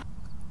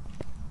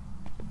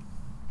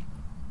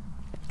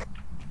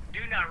 Do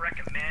not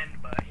recommend,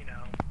 but, you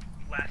know,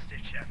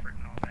 last-ditch effort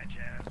and all that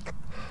jazz.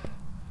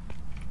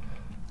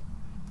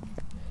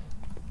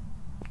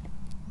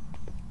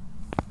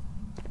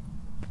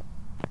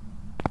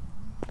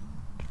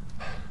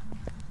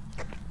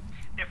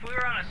 If we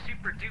were on a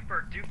super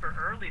duper duper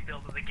early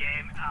build of the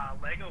game,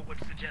 Lego would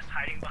suggest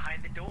hiding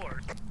behind the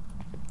doors.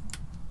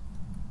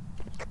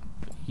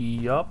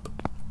 Yup.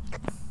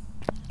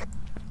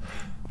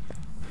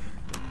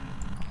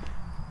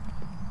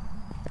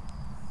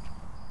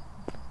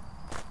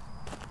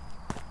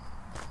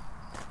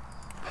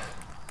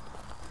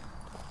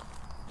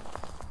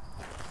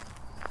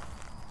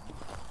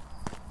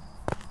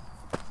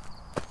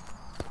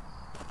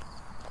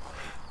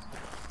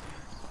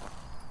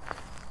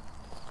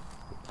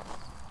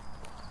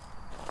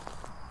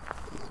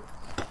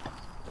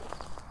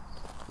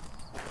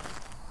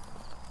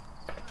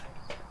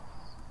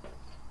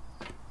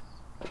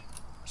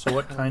 So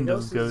what kind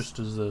of ghost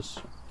is this?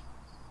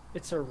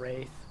 It's a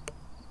wraith.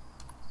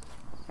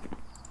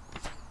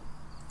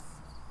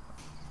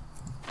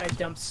 I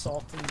dumped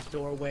salt in the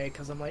doorway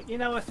because I'm like, you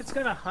know, if it's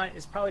gonna hunt,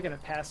 it's probably gonna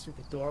pass through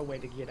the doorway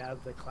to get out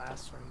of the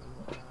classroom and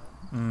whatnot.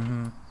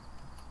 Mm-hmm.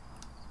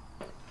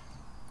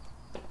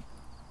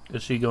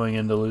 Is she going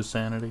into lose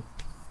sanity?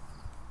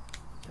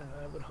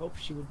 I would hope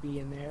she would be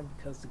in there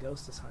because the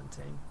ghost is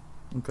hunting.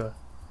 Okay.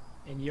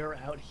 And you're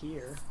out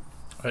here.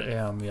 I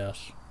am,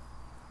 yes.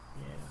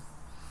 Yeah.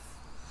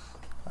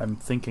 I'm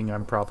thinking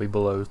I'm probably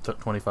below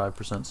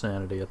 25%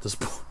 sanity at this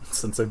point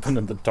since I've been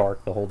in the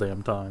dark the whole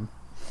damn time.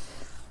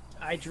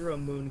 I drew a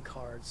moon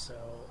card, so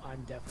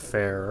I'm definitely...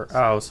 Fair.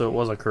 Oh, so it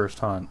was a cursed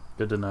hunt.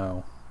 Good to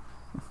know.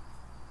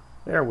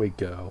 There we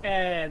go.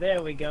 Eh,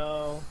 there we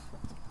go.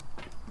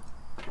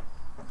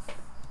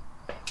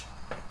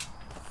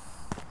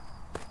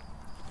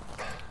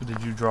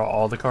 Did you draw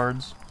all the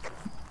cards?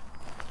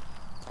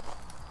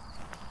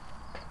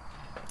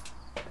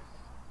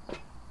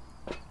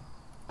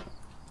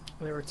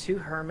 There were 2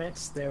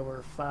 hermits, there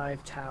were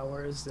 5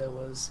 towers, there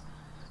was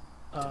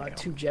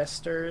 2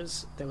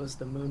 jesters, there was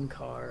the moon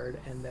card,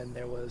 and then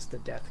there was the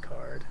death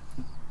card.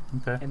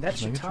 Okay. And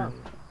that's your making sure.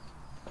 tongue.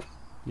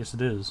 Yes,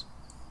 it is.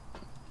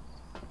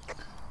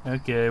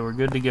 Okay, we're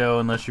good to go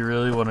unless you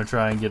really want to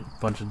try and get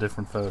a bunch of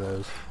different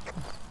photos.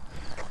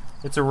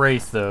 It's a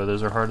wraith, though.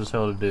 Those are hard as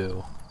hell to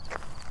do.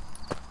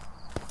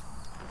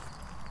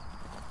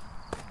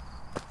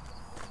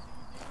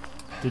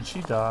 Did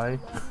she die?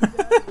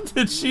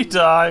 Did she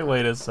die?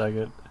 Wait a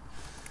second.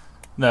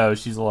 No,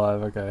 she's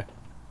alive. Okay.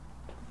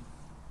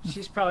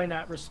 She's probably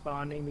not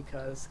responding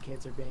because the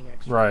kids are being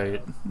extra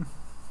Right.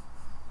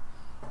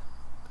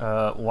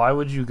 loud. Why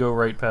would you go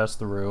right past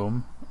the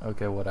room?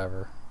 Okay,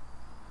 whatever.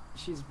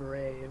 She's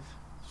brave.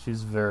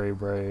 She's very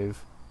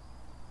brave.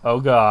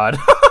 Oh God.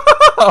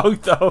 Oh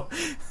no.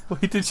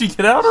 Wait, did she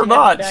get out or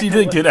not? She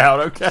did get out,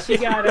 okay. She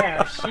got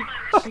out.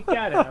 She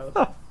got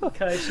out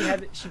because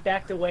she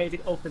backed away to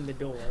open the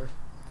door.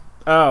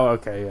 Oh,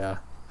 okay, yeah.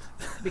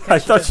 Because I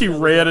thought she doesn't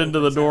know ran the into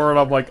the opens door and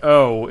I'm like,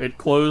 oh, it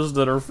closed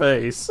in her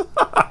face. No.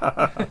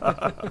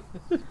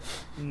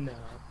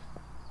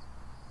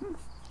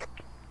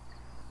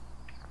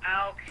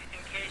 Alk,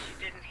 in case you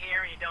didn't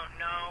hear and you don't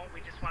know,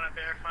 we just want to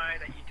verify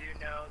that you do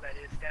know that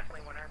it's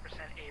definitely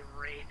 100% a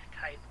wraith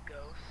type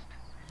ghost.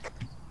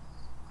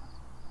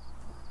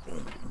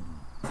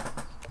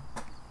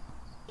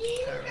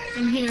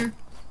 I'm here.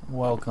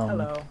 Welcome.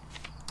 Hello.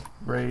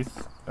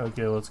 Wraith.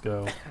 Okay, let's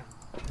go.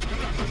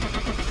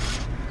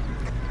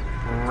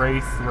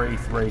 Wraith.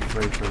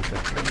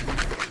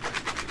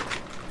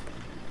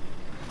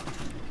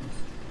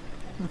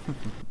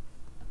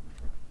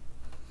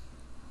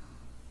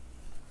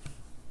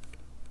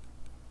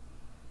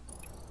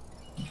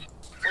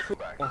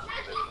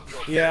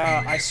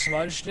 Yeah, I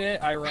smudged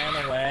it, I ran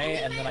away,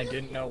 and then I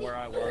didn't know where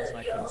I was and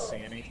I couldn't see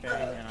anything,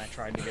 and I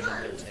tried to get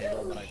under the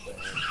table, but I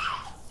couldn't.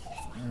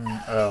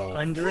 Oh.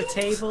 Under a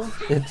table?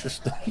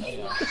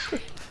 Interesting.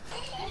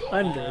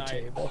 Under a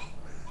table.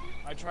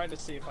 I tried to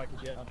see if I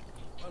could get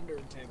under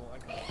a table. I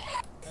couldn't.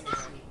 Anyway,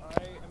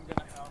 I am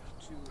gonna have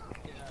to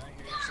get out of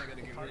here because I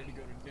gotta get ready to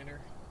go to dinner.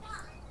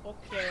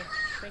 Okay.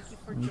 Thank you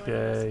for joining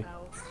Okay. us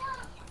out.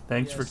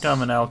 Thanks for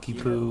coming,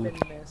 Alky Poo. You've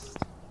been missed.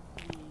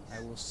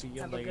 I will see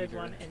you Have later. a good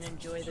one and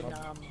enjoy the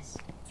noms.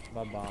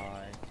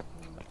 Bye-bye.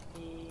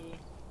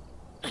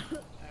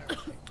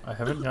 I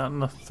haven't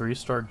gotten a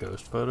 3-star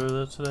ghost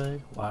photo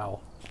today.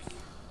 Wow.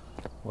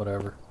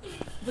 Whatever.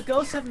 The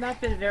ghosts have not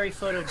been very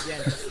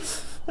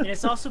photogenic. And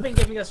it's also been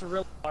giving us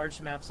real large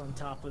maps on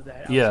top of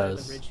that. Outside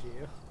of the ridge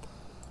view.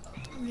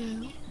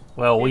 Yeah.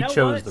 Well, You we know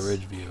chose what? the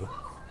ridge view.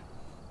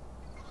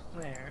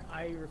 There,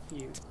 I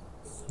refuse.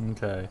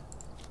 Okay.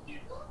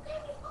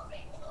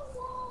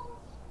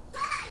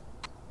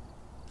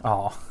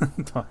 Oh,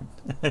 darn.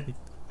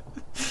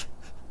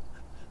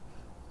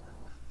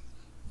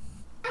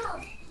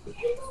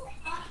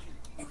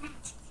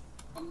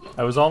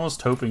 I was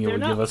almost hoping it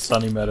would give us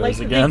Sunny Meadows like,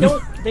 again.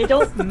 They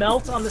don't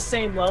melt on the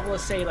same level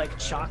as, say, like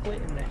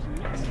chocolate in the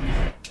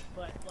heat.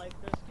 But like,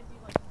 there's could be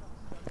like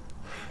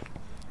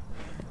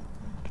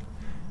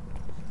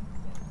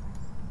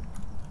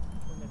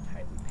when they're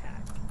tightly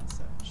packed and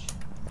such.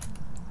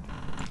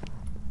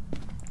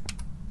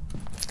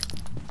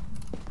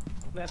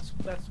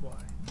 That's why.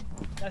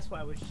 That's why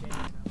I was shaking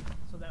them,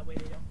 so that way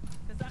they don't.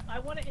 Because I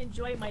want to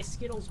enjoy my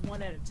Skittles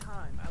one at a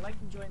time. I like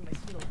enjoying my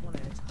Skittles one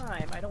at a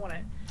time. I don't want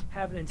to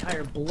have an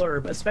entire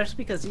blurb, especially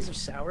because these are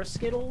sour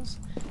Skittles,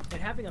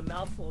 and having a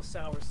mouthful of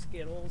sour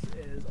Skittles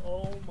is,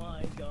 oh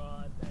my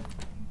god.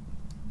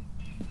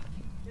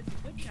 It's a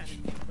good kind of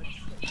thing, but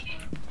it's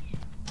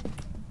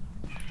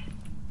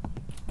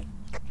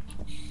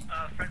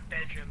Front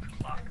bedroom's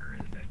clocker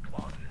is the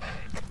closet.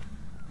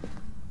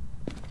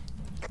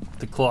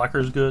 The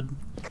clocker's good.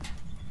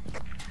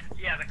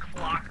 Yeah, the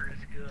clocker is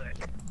good.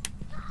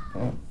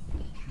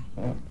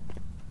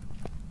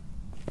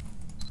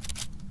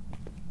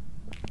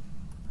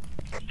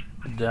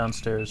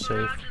 Downstairs safe.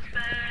 Garage is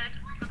bad,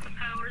 but the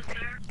power's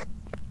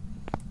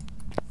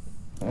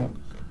there.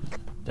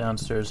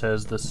 Downstairs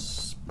has the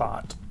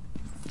spot.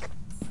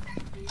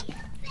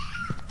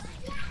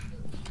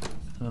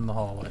 in the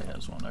hallway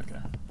has one,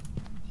 okay.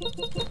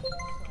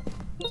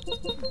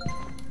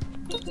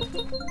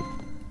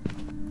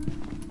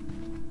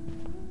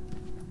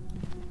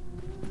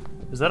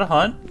 Is that a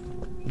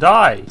hunt?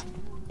 Die!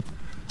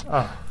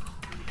 Oh.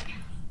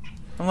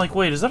 I'm like,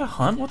 wait, is that a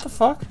hunt? What the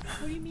fuck?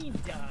 What do you mean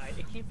die?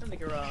 It came from the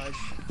garage.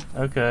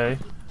 Okay.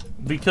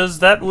 Because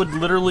that would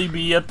literally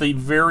be at the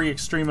very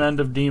extreme end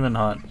of Demon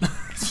Hunt.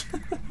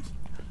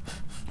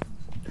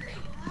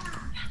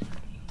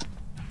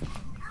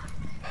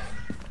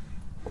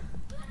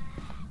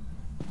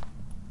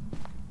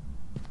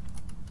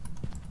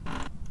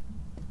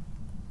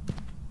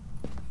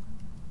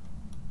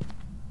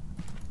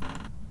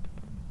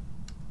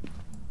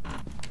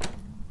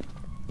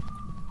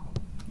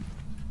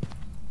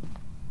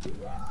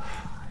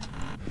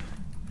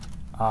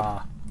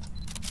 Ah.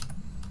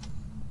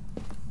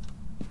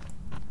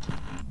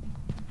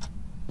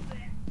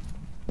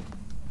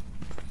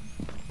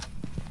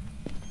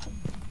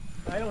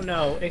 I don't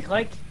know. It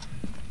like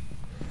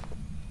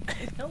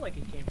it felt like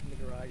it came from the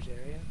garage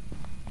area.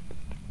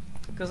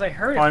 Because I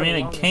heard it. Well, I for mean, the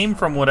it longest came time.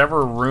 from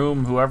whatever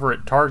room whoever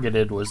it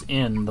targeted was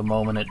in the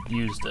moment it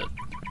used it.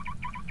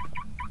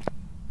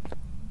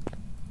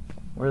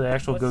 Where the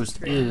actual What's the ghost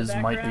screen in the is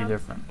might be background?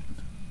 different.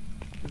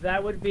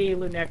 That would be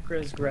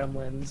Lunecra's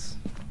gremlins.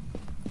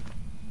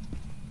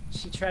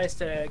 She tries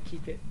to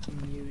keep it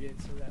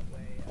muted so that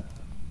way.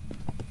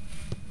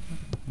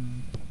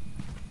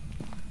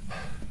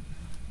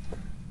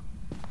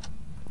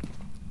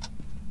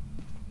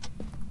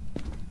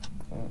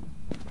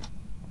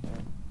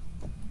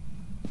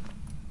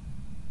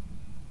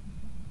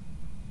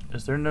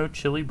 Is there no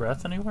chilly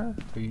breath anywhere?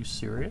 Are you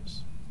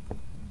serious?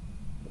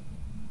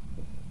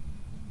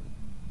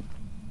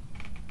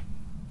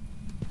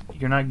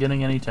 You're not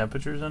getting any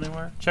temperatures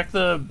anywhere? Check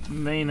the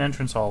main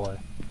entrance hallway.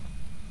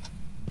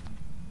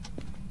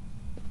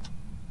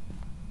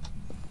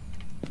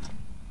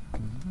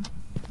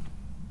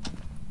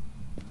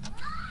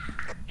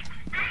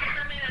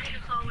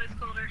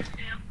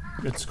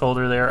 It's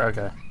colder there?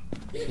 Okay.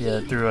 Yeah,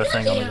 it threw a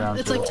thing on the Yeah, ground.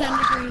 it's too. like 10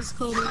 degrees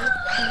colder.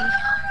 Yeah.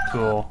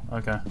 Cool,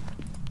 okay.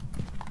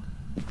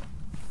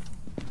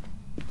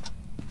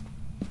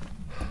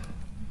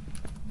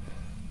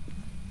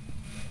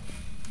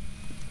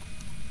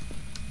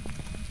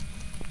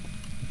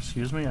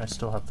 Excuse me, I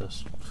still have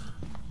this.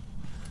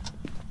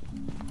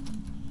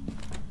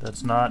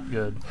 That's not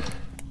good.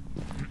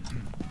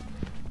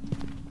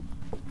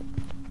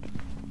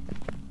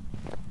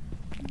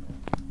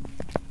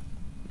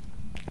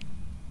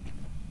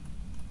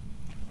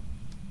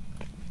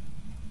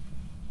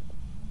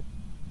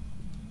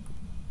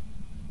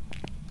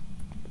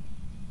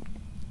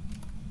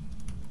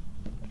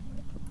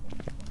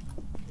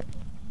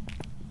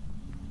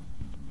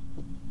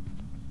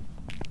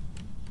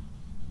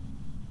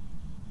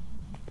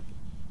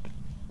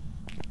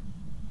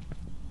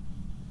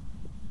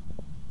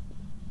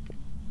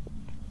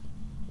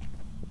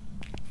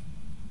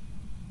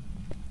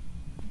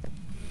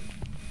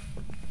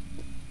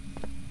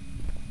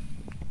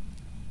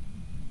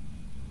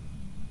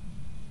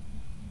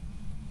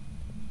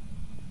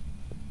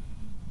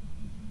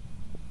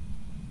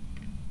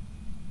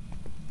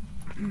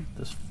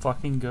 This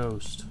fucking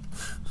ghost.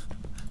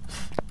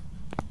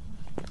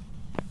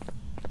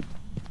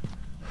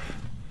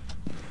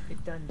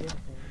 It done did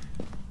thing.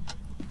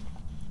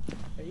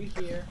 Are you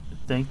here?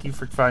 Thank you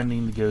for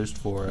finding the ghost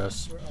for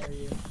us. Where are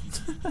you?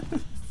 How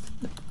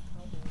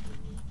old are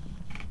you?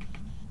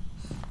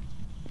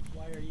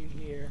 Why are you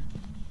here?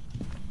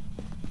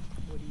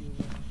 What do you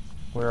want?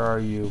 Where are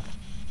you?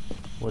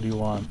 What do you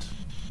want?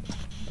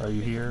 Are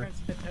you here?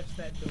 To touch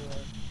that door.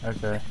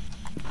 Okay.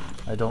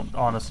 I don't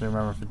honestly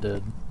remember if it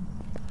did.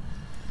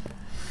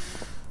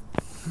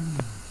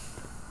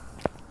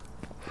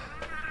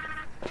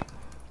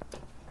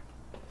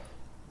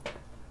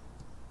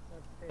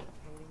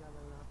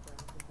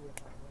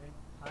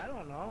 I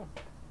don't know.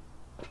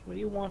 What do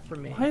you want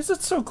from me? Why is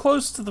it so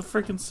close to the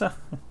freaking sound?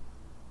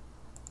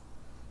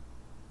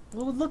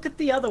 Well, look at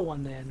the other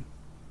one then.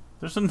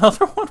 There's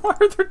another one? Why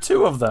are there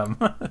two of them?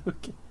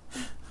 Okay.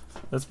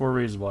 That's more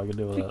reasonable. I can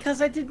deal with that.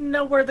 Because I didn't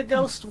know where the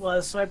ghost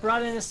was, so I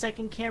brought in a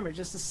second camera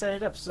just to set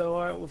it up.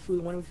 So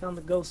when we found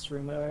the ghost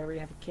room, I already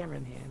have a camera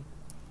in hand.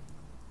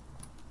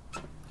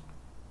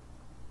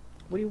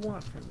 What do you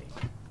want from me?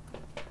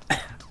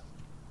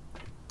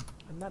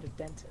 I'm not a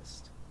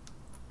dentist.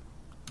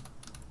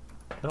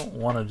 I don't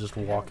want to just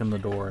walk in the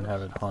door and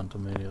have it hunt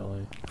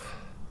immediately.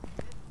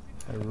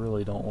 I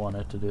really don't want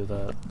it to do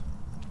that.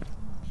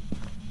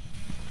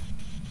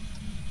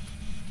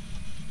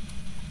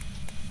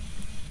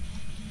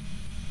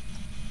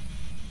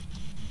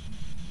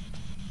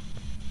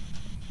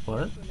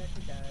 What?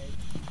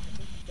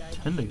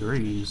 10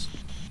 degrees?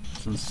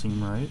 Doesn't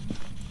seem right.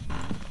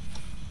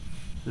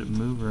 Did it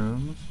move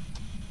rooms?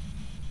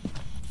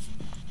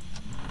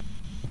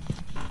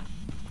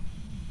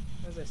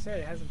 As I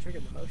said, it hasn't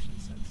triggered the motion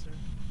sensor.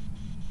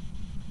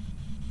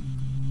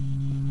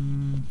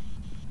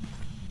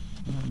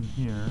 Not in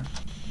here.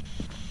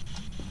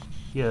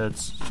 Yeah,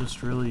 it's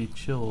just really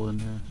chill in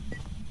here.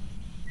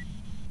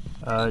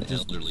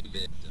 Just elderly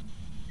victim.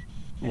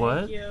 what?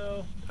 Thank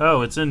you.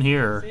 Oh, it's in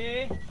here.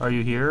 See? Are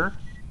you here?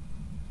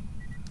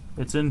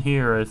 It's in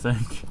here, I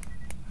think.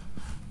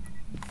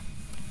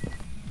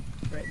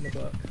 Right in the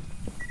book.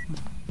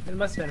 It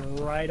must have been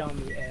right on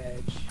the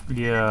edge.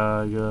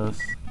 Yeah, I guess.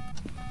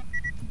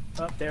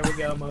 Oh, there we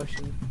go,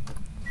 motion.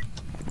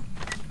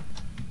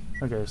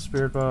 Okay,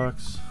 spirit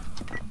box.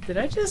 Did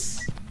I just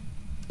see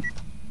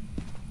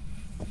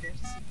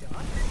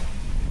dots?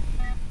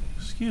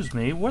 Excuse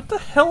me, what the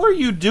hell are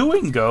you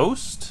doing,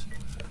 Ghost?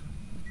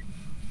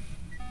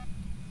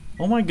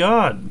 Oh my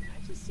god. Did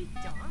I just see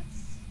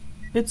dots?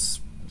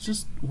 It's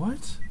just,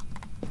 what?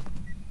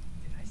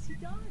 Did I see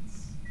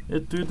dots?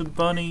 It threw the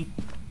bunny.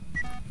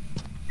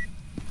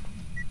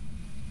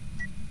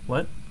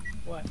 What?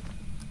 What?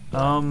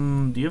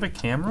 Do you have a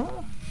camera?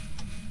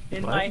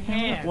 In What? my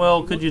hand.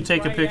 Well, could you Looking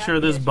take a right picture at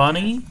of me this as you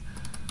bunny?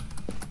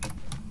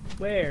 asked.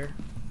 Where?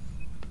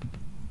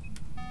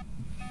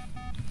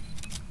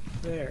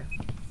 There.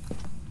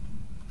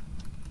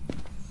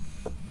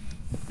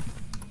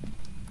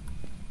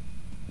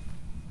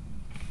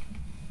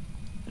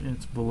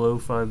 It's below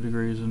 5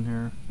 degrees in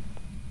here.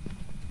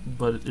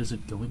 But is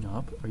it going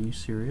up? Are you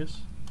serious?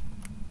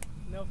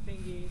 No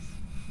fingies.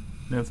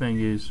 No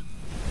fingies.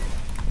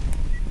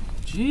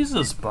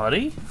 Jesus,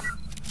 buddy.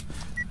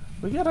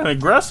 We got an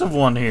aggressive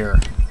one here.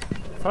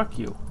 Fuck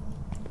you.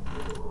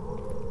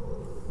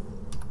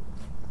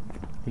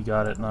 He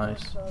got it,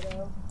 nice.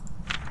 Photo.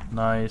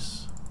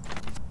 Nice.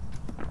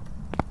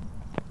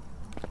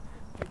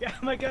 I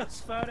got my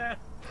ghost photo.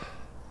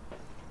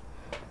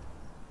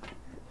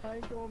 I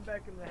ain't going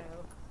back in the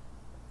house.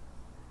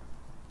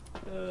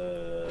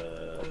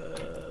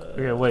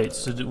 Okay, wait,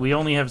 so do we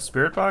only have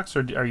spirit box,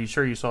 or are you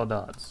sure you saw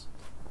dots?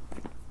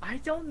 I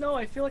don't know.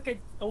 I feel like I.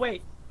 Oh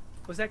wait,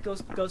 was that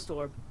ghost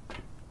orb?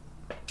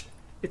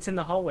 It's in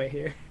the hallway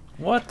here.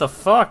 What the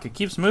fuck? It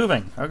keeps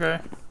moving. Okay.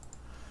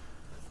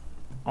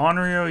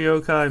 Onryo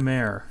Yokai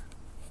Mare.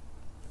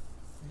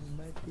 It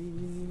might be.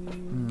 It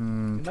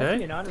might be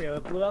Okay. an Onryo.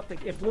 It blew out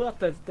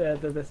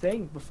the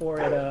thing before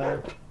it did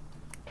the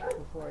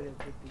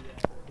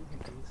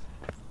frequencies.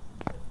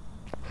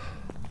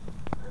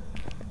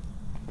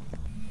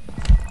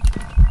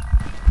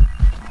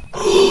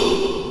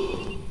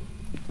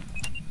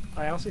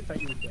 I honestly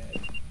thought you were dead.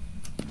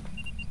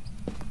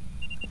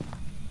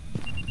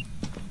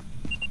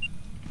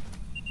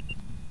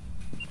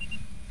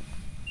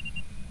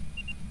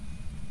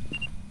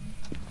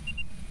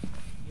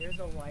 Here's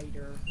a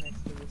lighter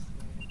next to this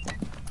thing.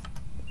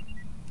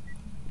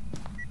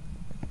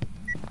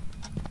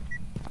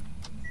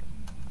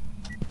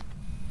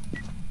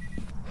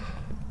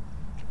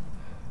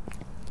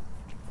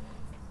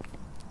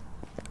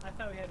 I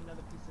thought we had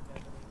another piece of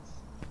evidence.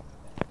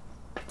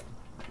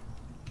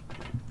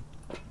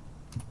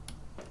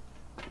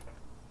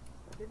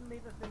 Didn't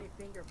leave us any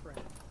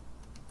fingerprints.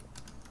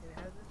 It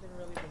hasn't been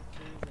really been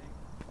freezing.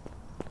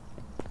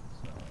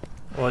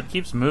 So. Well, it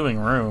keeps moving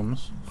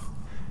rooms.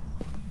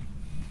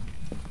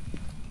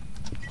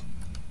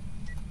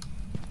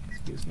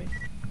 Excuse me.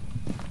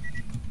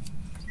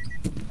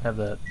 Have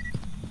that.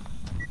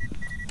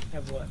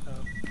 Have what?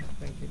 Oh,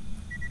 thank you.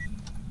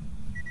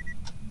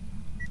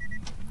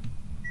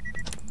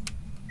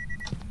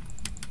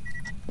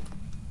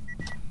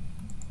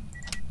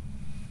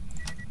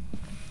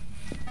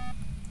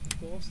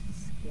 Ghost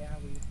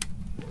scary.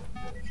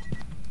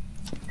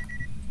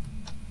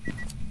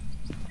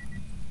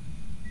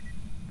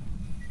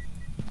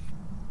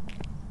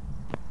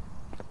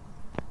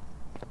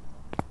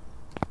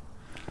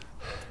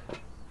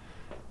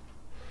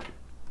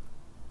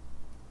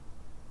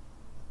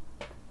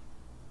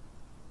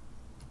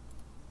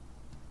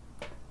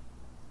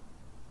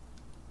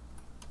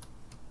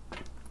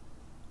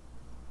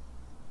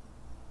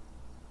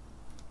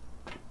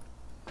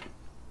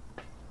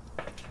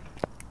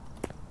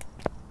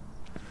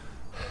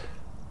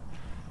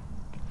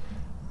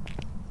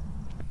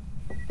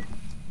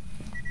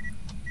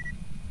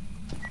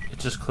 It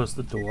just closed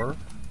the door.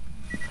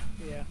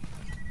 Yeah.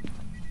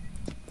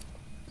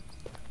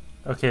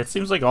 Okay, it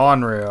seems like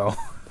Onryo.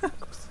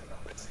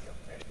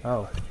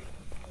 Oh.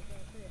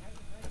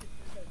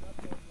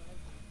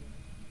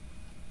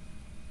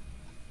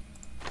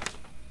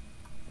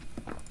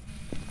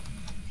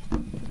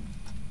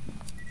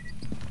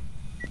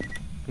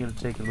 You gotta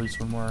take at least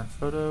one more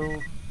photo.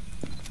 Blump,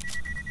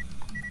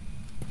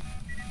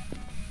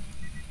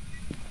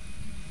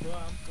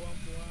 blump,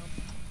 blump.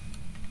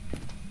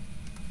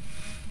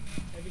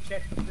 Have you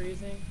checked the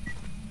freezing?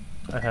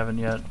 I haven't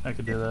yet. I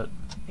could do that.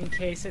 In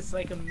case it's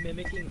like a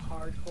mimicking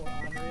hardcore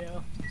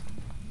Onryo.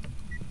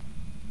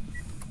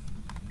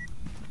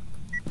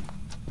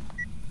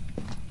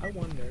 I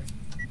wonder.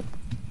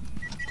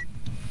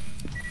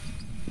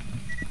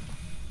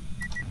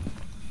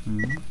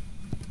 Hmm.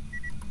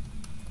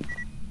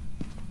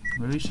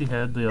 Maybe she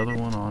had the other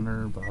one on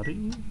her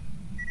body?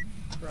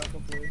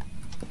 Probably.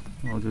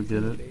 I'll go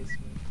get it.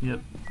 Basement.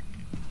 Yep.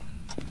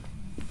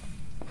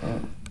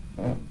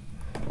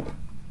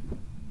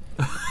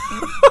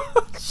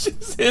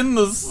 She's in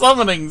the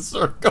summoning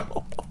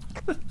circle.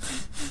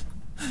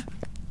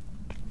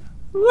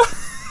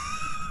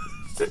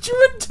 Did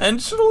you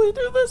intentionally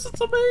do this?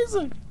 It's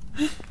amazing.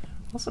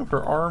 Also,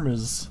 her arm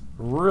is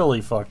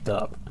really fucked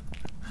up.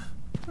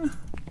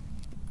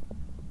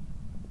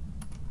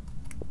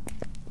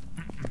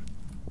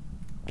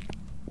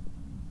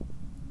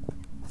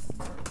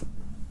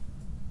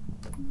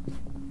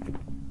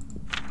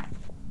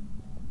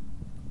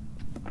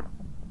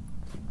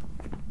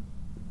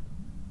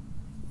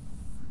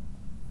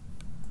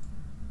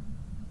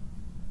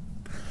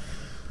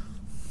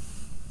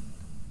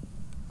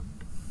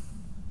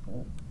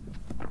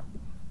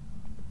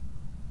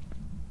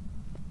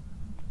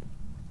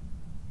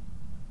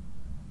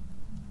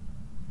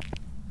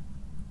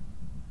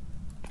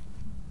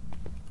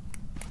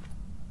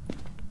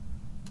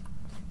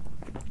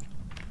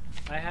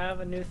 I have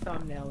a new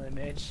thumbnail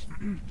image.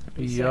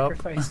 We Yup.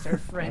 sacrificed our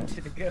friend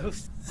to the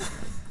ghost.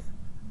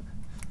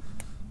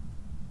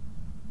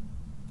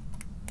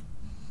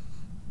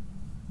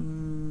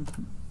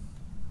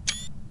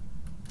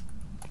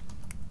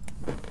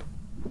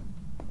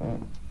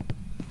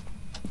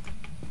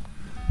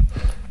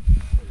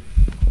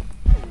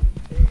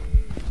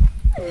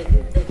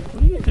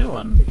 What are you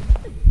doing?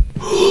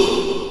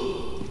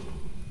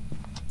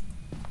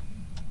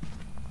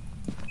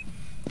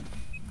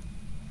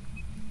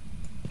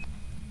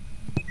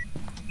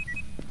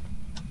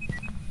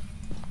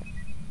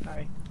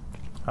 Hi.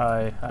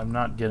 Hi, I'm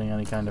not getting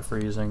any kind of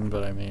freezing,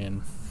 but I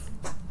mean...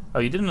 Oh,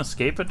 you didn't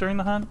escape it during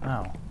the hunt?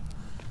 Oh.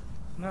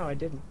 No, I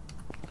didn't.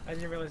 I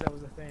didn't realize that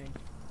was a thing.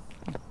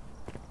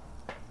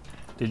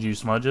 Did you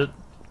smudge it?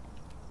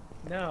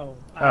 No,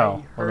 Oh, I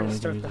well, heard then it we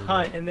start can the use it.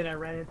 hunt, and then I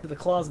ran into the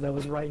closet that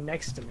was right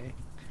next to me.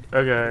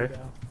 There you Okay.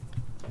 go.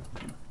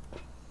 Okay.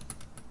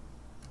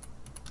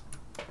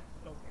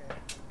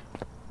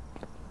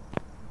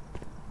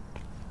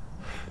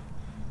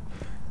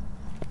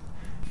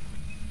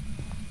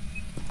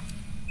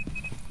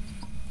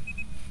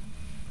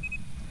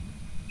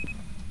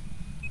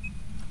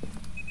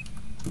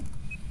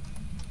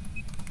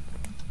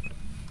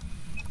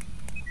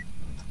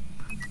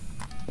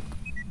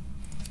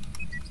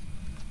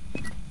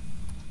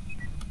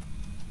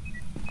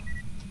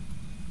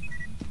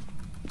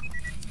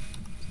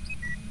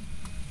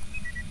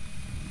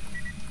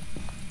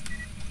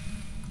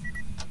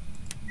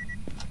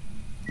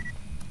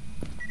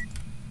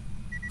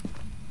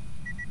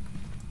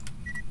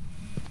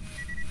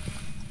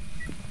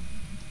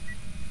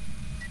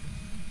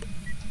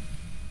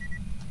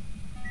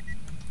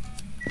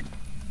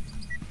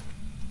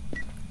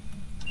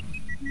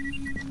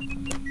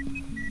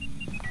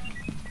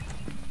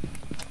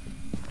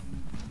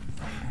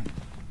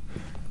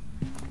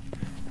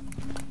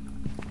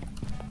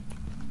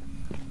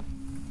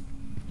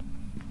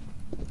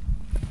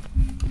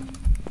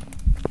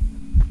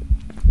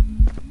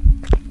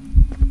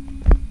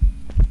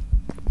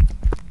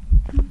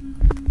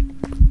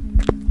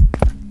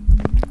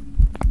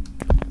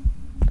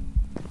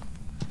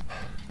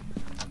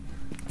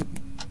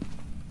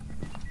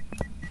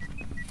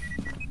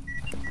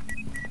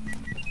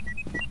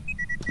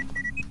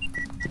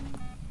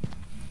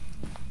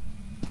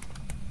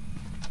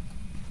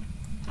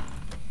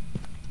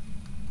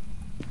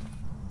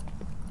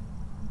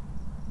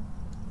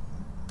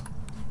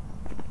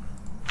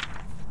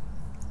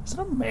 Is it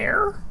a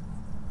mare?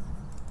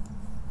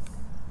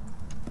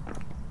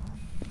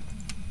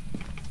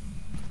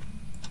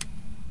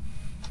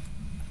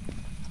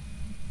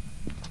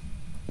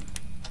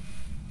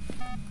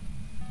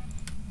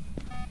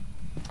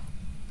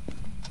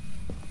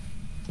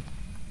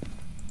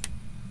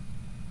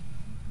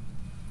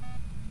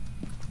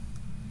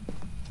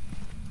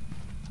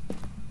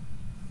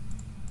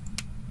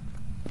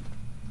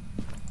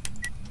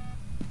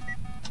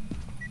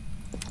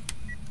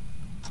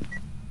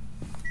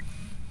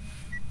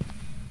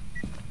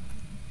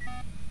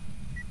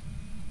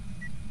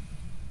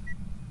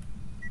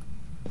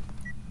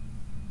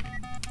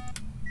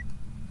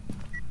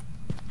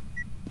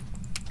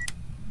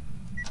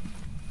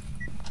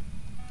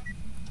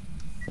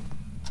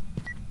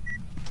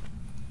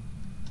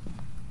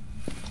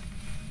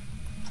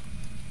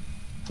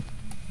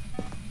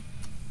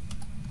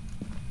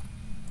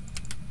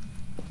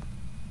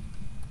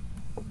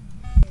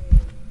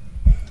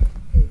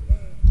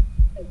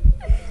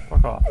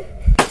 Fuck off.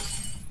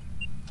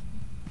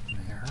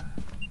 Mare?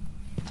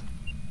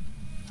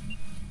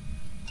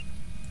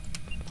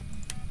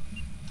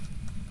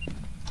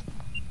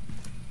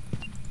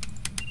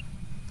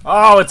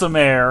 Oh, it's a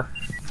mare!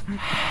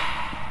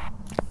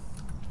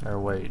 Or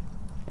wait.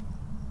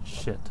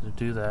 Shit, did it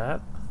do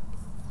that?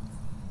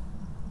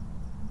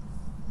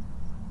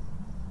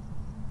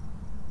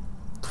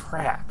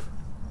 Crap.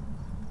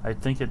 I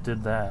think it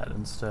did that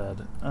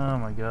instead. Oh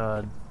my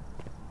god.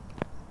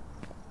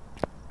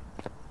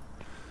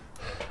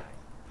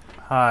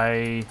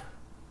 Hi.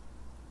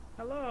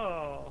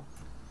 Hello.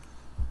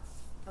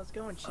 How's it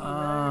going, Chini?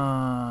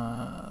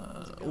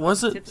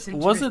 Was Tips it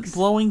and was it tricks.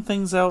 blowing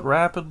things out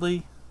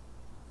rapidly?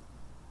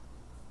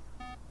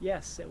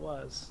 Yes, it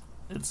was.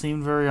 It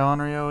seemed very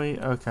Onryo-y.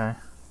 Okay.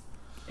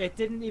 It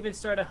didn't even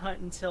start a hunt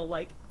until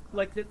like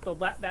like that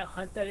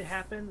hunt that had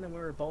happened, and we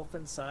were both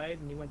inside,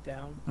 and you went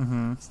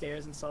down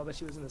stairs and saw that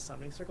she was in the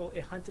summoning circle.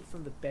 It hunted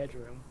from the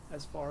bedroom,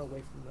 as far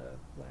away from the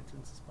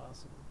lanterns as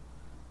possible.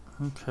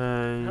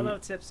 Okay. Hello,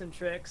 tips and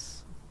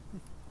tricks.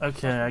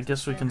 Okay, I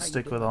guess we can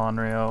stick with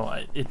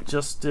Onryo. It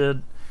just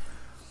did.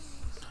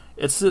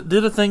 It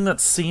did a thing that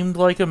seemed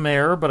like a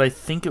mare, but I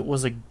think it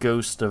was a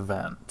ghost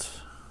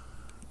event,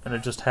 and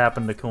it just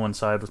happened to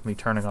coincide with me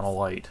turning on a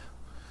light.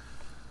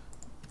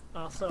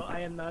 Also, I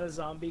am not a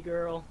zombie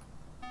girl.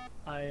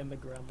 I am a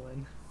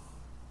gremlin.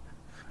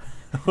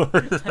 I am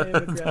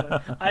a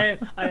gremlin.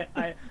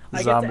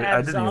 I get to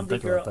add zombie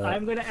girl.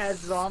 I'm going to add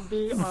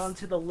zombie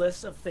onto the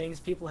list of things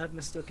people have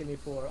mistaken me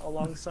for,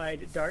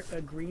 alongside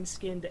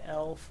green-skinned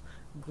elf,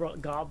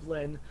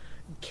 goblin,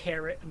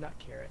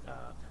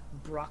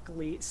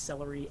 broccoli,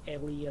 celery,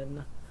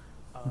 alien,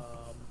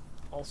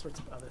 all sorts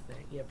of other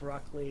things. Yeah,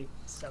 broccoli,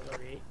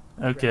 celery.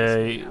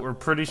 Okay, we're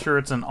pretty sure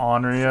it's an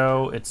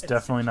Onryo. It's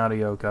definitely not a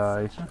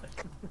yokai.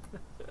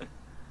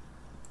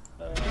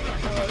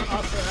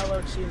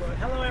 Hello, Chilo.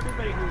 Hello,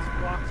 everybody who's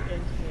walked in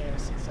here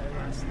since I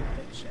last looked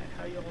at chat.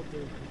 How you all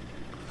doing?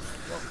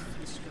 Welcome to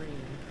the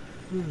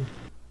stream.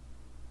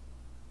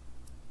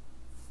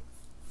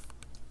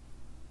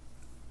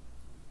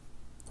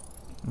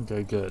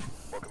 Okay, good.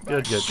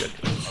 Good.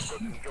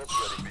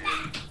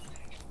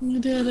 You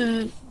did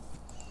it.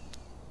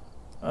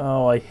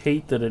 Oh, I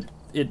hate that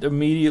it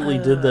immediately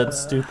did that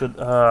stupid...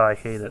 I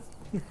hate it.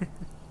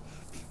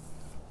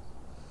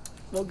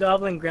 Well,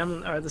 Goblin and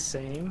Gremlin are the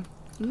same.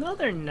 No,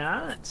 they're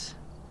not.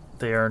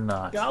 They are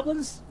not.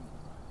 Goblins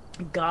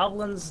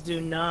do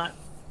not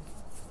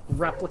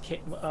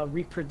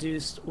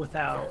reproduce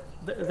without...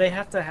 They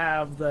have to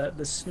have the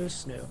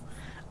snoo.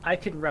 I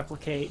can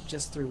replicate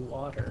just through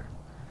water.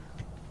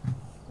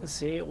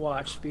 See,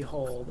 watch,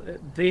 behold.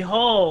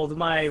 Behold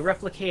my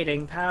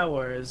replicating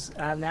powers.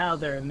 Now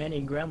there are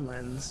many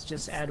gremlins.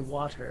 Just add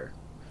water.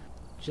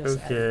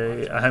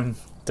 Okay, I'm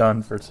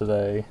done for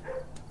today.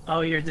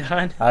 Oh, you're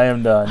done? I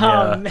am done,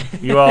 yeah. Man.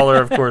 You all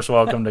are, of course,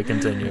 welcome to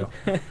continue.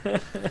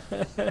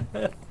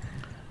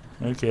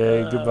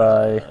 Okay,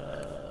 goodbye.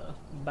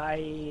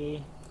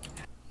 Bye.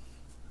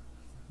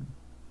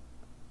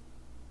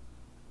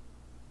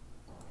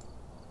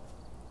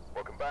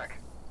 Welcome back.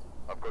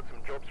 I've got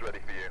some jobs ready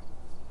for you.